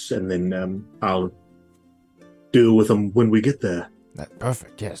groups, and then I'll deal with them when we get there.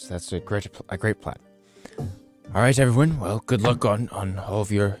 Perfect. Yes, that's a great plan. All right, everyone. Well, good luck on all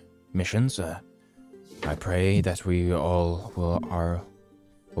of your missions. I pray that we all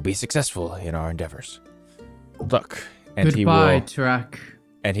will be successful in our endeavors. Look, and Goodbye, Tarak.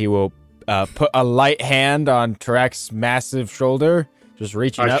 he will put a light hand on Tarak's massive shoulder, just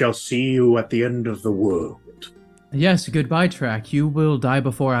reaching I up. shall see you at the end of the world. Yes, goodbye, Tarak. You will die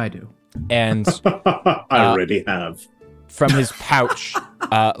before I do. And I already have. from his pouch,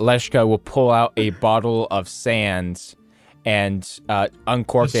 Leshka will pull out a bottle of sand and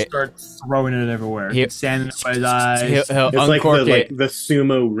uncork it. Start throwing it everywhere. He- Sand in his eyes. He'll It's like uncork the, it. the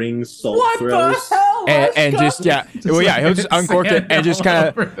sumo ring salt throws. hell? And just he'll just uncork it and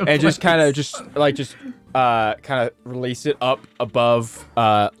just kind of release it up above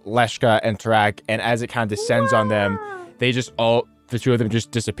Leshka and Tarak, and as it kind of descends on them, the two of them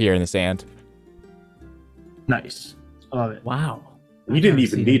just disappear in the sand. Nice. I love it. Wow. You didn't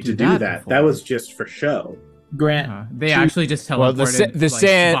even need to do that. before. That was just for show. Grant. They actually just Well, teleported. the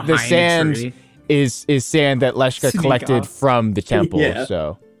sand behind a tree. is sand that Leshka Sneak collected off. from the temple. Yeah.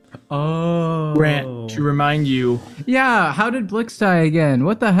 So Oh. Grant, to remind you, Yeah, how did Blix die again?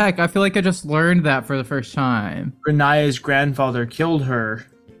 What the heck? I feel like I just learned that for the first time. Renaya's grandfather killed her.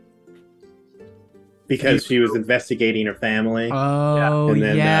 Because she was investigating her family. Oh, And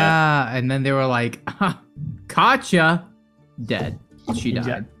then, and then they were like, gotcha. Dead. She died.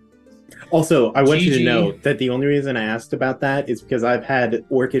 Yeah. Also, I want you to GG. know that the only reason I asked about that is because I've had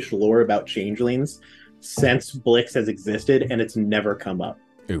orcish lore about changelings since Blix has existed, and it's never come up.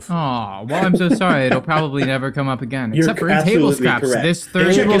 oof. Oh, well, I'm so sorry. It'll probably never come up again. You're Except for in table absolutely scraps. correct. This Check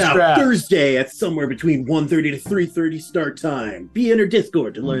Thursday. it out Scrap. Thursday at somewhere between 1:30 to 3:30 start time. Be in our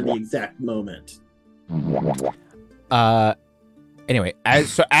Discord to learn the exact moment. Anyway,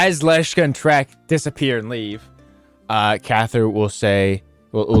 as Leshka and Tarak disappear and leave, Cather will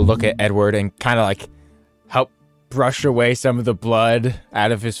look at Edward and kind of like help brush away some of the blood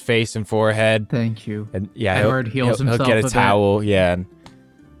out of his face and forehead. Thank you. And yeah, Edward heals he'll himself get a a bit. towel. Yeah. And,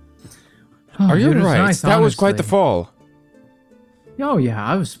 Oh, are you it was right? nice, That was quite the honestly. fall. Oh, yeah,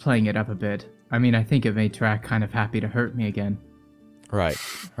 I was playing it up a bit. I mean, I think it made Tarak kind of happy to hurt me again. Right.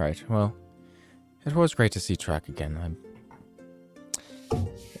 Well, it was great to see Tarak again.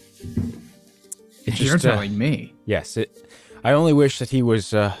 You're telling me. Yes. I only wish that he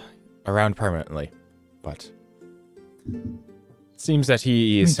was around permanently, but it seems that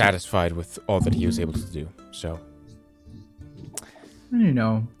he is satisfied with all that he was able to do. So. You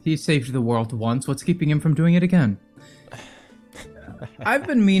know, he saved the world once. What's keeping him from doing it again? I've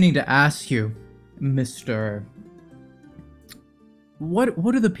been meaning to ask you, Mr. What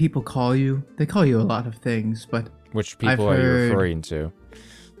do the people call you? They call you a lot of things, but Which people I've are you heard- referring to?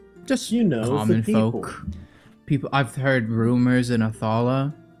 just You know, common the people. folk. People. I've heard rumors in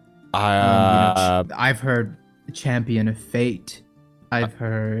Athala. I've heard Champion of Fate. I've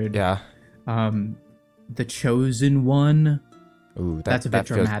heard Yeah. the Chosen One. Ooh, That's a bit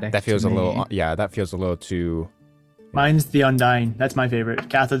dramatic That feels to a little. me. Yeah, that feels a little too. Mine's the Undying. That's my favorite.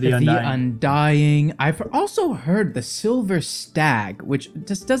 Cather the The Undying. Undying. I've also heard the Silver Stag, which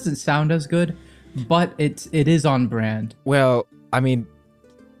just doesn't sound as good, but it is on brand. Well, I mean,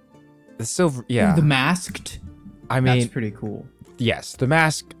 the silver. Yeah. The Masked. I mean, That's pretty cool. yes, the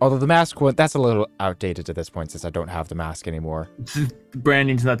mask. Although the mask one, that's a little outdated at this point since I don't have the mask anymore.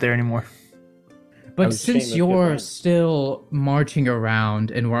 Branding's not there anymore. But was since ashamed of you're your still marching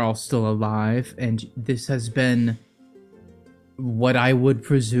around and we're all still alive, and this has been what I would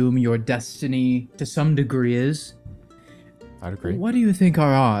presume your destiny to some degree is, I'd agree. what do you think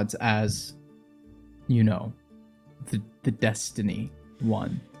our odds as, you know, the Destiny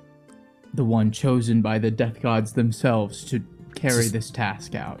one? The one chosen by the death gods themselves to carry this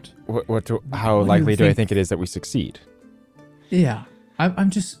task out. How What do likely you do I think? think it is that we succeed? Yeah,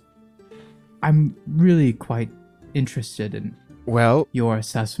 I'm really quite interested in Well, your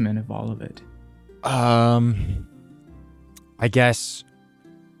assessment of all of it. I guess,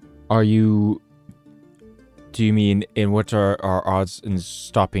 do you mean in what are our odds in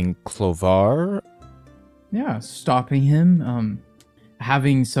stopping Clovar? Yeah, stopping him,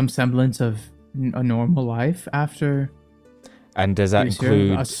 having some semblance of a normal life after And does that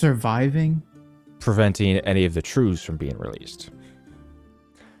include surviving? preventing any of the truths from being released?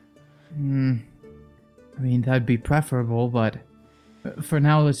 I mean, that'd be preferable, but for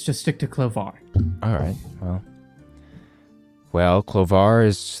now, let's just stick to Clovar. All right, well, Clovar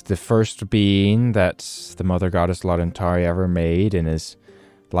is the first being that the Mother Goddess Laudentari ever made and is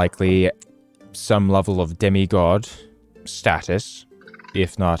likely some level of demigod status,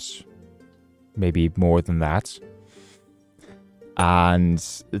 if not maybe more than that. And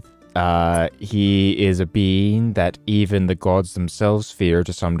he is a being that even the gods themselves fear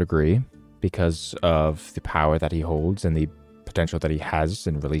to some degree because of the power that he holds and the potential that he has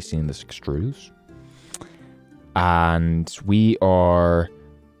in releasing the six truths. And we are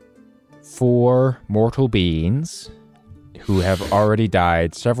 4 mortal beings who have already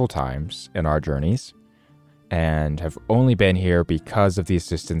died several times in our journeys and have only been here because of the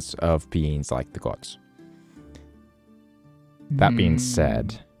assistance of beings like the gods. That being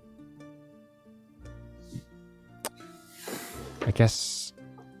said, I guess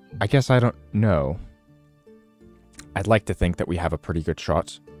I don't know. I'd like to think that we have a pretty good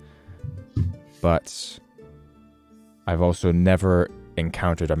shot, but I've also never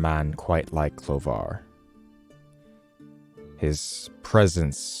encountered a man quite like Clovar. His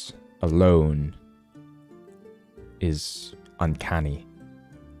presence alone is uncanny.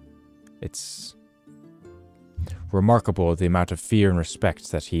 It's remarkable the amount of fear and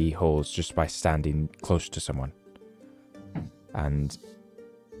respect that he holds just by standing close to someone. And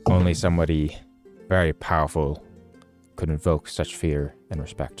only somebody very powerful could invoke such fear and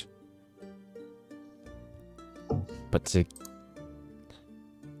respect. But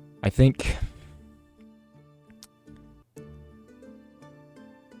I think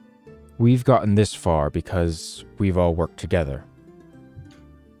we've gotten this far because we've all worked together.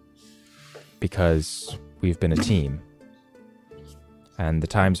 Because we've been a team. And the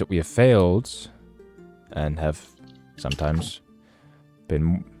times that we have failed and have sometimes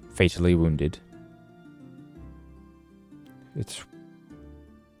been fatally wounded, it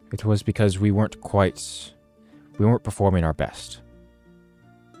was because we weren't performing our best,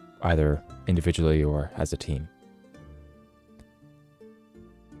 either individually or as a team.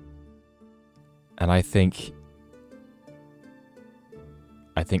 And I think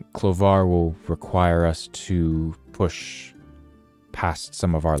Clovar will require us to push past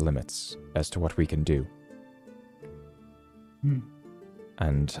some of our limits as to what we can do.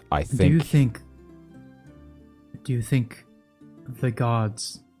 And I think... Do you think the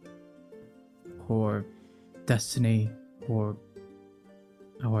gods, or destiny, or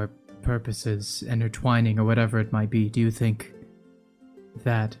our purposes intertwining, or whatever it might be, do you think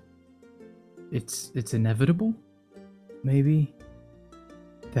that it's inevitable? Maybe?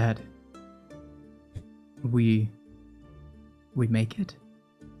 That we make it?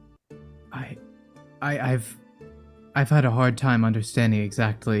 I've had a hard time understanding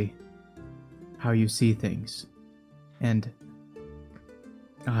exactly how you see things. And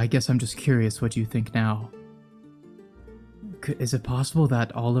I guess I'm just curious what you think now. Is it possible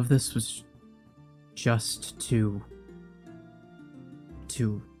that all of this was just to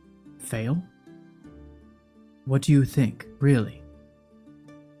fail? What do you think, really?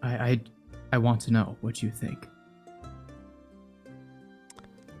 I want to know what you think.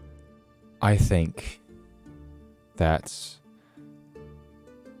 I think that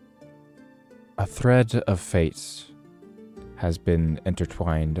a thread of fate has been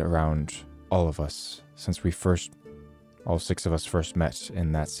intertwined around all of us since all 6 of us first met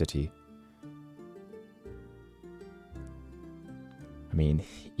in that city. I mean,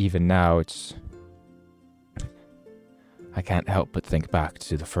 even now I can't help but think back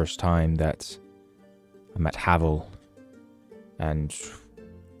to the first time that I met Havel and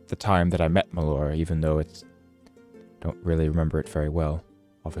the time that I met Malora, even though don't really remember it very well,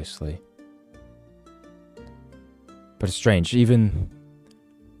 obviously. But it's strange, it's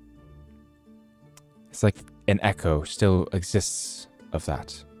like an echo still exists of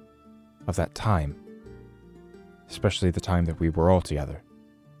that time. Especially the time that we were all together.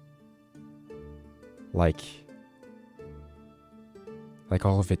 Like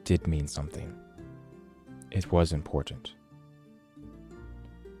all of it did mean something. It was important.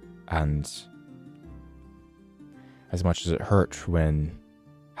 And as much as it hurt when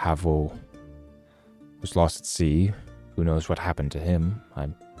Havel was lost at sea. Who knows what happened to him?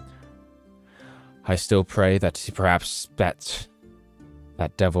 I still pray that perhaps that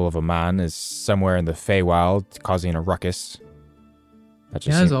devil of a man is somewhere in the Feywild causing a ruckus.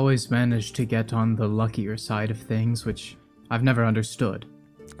 He has always managed to get on the luckier side of things, which I've never understood.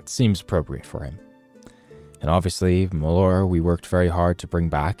 It seems appropriate for him. And obviously, Melora, we worked very hard to bring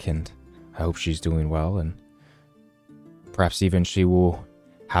back, and I hope she's doing well, and perhaps even she will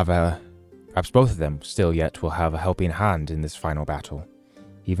have perhaps both of them still yet will have a helping hand in this final battle,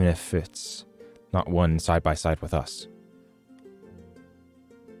 even if it's not one side by side with us.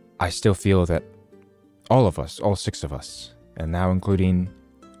 I still feel that all of us, all 6 of us, and now including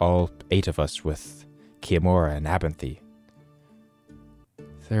all 8 of us with Kiamora and Abinthy,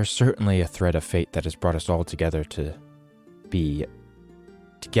 there's certainly a thread of fate that has brought us all together to be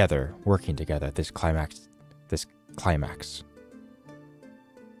together, working together at this climax.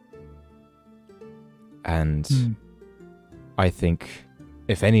 And I think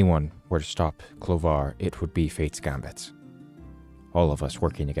if anyone were to stop Clovar, it would be Fate's Gambit. All of us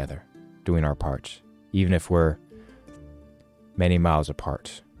working together, doing our part. Even if we're many miles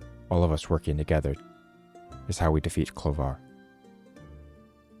apart, all of us working together is how we defeat Clovar.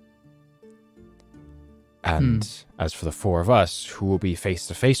 And as for the 4 of us who will be face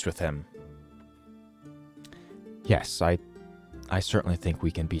to face with him, yes, I certainly think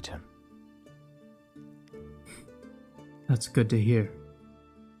we can beat him. That's good to hear.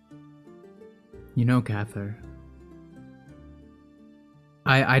 You know, Cather,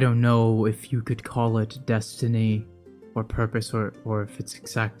 I don't know if you could call it destiny or purpose or if it's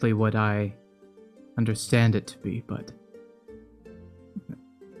exactly what I understand it to be, but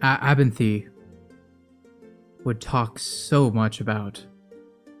Abinthy would talk so much about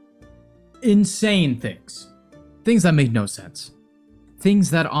insane things. Things that made no sense. Things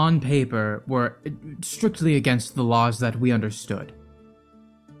that on paper were strictly against the laws that we understood.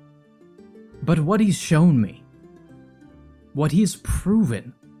 But what he's shown me, what he's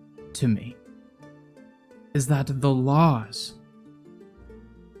proven to me, is that the laws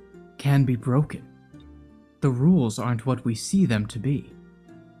can be broken. The rules aren't what we see them to be.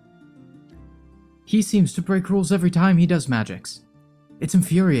 He seems to break rules every time he does magics. It's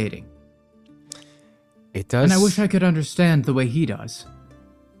infuriating. It does. And I wish I could understand the way he does.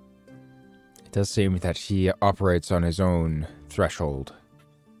 It does seem that he operates on his own threshold.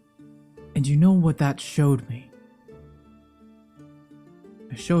 And you know what that showed me?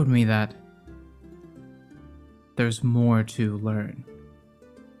 It showed me that there's more to learn.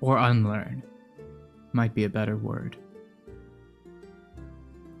 Or unlearn. Might be a better word.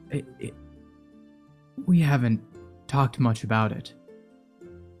 We haven't talked much about it.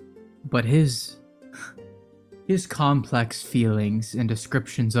 But his complex feelings and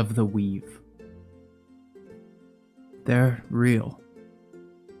descriptions of the weave, they're real.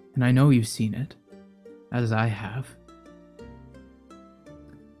 And I know you've seen it, as I have.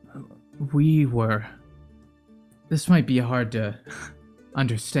 This might be hard to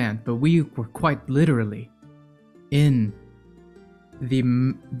understand, but we were quite literally in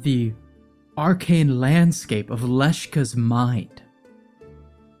the arcane landscape of Leshka's mind.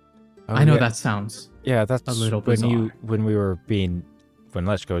 Oh, I know yeah. That sounds that's a little when bizarre. when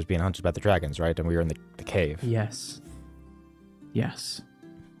Leshka was being hunted by the dragons, right? And we were in the cave. Yes.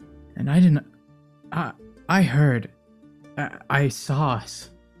 And I heard, I saw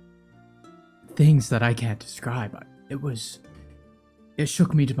things that I can't describe. It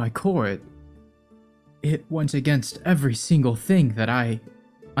shook me to my core. It went against every single thing that I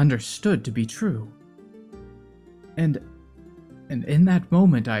understood to be true. And in that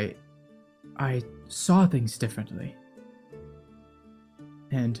moment, I saw things differently.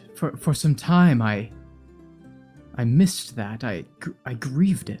 And for some time, I missed that. I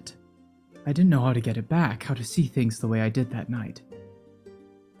grieved it. I didn't know how to get it back, how to see things the way I did that night.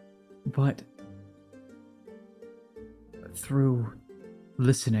 But through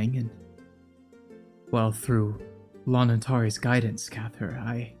listening and, well, through Lonantari's guidance, Cather,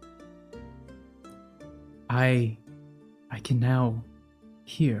 I can now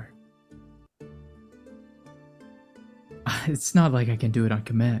hear. It's not like I can do it on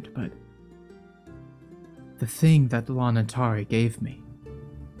command, but the thing that Lonantari gave me,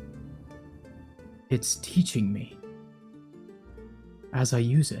 it's teaching me as I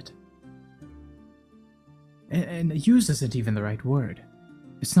use it. And use isn't even the right word.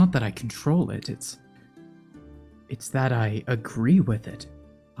 It's not that I control it, it's that I agree with it.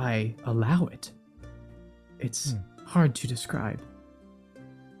 I allow it. It's hard to describe.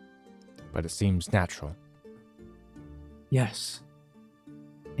 But it seems natural. Yes.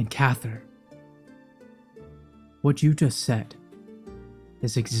 And Cather, What you just said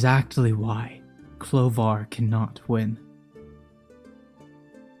is exactly why Clovar cannot win.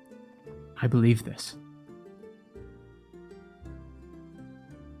 I believe this.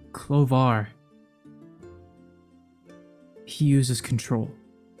 Clovar, he uses control.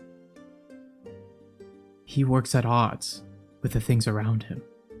 He works at odds with the things around him.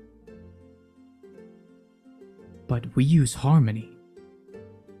 But we use harmony.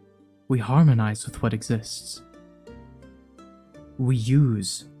 We harmonize with what exists. We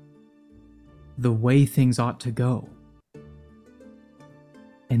use the way things ought to go.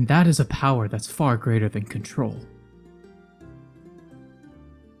 And that is a power that's far greater than control.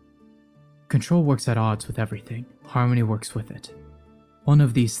 Control works at odds with everything. Harmony works with it. One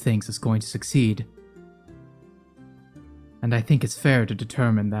of these things is going to succeed. And I think it's fair to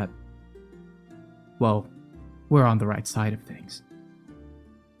determine that, well, we're on the right side of things.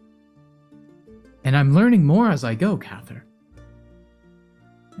 And I'm learning more as I go, Cather.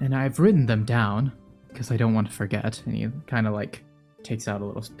 And I've written them down, because I don't want to forget. And he kind of like takes out a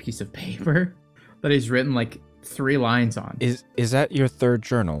little piece of paper that he's written like 3 lines on. Is that your third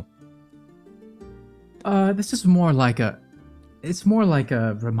journal? This is more like a... It's more like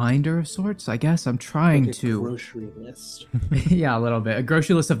a reminder of sorts, I guess. I'm trying Like a to... grocery list. Yeah, a little bit. A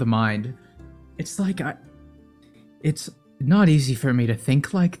grocery list of the mind. It's like It's not easy for me to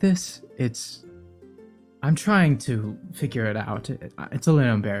think like this. I'm trying to figure it out. It's a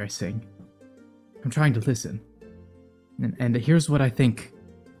little embarrassing. I'm trying to listen. And here's what I think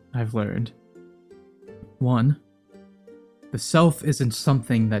I've learned. 1, the self isn't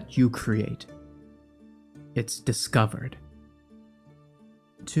something that you create. It's discovered.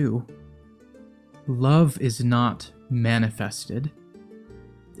 2, love is not manifested.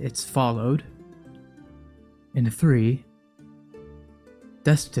 It's followed. And 3,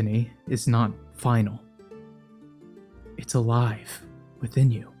 destiny is not final. It's alive within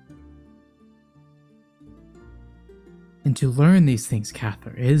you. And to learn these things,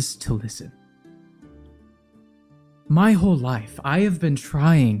 Cather, is to listen. My whole life, I have been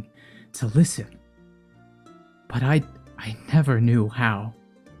trying to listen, but I never knew how.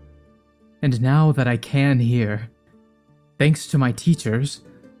 And now that I can hear, thanks to my teachers,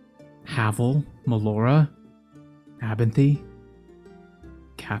 Havel, Melora, Abinthy,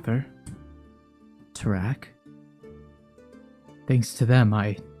 Cather, Tarak, thanks to them,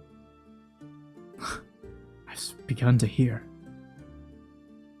 I've begun to hear.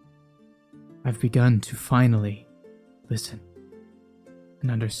 I've begun to finally listen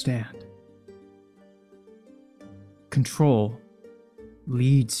and understand. Control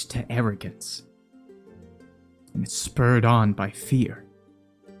leads to arrogance, and it's spurred on by fear.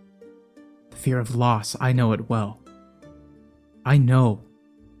 The fear of loss, I know it well. I know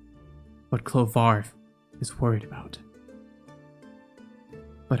what Clovar is worried about.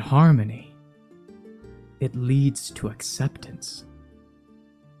 But harmony, it leads to acceptance.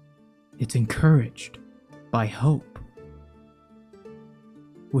 It's encouraged by hope,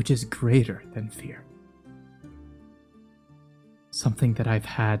 which is greater than fear. Something that I've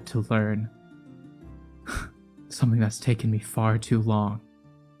had to learn. Something that's taken me far too long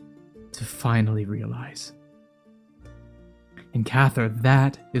to finally realize. And Cather,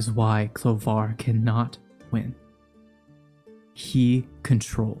 that is why Clovar cannot win. He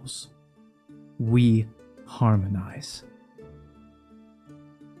controls. We harmonize.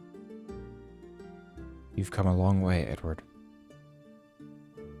 You've come a long way, Edward.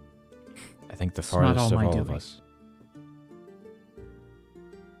 I think the It's not farthest all of my all of doing. us.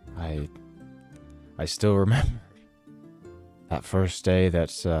 I still remember that first day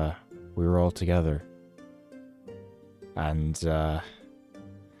that we were all together. And,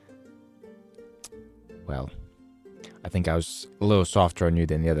 well, I think I was a little softer on you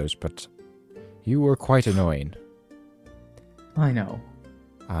than the others, but you were quite annoying. I know.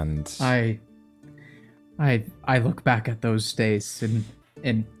 And I look back at those days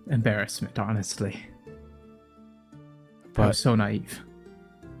in embarrassment, honestly. I was but so naive.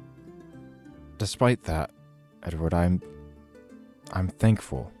 despite that, Edward, I'm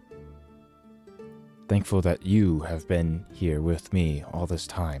thankful. Thankful that you have been here with me all this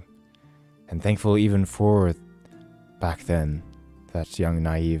time. And thankful even for, back then, that young,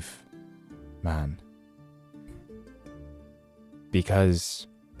 naive man. Because,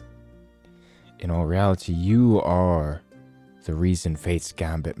 in all reality, you are the reason Fate's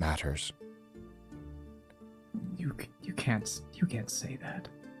Gambit matters. You can't say that.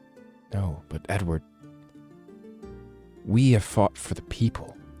 No, but Edward, we have fought for the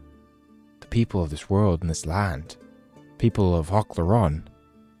people. The people of this world and this land. People of Hoclaron,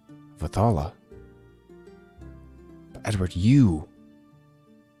 of Athala. Edward, you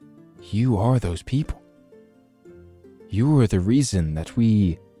are those people. You are the reason that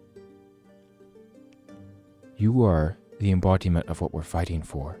you are the embodiment of what we're fighting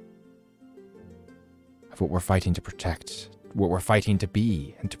for, of what we're fighting to protect, what we're fighting to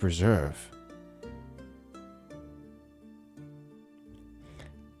be and to preserve.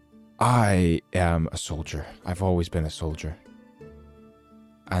 I am a soldier. I've always been a soldier.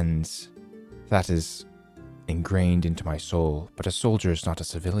 And that is ingrained into my soul, but a soldier is not a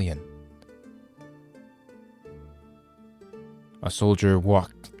civilian. A soldier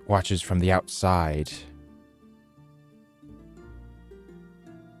watches from the outside,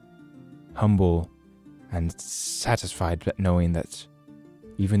 humble and satisfied, but knowing that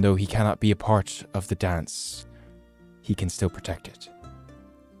even though he cannot be a part of the dance, he can still protect it.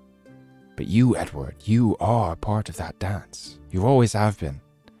 But you, Edward, you are part of that dance. You always have been.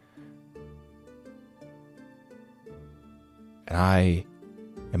 And I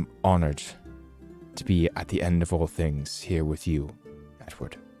am honored to be at the end of all things here with you,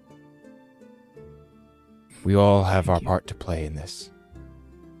 Edward. We all have our part to play in this.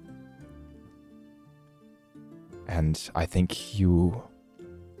 And I think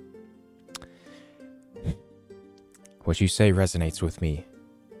what you say resonates with me.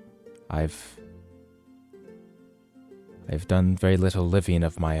 I've done very little living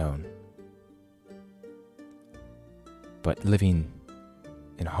of my own. But living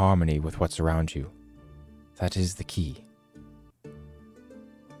in harmony with what's around you, that is the key.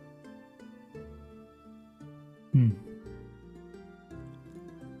 And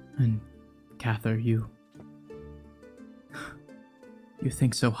Cather, you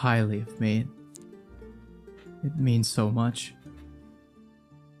think so highly of me. It means so much.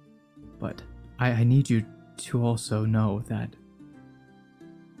 But I need you to also know that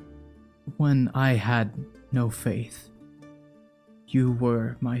when I had no faith, you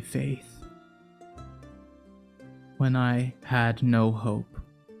were my faith. When I had no hope,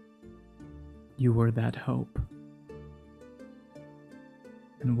 you were that hope.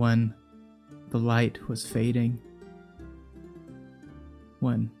 And when the light was fading,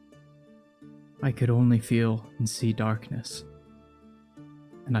 when I could only feel and see darkness,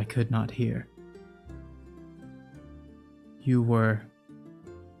 and I could not hear, you were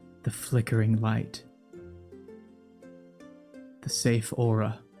the flickering light, the safe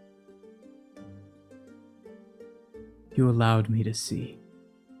aura. You allowed me to see.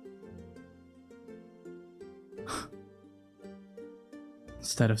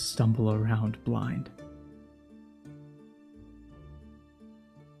 Instead of stumble around blind.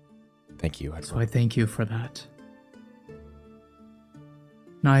 Thank you, Edward. So I thank you for that.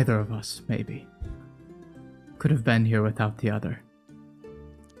 Neither of us, maybe, could have been here without the other.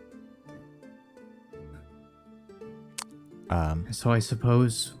 So I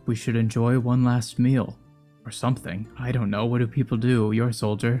suppose we should enjoy one last meal. Or something. I don't know. What do people do? You're a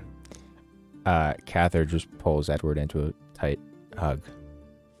soldier. Cather just pulls Edward into a tight hug.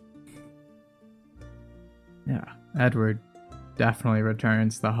 Yeah, Edward definitely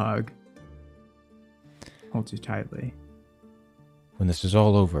returns the hug. Holds you tightly. When this is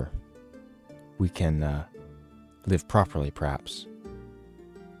all over, we can live properly, perhaps.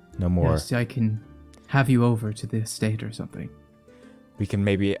 No more. Yes, I can have you over to the estate or something. We can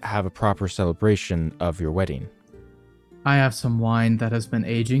maybe have a proper celebration of your wedding. I have some wine that has been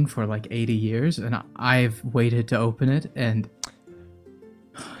aging for like 80 years, and I've waited to open it, and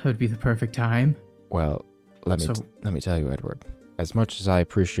it would be the perfect time. Well, let me tell you, Edward. As much as I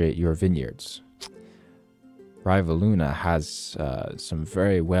appreciate your vineyards, Rivaluna has some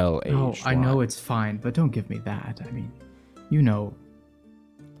very well-aged Oh, I wine. know it's fine, but don't give me that. I mean, you know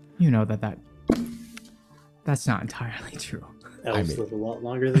that's not entirely true. Elves live a lot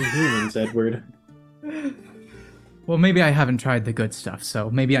longer than humans, Edward. Well, maybe I haven't tried the good stuff,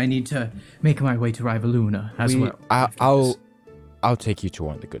 so maybe I need to make my way to Rivaluna as well. I'll take you to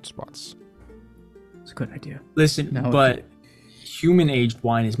one of the good spots. It's a good idea. Listen, No, but human-aged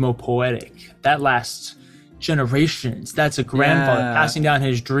wine is more poetic. That lasts generations. That's a grandfather Yeah. passing down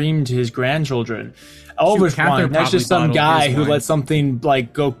his dream to his grandchildren. Elvish Cather wine, that's just some probably bottled guy his who wine. let something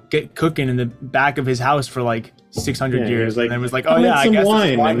like go get cooking in the back of his house for like 600 He years, was like, and then was like, "I'll "Oh make yeah, I some guess wine,"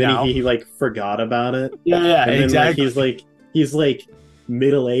 it's wine and then now." he like forgot about it. Yeah, And then exactly. he's like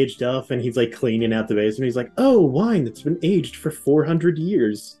middle-aged up, and he's like cleaning out the basement. He's like, "Oh, wine that's been aged for 400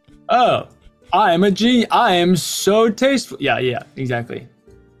 years." Oh, I am so tasteful. Yeah, exactly.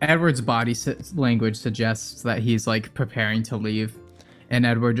 Edward's body language suggests that he's like preparing to leave, and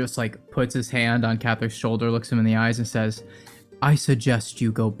Edward just like puts his hand on Cather's shoulder, looks him in the eyes, and says, "I suggest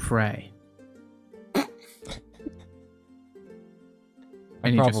you go pray."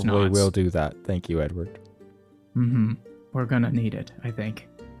 And he just probably nods. will do that. Thank you, Edward. Mm-hmm. We're gonna need it, I think.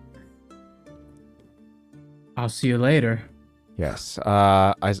 I'll see you later. Yes.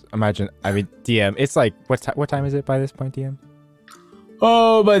 I imagine. I mean, DM. It's like what time is it by this point, DM?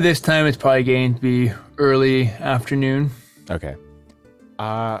 Oh, by this time it's probably getting to be early afternoon. Okay.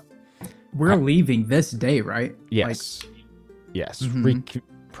 We're leaving this day, right? Yes. Yes. Mhm.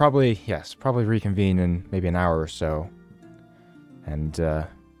 Probably reconvene in maybe an hour or so. And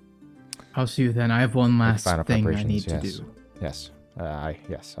I'll see you then. I have one last final thing I preparations, need to yes. do.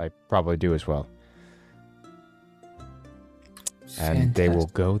 Yes. I probably do as well. And they will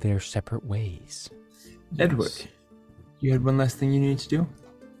go their separate ways. Edward, you had one last thing you need to do?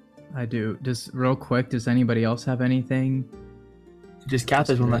 I do. Just real quick, does anybody else have anything? Just Kath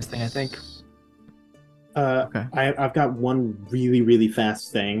has one last thing, I think. Okay. I've got one really, really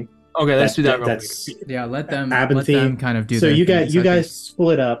fast thing. Okay, let's do that real That's quick. Yeah, let them Abinthy. kind of do So their you thing, guys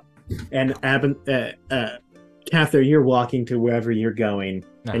split up, and Cather, you're walking to wherever you're going,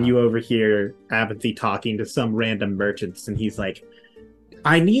 and you overhear Abinthy talking to some random merchants, and he's like,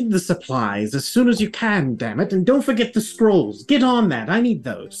 "I need the supplies as soon as you can, damn it, and don't forget the scrolls. Get on that. I need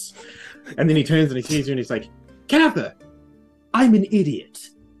those." And then he turns and he sees you, and he's like, "Cather, I'm an idiot.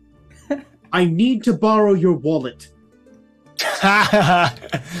 I need to borrow your wallet."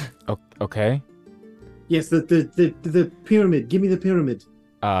 Okay. Yes, the pyramid. Give me the pyramid.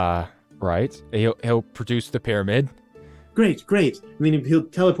 Right. He'll produce the pyramid. Great. And then he'll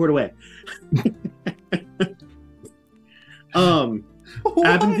teleport away.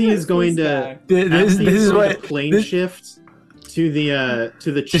 Abinthy is going to. This is what plane shift to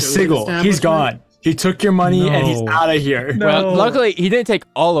the Just Sigil. He's gone. He took your money and he's No. out of here. Well, luckily he didn't take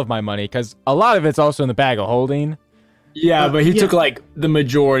all of my money because a lot of it's also in the bag of holding. Yeah, but he yeah. took like the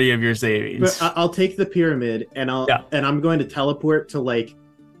majority of your savings. But I'll take the pyramid and I'm going to teleport to like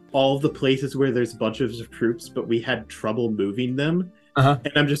all the places where there's bunches of troops, but we had trouble moving them.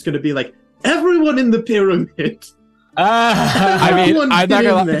 And I'm just going to be like, everyone in the pyramid. I mean, Everyone I'm not get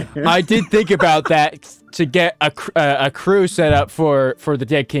gonna in lie. there. I did think about that to get a crew set up for the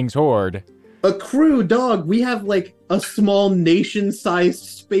Dead King's Horde. A crew, dog. We have like a small nation-sized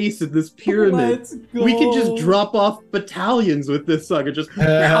space in this pyramid. Let's go. We could just drop off battalions with this sucker. Just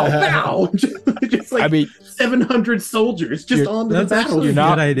pow. Just like I mean, 700 soldiers just You're- onto the That's actually battlefield. a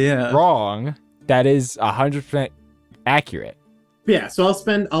not good idea. wrong. That is 100% accurate. Yeah, so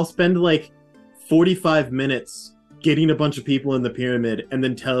I'll spend like 45 minutes getting a bunch of people in the pyramid and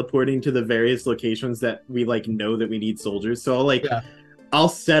then teleporting to the various locations that we like know that we need soldiers. So I'll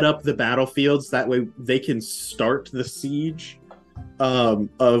set up the battlefields that way they can start the siege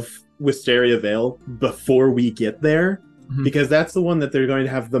of Wisteria Vale before we get there, because that's the one that they're going to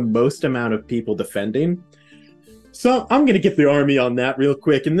have the most amount of people defending. So I'm gonna get the army on that real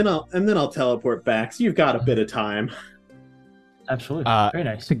quick, and then I'll teleport back. So you've got a bit of time. Absolutely. Very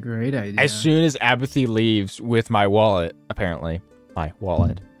nice. That's a great idea. As soon as Apathy leaves with my wallet, apparently, my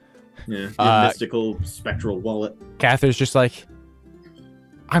wallet, Yeah, your mystical spectral wallet. Cather's just like,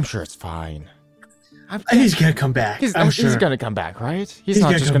 I'm sure it's fine. He's gonna come back. He's sure. gonna come back, right? He's He's not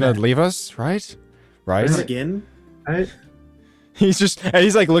gonna just come gonna back. leave us, right? Right? Again,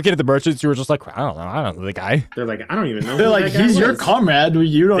 He's like looking at the merchants who are just like, I don't know the guy. they're like, I don't even know. They're who like, that guy he's your was. comrade.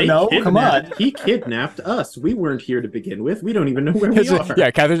 You don't They know. Come on. He kidnapped us. We weren't here to begin with. We don't even know where we are.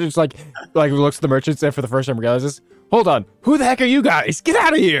 Yeah, Catherine just like looks at the merchants and for the first time realizes, hold on, who the heck are you guys? Get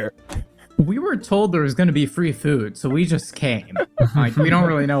out of here! We were told there was going to be free food, so we just came. Like, we don't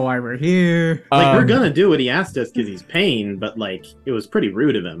really know why we're here. Like, we're gonna do what he asked us because he's paying, but like, it was pretty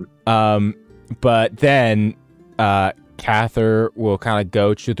rude of him. But then, Cather will kind of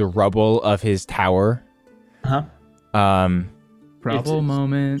go to the rubble of his tower. Problem It's-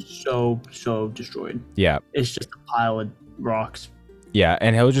 moment. So destroyed. Yeah, It's just a pile of rocks. yeah,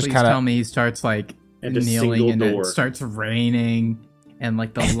 and he'll just Please kind tell of me he starts like And a kneeling single and door. it starts raining and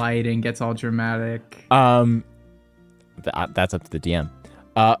like the lighting gets all dramatic. that's up to the DM.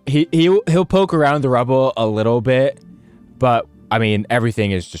 He'll poke around the rubble a little bit, but I mean everything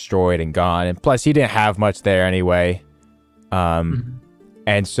is destroyed and gone, and plus he didn't have much there anyway.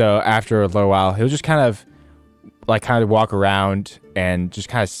 And so after a little while, he'll just kind of walk around and just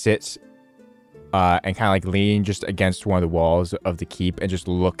kind of sit and kind of like lean just against one of the walls of the keep and just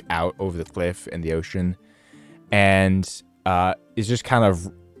look out over the cliff and the ocean, and is just kind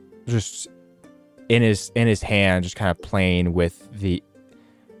of just in his hand, just kind of playing with the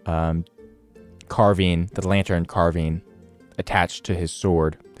carving, the lantern carving attached to his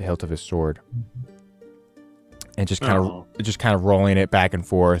sword, the hilt of his sword. And just kind of rolling it back and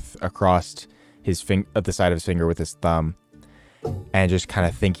forth across the side of his finger with his thumb. and just kind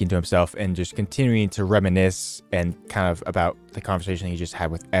of thinking to himself and just continuing to reminisce and kind of about the conversation he just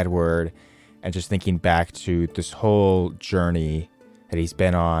had with Edward, and just thinking back to this whole journey that he's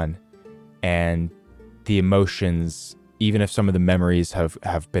been on, and the emotions, even if some of the memories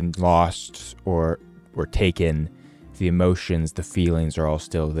have been lost or taken, the emotions, the feelings are all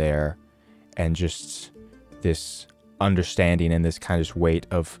still there. And just this understanding and this kind of just weight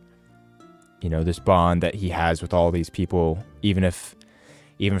of, this bond that he has with all these people, even if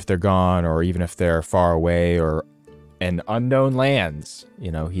they're gone, or even if they're far away or in unknown lands,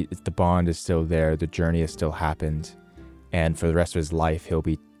 the bond is still there. The journey has still happened. And for the rest of his life, he'll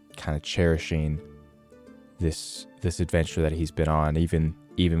be kind of cherishing this adventure that he's been on, even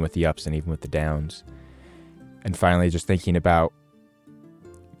with the ups and even with the downs. And finally, just thinking about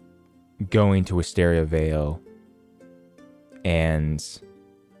going to Wisteria Vale and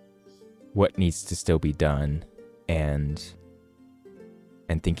what needs to still be done, and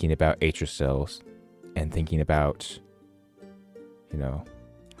thinking about Atracils, and thinking about,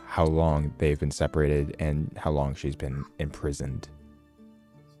 how long they've been separated and how long she's been imprisoned.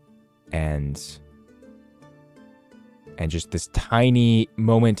 And just this tiny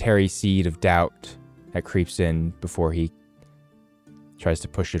momentary seed of doubt that creeps in before he tries to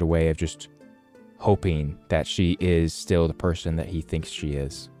push it away, of just hoping that she is still the person that he thinks she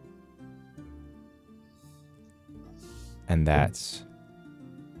is. And that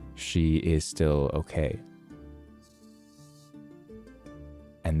she is still okay.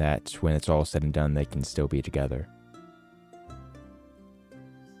 And that when it's all said and done, they can still be together.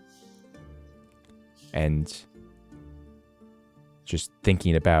 And just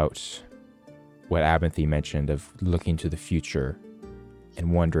thinking about what Abinthy mentioned of looking to the future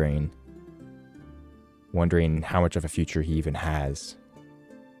and wondering how much of a future he even has.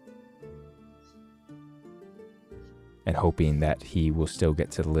 And hoping that he will still get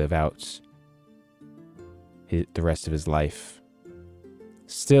to live out the rest of his life,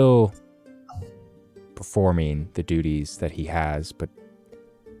 still performing the duties that he has, but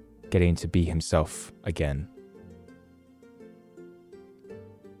getting to be himself again.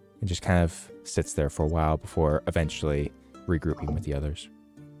 And just kind of sits there for a while before eventually regrouping with the others.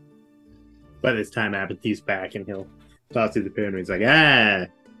 By this time, Abinthy's back, and he'll toss through the pyramid. He's like,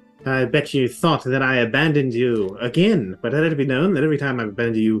 I bet you thought that I abandoned you again, but let it be known that every time I've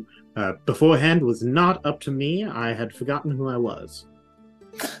abandoned you beforehand was not up to me. I had forgotten who I was.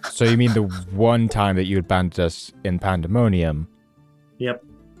 So you mean the one time that you abandoned us in Pandemonium? Yep.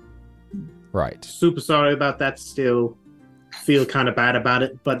 Right. Super sorry about that still. Feel kind of bad about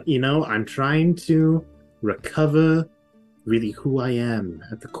it, but, I'm trying to recover really who I am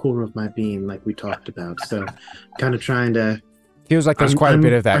at the core of my being, like we talked about. So kind of trying to... Feels like there's quite a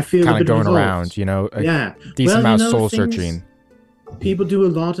bit of that kind of going around, Yeah. Decent amount of soul searching. People do a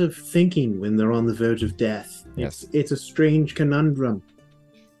lot of thinking when they're on the verge of death. Yes. It's a strange conundrum.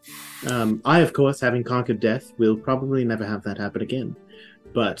 I, of course, having conquered death, will probably never have that happen again.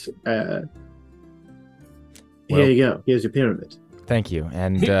 But here you go. Here's your pyramid. Thank you.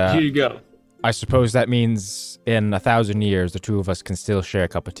 And Here you go. I suppose that means in 1,000 years, the two of us can still share a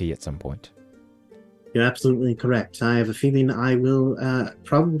cup of tea at some point. You're absolutely correct. I have a feeling I will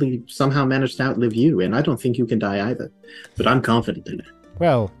probably somehow manage to outlive you, and I don't think you can die either. But I'm confident in it.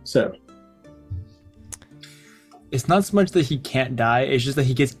 Well, so It's not so much that he can't die, it's just that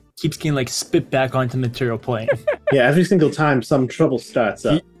he keeps getting spit back onto the material plane. yeah, every single time some trouble starts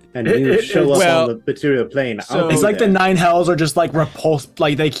up and you show up on the material plane, It's like the 9 hells are just repulsed,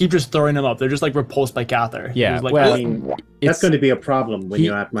 they keep just throwing them up. They're just repulsed by Cather. Yeah, I mean, that's going to be a problem when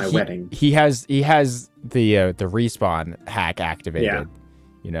you're at my wedding. He has the respawn hack activated.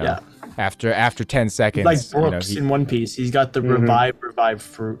 Yeah. After 10 seconds. Like Brooks in One Piece. He's got the revive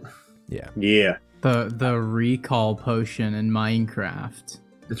fruit. Yeah. Yeah. The recall potion in Minecraft.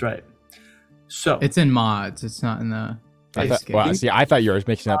 That's right. So It's in mods. It's not in the base game. I thought you were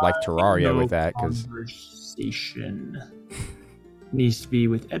mixing up Terraria with that, because conversation needs to be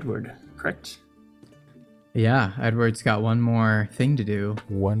with Edward, correct? Yeah, Edward's got one more thing to do.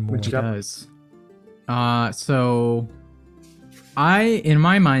 one more. Which he does. So in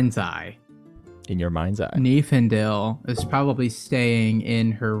my mind's eye, In your mind's eye. Nefendil is probably staying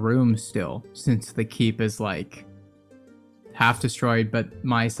in her room still, since the keep is half destroyed, but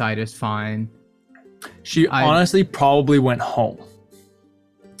my side is fine. She honestly probably went home.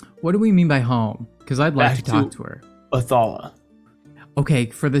 What do we mean by home? Because I'd like Back to talk to her. Athala. Okay,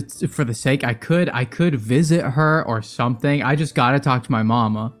 for the sake, I could visit her or something. I just gotta talk to my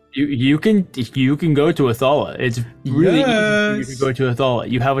mama. You can go to Athala. It's really easy for you to go to Athala.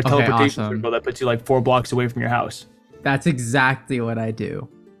 You have a teleportation awesome. circle that puts you 4 blocks away from your house. That's exactly what I do.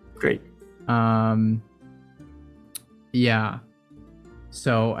 Great. Yeah.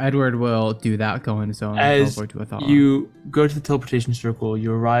 So Edward will do that, go on his own, and As teleport to Athala. you go to the teleportation circle,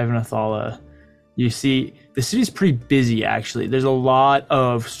 you arrive in Athala. You see the city's pretty busy, actually. There's a lot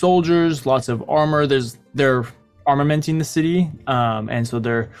of soldiers, lots of armor. They're armamenting the city, and so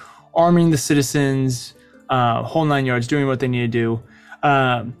they're arming the citizens, whole 9 yards, doing what they need to do.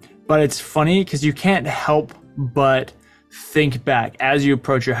 But it's funny because you can't help but think back as you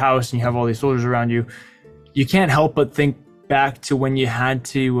approach your house and you have all these soldiers around you. You can't help but think back to when you had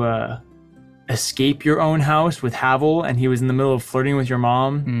to escape your own house with Havel, and he was in the middle of flirting with your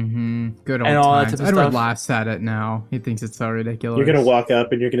mom. Mm-hmm. Good old And all that times. type of Edward stuff. laughs at it now. He thinks it's so ridiculous. You're gonna walk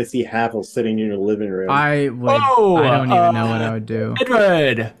up and you're gonna see Havel sitting in your living room. I would. Oh, I don't even know what I would do.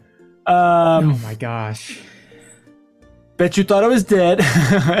 Edward! Oh my gosh. Bet you thought I was dead.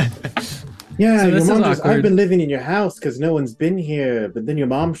 Yeah, So your this is mom just, awkward. I've been living in your house because no one's been here, but then your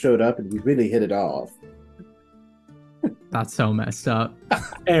mom showed up and we really hit it off. That's so messed up.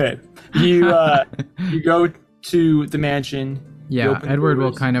 Anyway, you go to the mansion. you Yeah, open the Edward will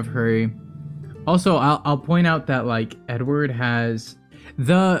doors. kind of hurry. Also, I'll point out that like Edward has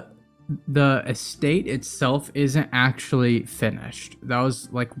the estate itself isn't actually finished. That was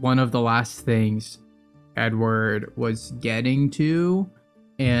like one of the last things Edward was getting to,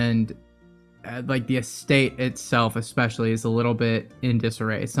 and like the estate itself especially is a little bit in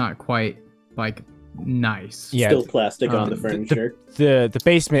disarray. It's not quite like nice. Yeah, Still plastic on the the- furniture. the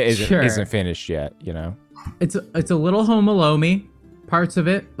basement isn't Sure. isn't finished yet, you know. It's a little home alone parts of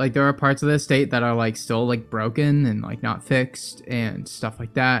it. Like there are parts of the estate that are like still like broken and like not fixed and stuff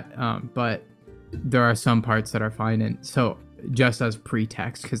like that. But there are some parts that are fine. And so just as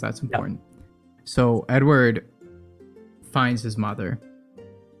pretext, because that's important. So Edward finds his mother.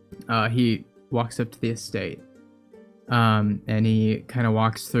 He walks up to the estate. And he kind of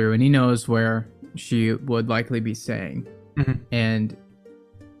walks through and he knows where she would likely be staying. Mhm. And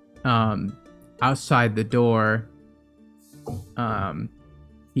outside the door,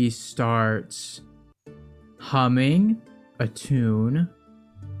 he starts humming a tune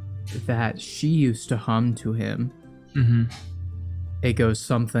that she used to hum to him. Mhm. It goes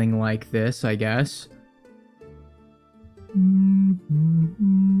something like this, I guess.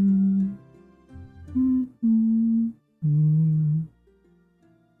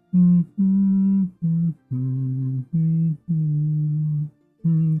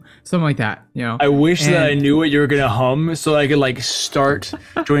 Something like that, you know. I wish that I And- knew what you were gonna hum so I could like start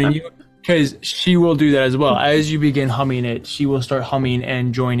joining you, because she will do that as well. As you begin humming it, she will start humming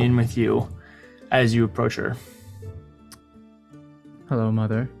and join in with you as you approach her. Hello,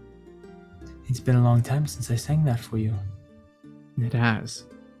 mother. It's been a long time since I sang that for you. It has.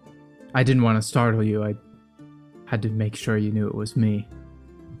 I didn't want to startle you. I had to make sure you knew it was me,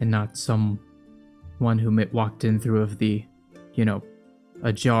 and not someone who walked in through of the,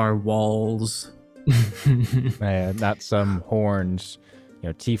 ajar walls. Not some horns,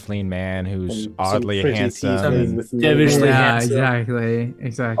 tiefling man who's Some oddly pretty handsome. tiefling with no devilishly hair. Yeah, handsome.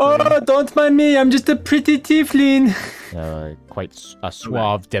 exactly. Oh, don't mind me. I'm just a pretty tiefling. Quite a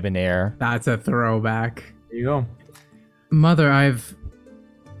suave debonair. That's a throwback. There you go. Mother,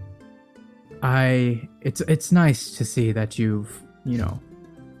 it's nice to see that you've,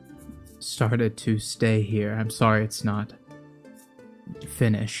 started to stay here. I'm sorry it's not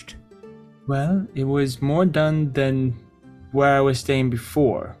finished. Well, it was more done than where I was staying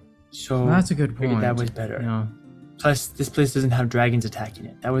before. So Well, that's a good I figured point. that was better. No, Plus, this place doesn't have dragons attacking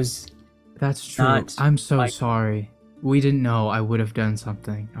it. That was that's true. Not I'm so like- sorry. We didn't know. I would have done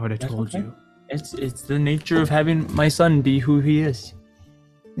something. I would have That's told okay. you. It's the nature of having my son be who he is.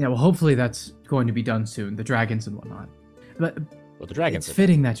 Yeah, well, hopefully that's going to be done soon. The dragons and whatnot. But Well, the dragons. it's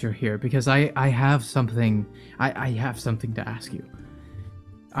fitting that you're here because I have something. I have something to ask you.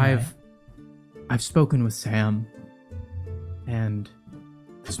 I've spoken with Sam, and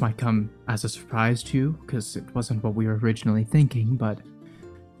this might come as a surprise to you because it wasn't what we were originally thinking. But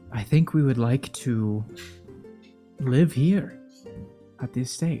I think we would like to live here at the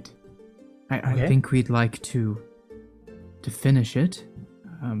estate. I Okay. think we'd like to finish it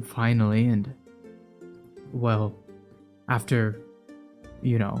finally, and well, after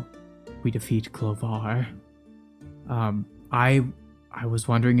we defeat Clovar, I was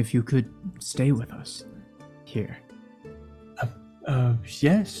wondering if you could stay with us here.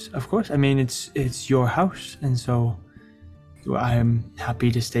 Yes, of course. I mean, it's your house, and so I'm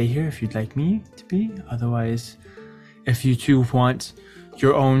happy to stay here if you'd like me to be. Otherwise, if you two want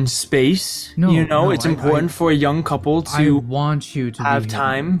your own space, No, it's I- important for a young couple I to want you to have be here.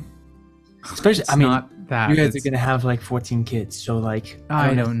 time. Especially, It's I mean, not that. You guys are gonna have like 14 kids, so like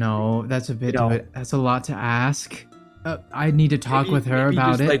I don't know. That's a bit You know. of it. That's a lot to ask. I need to talk with her maybe about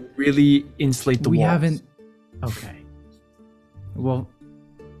just, it. Like really insulate the we walls. haven't. Okay. Well,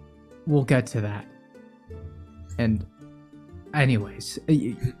 we'll get to that. And, anyways,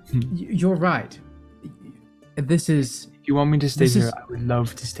 you're right. This is. If you want me to stay This here, is- I would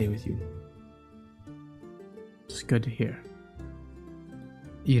love to stay with you. It's good to hear.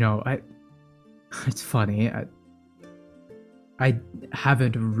 You know, it's funny. I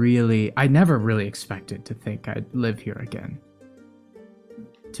never really expected to think I'd live here again.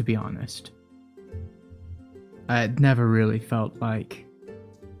 To be honest. I never really felt like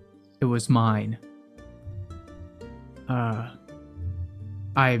it was mine.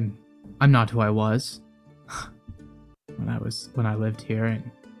 I'm not who I was when I lived here, and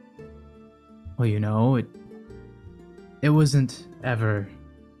well, you know, it wasn't ever.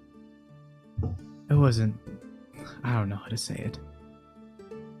 It wasn't. I don't know how to say it.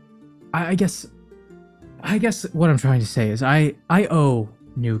 I guess what I'm trying to say is I owe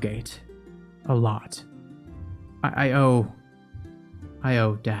Newgate a lot. I owe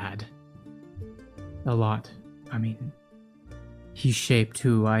Dad a lot. I mean, he shaped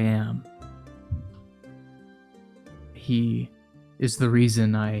who I am. He is the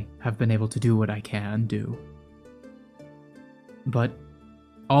reason I have been able to do what I can do. But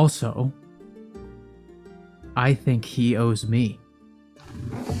also, I think he owes me.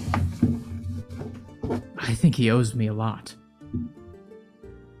 I think he owes me a lot.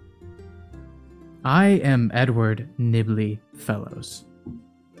 I am Edward Nibley Fellows,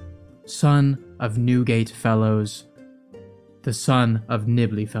 son of Newgate Fellows, the son of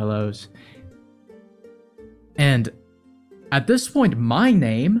Nibley Fellows. And at this point, my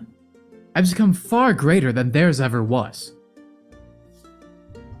name has become far greater than theirs ever was.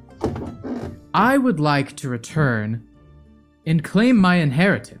 I would like to return and claim my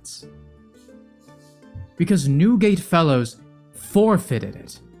inheritance, because Newgate Fellows forfeited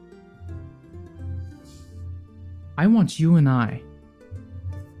it. I want you and I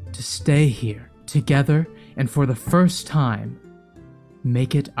to stay here together and for the first time,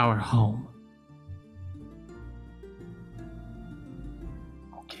 make it our home.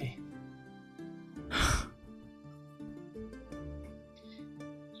 Okay.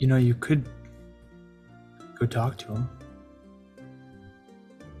 You know, you could go talk to him.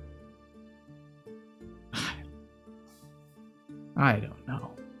 I don't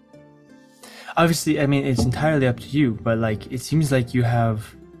know. Obviously, I mean, it's entirely up to you, but like, it seems like you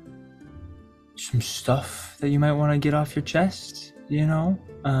have some stuff that you might want to get off your chest, you know?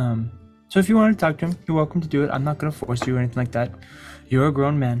 So if you want to talk to him, you're welcome to do it. I'm not going to force you or anything like that. You're a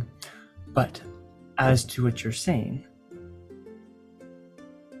grown man. But as to what you're saying,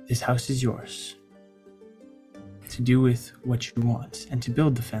 this house is yours to do with what you want and to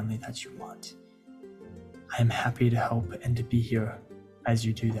build the family that you want. I am happy to help and to be here as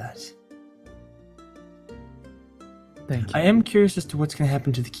you do that. Thank you. I am curious as to what's going to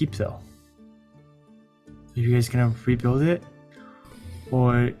happen to the keep, though. Are you guys going to rebuild it?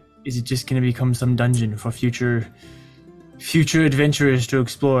 Or is it just going to become some dungeon for future adventurers to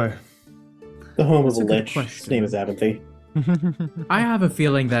explore? The home That's of a a good lich. question. His name is Abinthy. I have a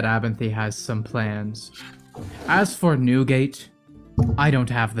feeling that Abinthy has some plans. As for Newgate, I don't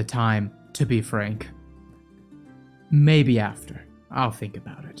have the time, to be frank. Maybe after. I'll think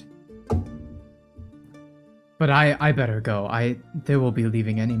about it. But I better go. They will be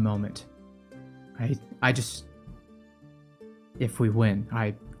leaving any moment. I just... If we win,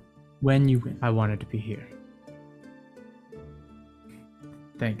 When you win. I wanted to be here.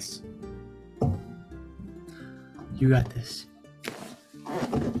 Thanks. You got this.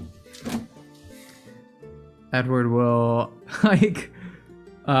 Edward will,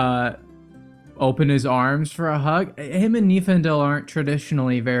 open his arms for a hug. Him and Nifendil aren't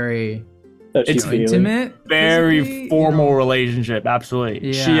traditionally very It's intimate. Very physically, formal you know? relationship,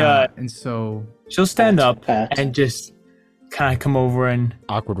 absolutely. Yeah, and so She'll stand up Pat. and just kind of come over and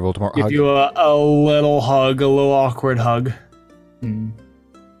Awkward Voldemort give hug. you a little hug, a little awkward hug. and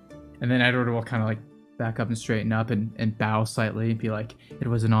then Edward will kind of like back up and straighten up and bow slightly and be like, "It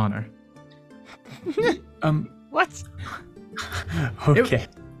was an honor." What? Okay.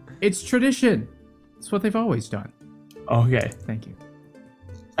 It's tradition. It's what they've always done. Okay. Thank you.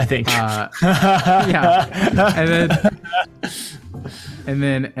 I think. Yeah. And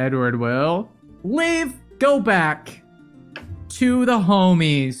then Edward will leave, go back to the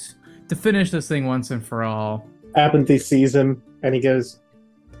homies to finish this thing once and for all. Abinthy sees him and he goes,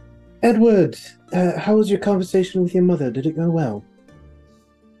 Edward, how was your conversation with your mother? Did it go well?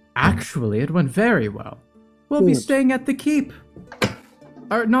 Actually, it went very well. We'll be Good. staying at the keep.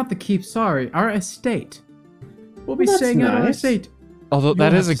 Or not the keep, sorry, our estate. We'll be Well, that's staying at our nice. estate. Although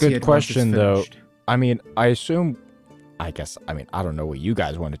that You'll is a have to see good it once it's question, though. finished. I mean, I don't know what you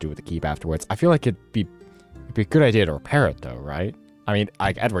guys want to do with the keep afterwards. I feel like it'd be a good idea to repair it, though, right? I mean,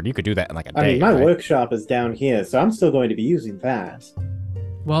 like, Edward, you could do that in like a day. I mean, my right? workshop is down here, so I'm still going to be using that.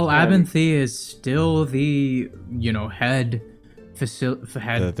 Well, Abinthy is still the, head head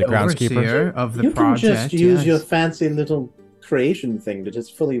The groundskeeper? overseer of the You can project. just use your yes. fancy little creation thing to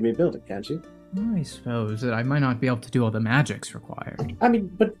just fully rebuild it, can't you? I suppose that I might not be able to do all the magics required. I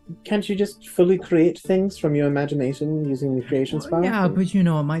mean, but can't you just fully create things from your imagination using the creation spell? Yeah, but it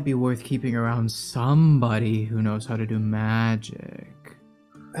might be worth keeping around somebody who knows how to do magic.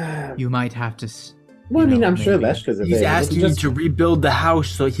 You might have to. Well, I mean, I'm sure maybe. Leshka's available. He's asking you Just- to rebuild the house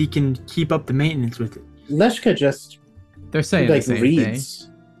so he can keep up the maintenance with it. Leshka just They're saying like the same reads.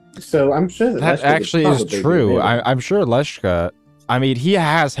 So I'm sure that That Leshka actually would is probably be true. available. I'm sure Leshka. I mean, he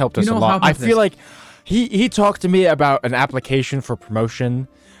has helped us a How lot. about I feel this? like he talked to me about an application for promotion.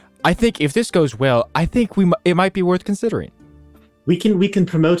 I think if this goes well, I think it might be worth considering. We can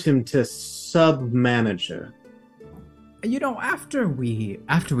promote him to sub manager. After we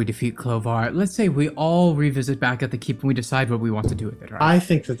defeat Clovar, let's say we all revisit back at the keep and we decide what we want to do with it. Right? I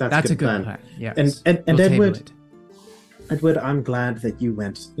think that's a good plan. Yes. And We'll table Edward, it. Edward, I'm glad that you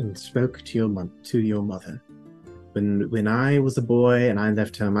went and spoke to your mother. When I was a boy and I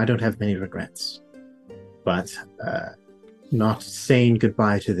left home, I don't have many regrets. But not saying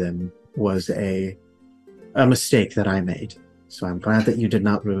goodbye to them was a mistake that I made. So I'm glad that you did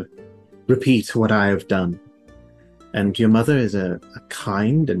not repeat what I have done. And your mother is a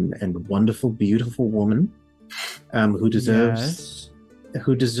kind and wonderful, beautiful woman who deserves a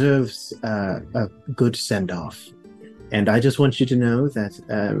good send off. And I just want you to know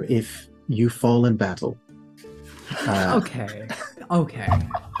that if you fall in battle, Okay.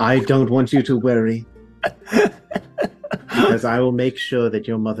 I don't want you to worry. Because I will make sure that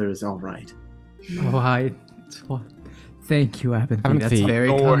your mother is all right. Thank you, Abinthy. That's Abinthy, very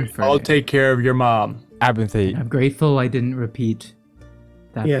Don't worry, comforting. I'll take care of your mom. Abinthy, I'm grateful I didn't repeat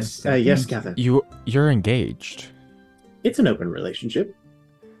that. Yes, mistake. yes, Gather. you're engaged. It's an open relationship.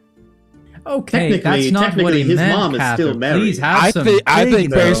 Okay, that's not what he his meant, mom is Cather. still married. Please have I some think dignity.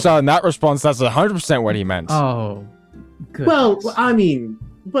 based on that response, that's 100% what he meant. Oh, good. Well, I mean,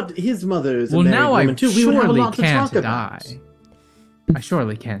 but his mother is a well, married now I woman too. We would have a surely lot to can't talk about. die. I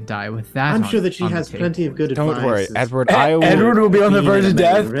surely can't die with that. I'm on- sure that she on the has plenty of table. good Don't advice. worry, Edward. I will. Edward will be on the Being verge in of a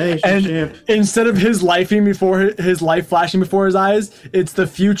death, and relationship. instead of his life flashing before his eyes, it's the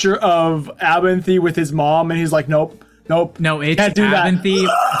future of Abinthy with his mom, and he's like, nope. No, it's Can't do that. Abinthy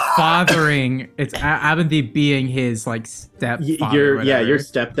fathering. It's Abinthy being his stepfather. your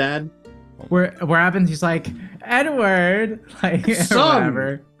stepdad. Where Abinthy's like, Edward, like or Son!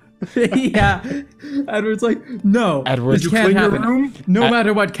 whatever. Yeah, Edward's like, no, Edward, this did you can't clean your happen. room? No Ed-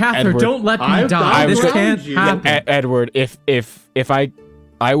 matter what, Cather, Edward, don't let me I've die. This grounded can't you. happen. Edward, if I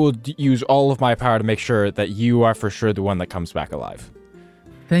will use all of my power to make sure that you are for sure the one that comes back alive.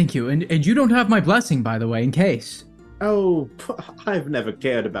 Thank you, and you don't have my blessing, by the way, in case. Oh, I've never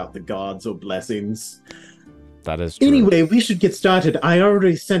cared about the gods or blessings. That is true. Anyway, we should get started. I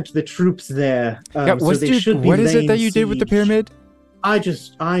already sent the troops there. Yeah, so they should be what is it laying that you did with the siege. pyramid? I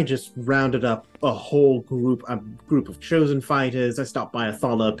just rounded up a whole group of chosen fighters. I stopped by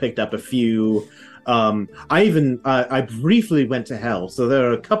Athala, picked up a few. I briefly went to hell, so there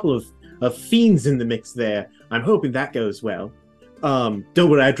are a couple of fiends in the mix there. I'm hoping that goes well. Don't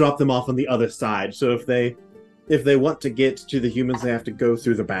worry, I dropped them off on the other side. So if they want to get to the humans, they have to go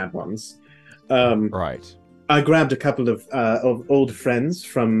through the bad ones. Right. I grabbed a couple of old friends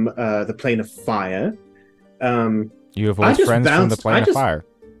from the Plane of Fire. You have I old just friends from the bounced- plane I of just- fire.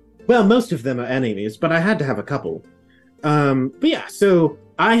 Well, most of them are enemies, but I had to have a couple. But yeah, so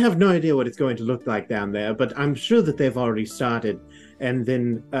I have no idea what it's going to look like down there, but I'm sure that they've already started. And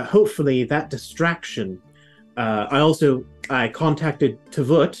then hopefully that distraction. I contacted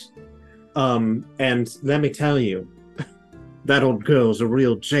Tavut, and let me tell you, that old girl's a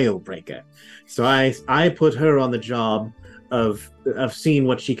real jailbreaker. So I put her on the job of seeing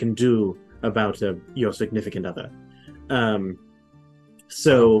what she can do about your significant other.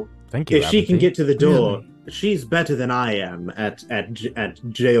 So Thank you. if she can Abinthy. get to the door, she's better than I am at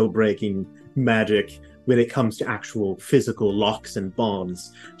jailbreaking magic when it comes to actual physical locks and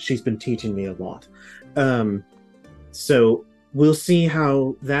bonds. She's been teaching me a lot. So we'll see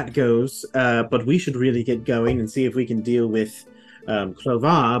how that goes, but we should really get going and see if we can deal with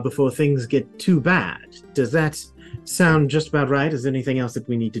Clovar before things get too bad. Does that sound just about right? Is there anything else that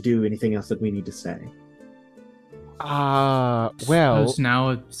we need to do? Anything else that we need to say? Well, Suppose now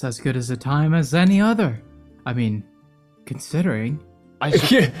it's as good as a time as any other. I mean, considering.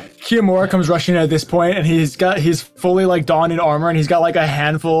 Kiyomura comes rushing at this point, and he's fully like donned in armor, and he's got like a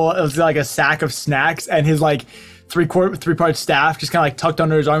handful of like a sack of snacks, and his like three-part staff just kind of like tucked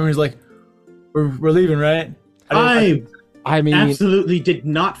under his arm, and he's like, "We're leaving, right?" I mean, absolutely did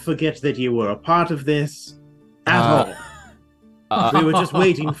not forget that you were a part of this at all. We were just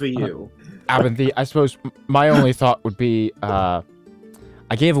waiting for you. Abinthy, I suppose my only thought would be, I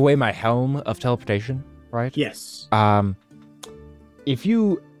gave away my helm of teleportation, right? Yes. If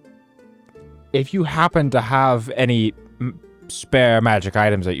you happen to have any spare magic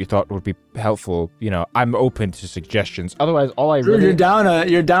items that you thought would be helpful, I'm open to suggestions. Otherwise, all I really you're down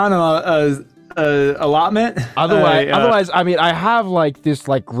a allotment. Otherwise, I mean, I have like this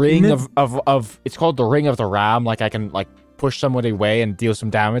like ring of it's called the Ring of the Ram. Like I can like push somebody away and deal some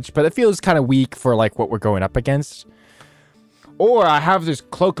damage, but it feels kind of weak for like what we're going up against. Or I have this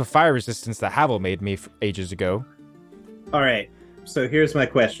cloak of fire resistance that Havel made me ages ago. All right. So here's my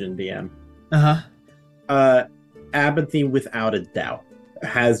question, DM. Abinthy, without a doubt,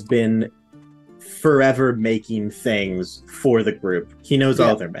 has been forever making things for the group. He knows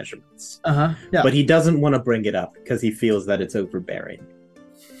all their measurements. Yeah. But he doesn't want to bring it up because he feels that it's overbearing.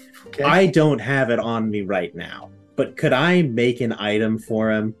 Okay. I don't have it on me right now, but could I make an item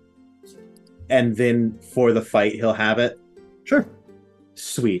for him and then for the fight he'll have it? Sure.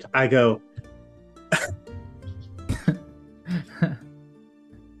 Sweet. I go,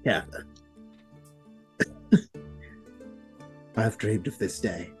 yeah. I've dreamed of this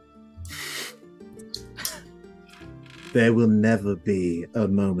day. There will never be a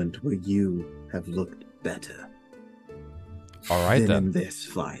moment where you have looked better. All right, than then. in this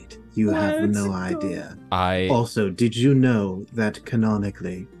fight. You have no idea. Also, did you know that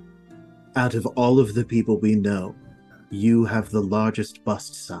canonically, out of all of the people we know, you have the largest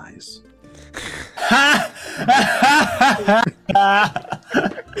bust size?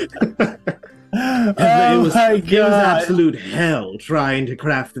 It was absolute hell trying to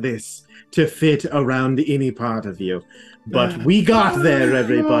craft this to fit around any part of you. But we got there,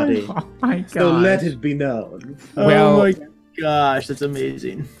 everybody. Oh my god. So let it be known. Oh my gosh, that's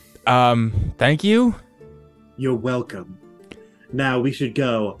amazing. Thank you. You're welcome. Now we should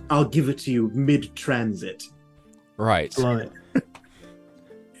go. I'll give it to you mid-transit. Right. Love it.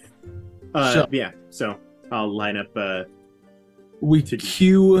 Yeah, so I'll line up We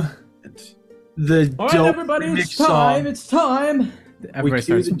cue the All right, dope everybody, remix it's time. song. It's time. We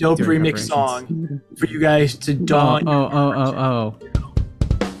cue the dope remix song for you guys to don. Oh.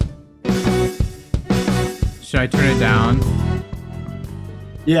 Should I turn it down?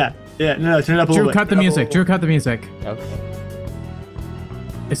 Yeah. No, turn it up a little Drew, bit. cut the music. Drew, cut the music. Okay.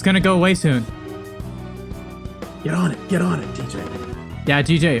 It's gonna go away soon. Get on it, DJ. Yeah,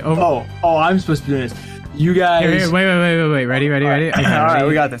 DJ. Over. Oh, I'm supposed to be doing this. You guys. Here, wait. Ready? Okay, All right,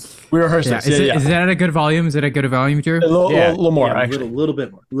 we got this. We rehearsed Yeah, this. is it at a good volume? Is it a good volume, Drew? A little more, Yeah, actually. a little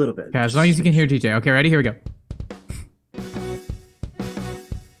bit more. Okay, as long as you can hear DJ. Okay, ready? Here we go.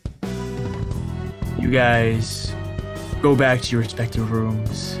 You guys go back to your respective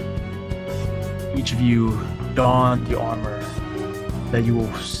rooms. Each of you don the armor that you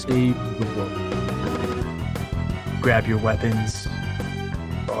will save the world. Grab your weapons,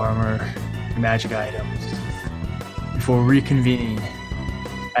 your armor, your magic items before reconvening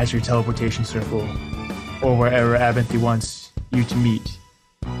at your teleportation circle or wherever Abinthy wants you to meet.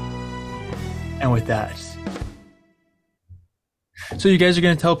 And with that, so you guys are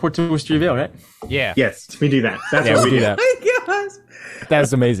going to teleport to Wisteria Vale, right? Yeah. Yes, we do that. That's Yeah, what we do that. Oh my gosh!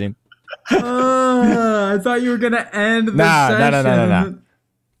 That's amazing. I thought you were gonna end the Nah. session.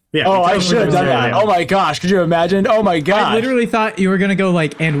 Yeah, Oh, we I totally should have done Wisteria that. Vale. Oh my gosh, could you imagine? Oh my gosh. I literally thought you were gonna go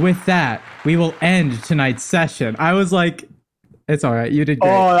like, and with that, we will end tonight's session. I was like, it's all right. You did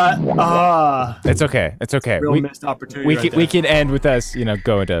great. Oh, It's okay. real missed opportunity. We can end with us,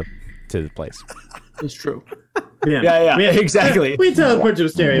 going to the place. It's true. Yeah. Yeah, exactly. We teleport to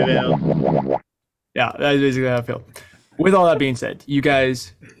Wisteria Vale. Yeah, that's basically how I feel. With all that being said, you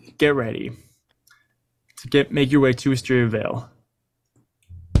guys get ready to make your way to Wisteria Vale.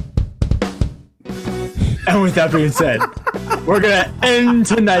 And with that being said, we're gonna end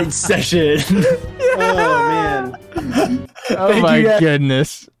tonight's session. Oh man. Oh Thank my you guys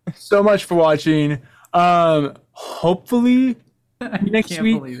goodness. so much for watching. Hopefully next Can't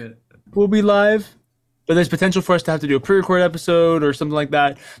week believe it. we'll be live, but there's potential for us to have to do a pre-record episode or something like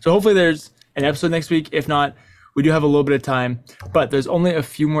that. So hopefully there's an episode next week. If not, we do have a little bit of time, but there's only a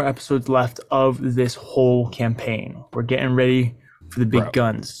few more episodes left of this whole campaign. We're getting ready for the big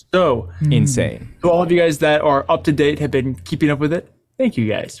guns. So Insane. to all of you guys that are up to date, have been keeping up with it, thank you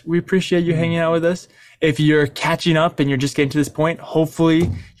guys. We appreciate you hanging out with us. If you're catching up and you're just getting to this point, hopefully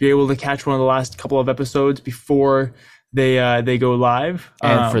you're able to catch one of the last couple of episodes before they go live.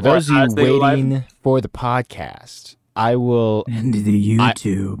 And for those of you waiting for the podcast, I will And the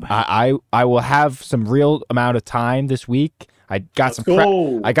YouTube. I will have some real amount of time this week. I got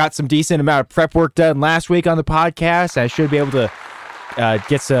some decent amount of prep work done last week on the podcast. I should be able to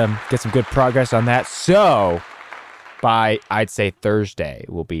get some good progress on that. So by I'd say Thursday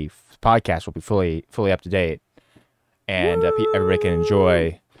podcast will be fully up to date, and everybody can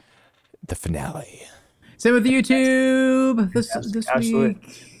enjoy the finale. Same with YouTube this Absolutely.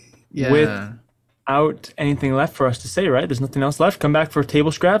 week. Yeah. Without anything left for us to say, right? There's nothing else left. Come back for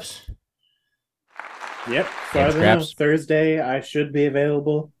table scraps. Yep. So I don't know, Thursday I should be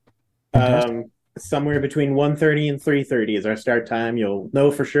available. Somewhere between 1:30 and 3:30 is our start time. You'll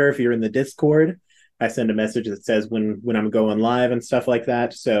know for sure if you're in the Discord. I send a message that says when I'm going live and stuff like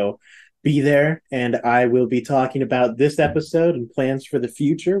that. So be there, and I will be talking about this episode and plans for the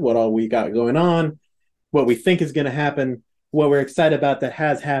future, what all we got going on, what we think is going to happen, what we're excited about that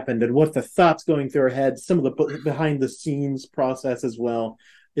has happened, and what the thoughts going through our heads, some of the behind-the-scenes process as well.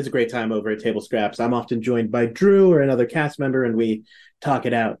 It's a great time over at Table Scraps. I'm often joined by Drew or another cast member, and we talk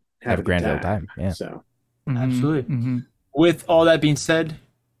it out. Have a grand good old time. Yeah. So, Absolutely. With all that being said,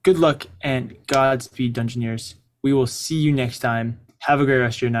 good luck and Godspeed, Dungeoneers. We will see you next time. Have a great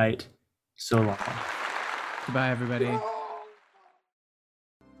rest of your night. So long. Goodbye, everybody.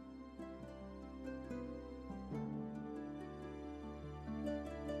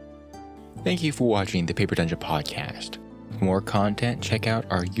 Thank you for watching the Paper Dungeon podcast. For more content, check out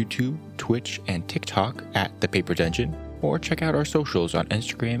our YouTube, Twitch, and TikTok at the Paper Dungeon, or check out our socials on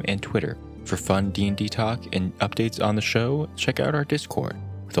Instagram and Twitter. For fun D&D talk and updates on the show, check out our Discord.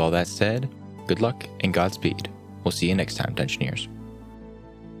 With all that said, good luck and Godspeed. We'll see you next time, Dungeoneers.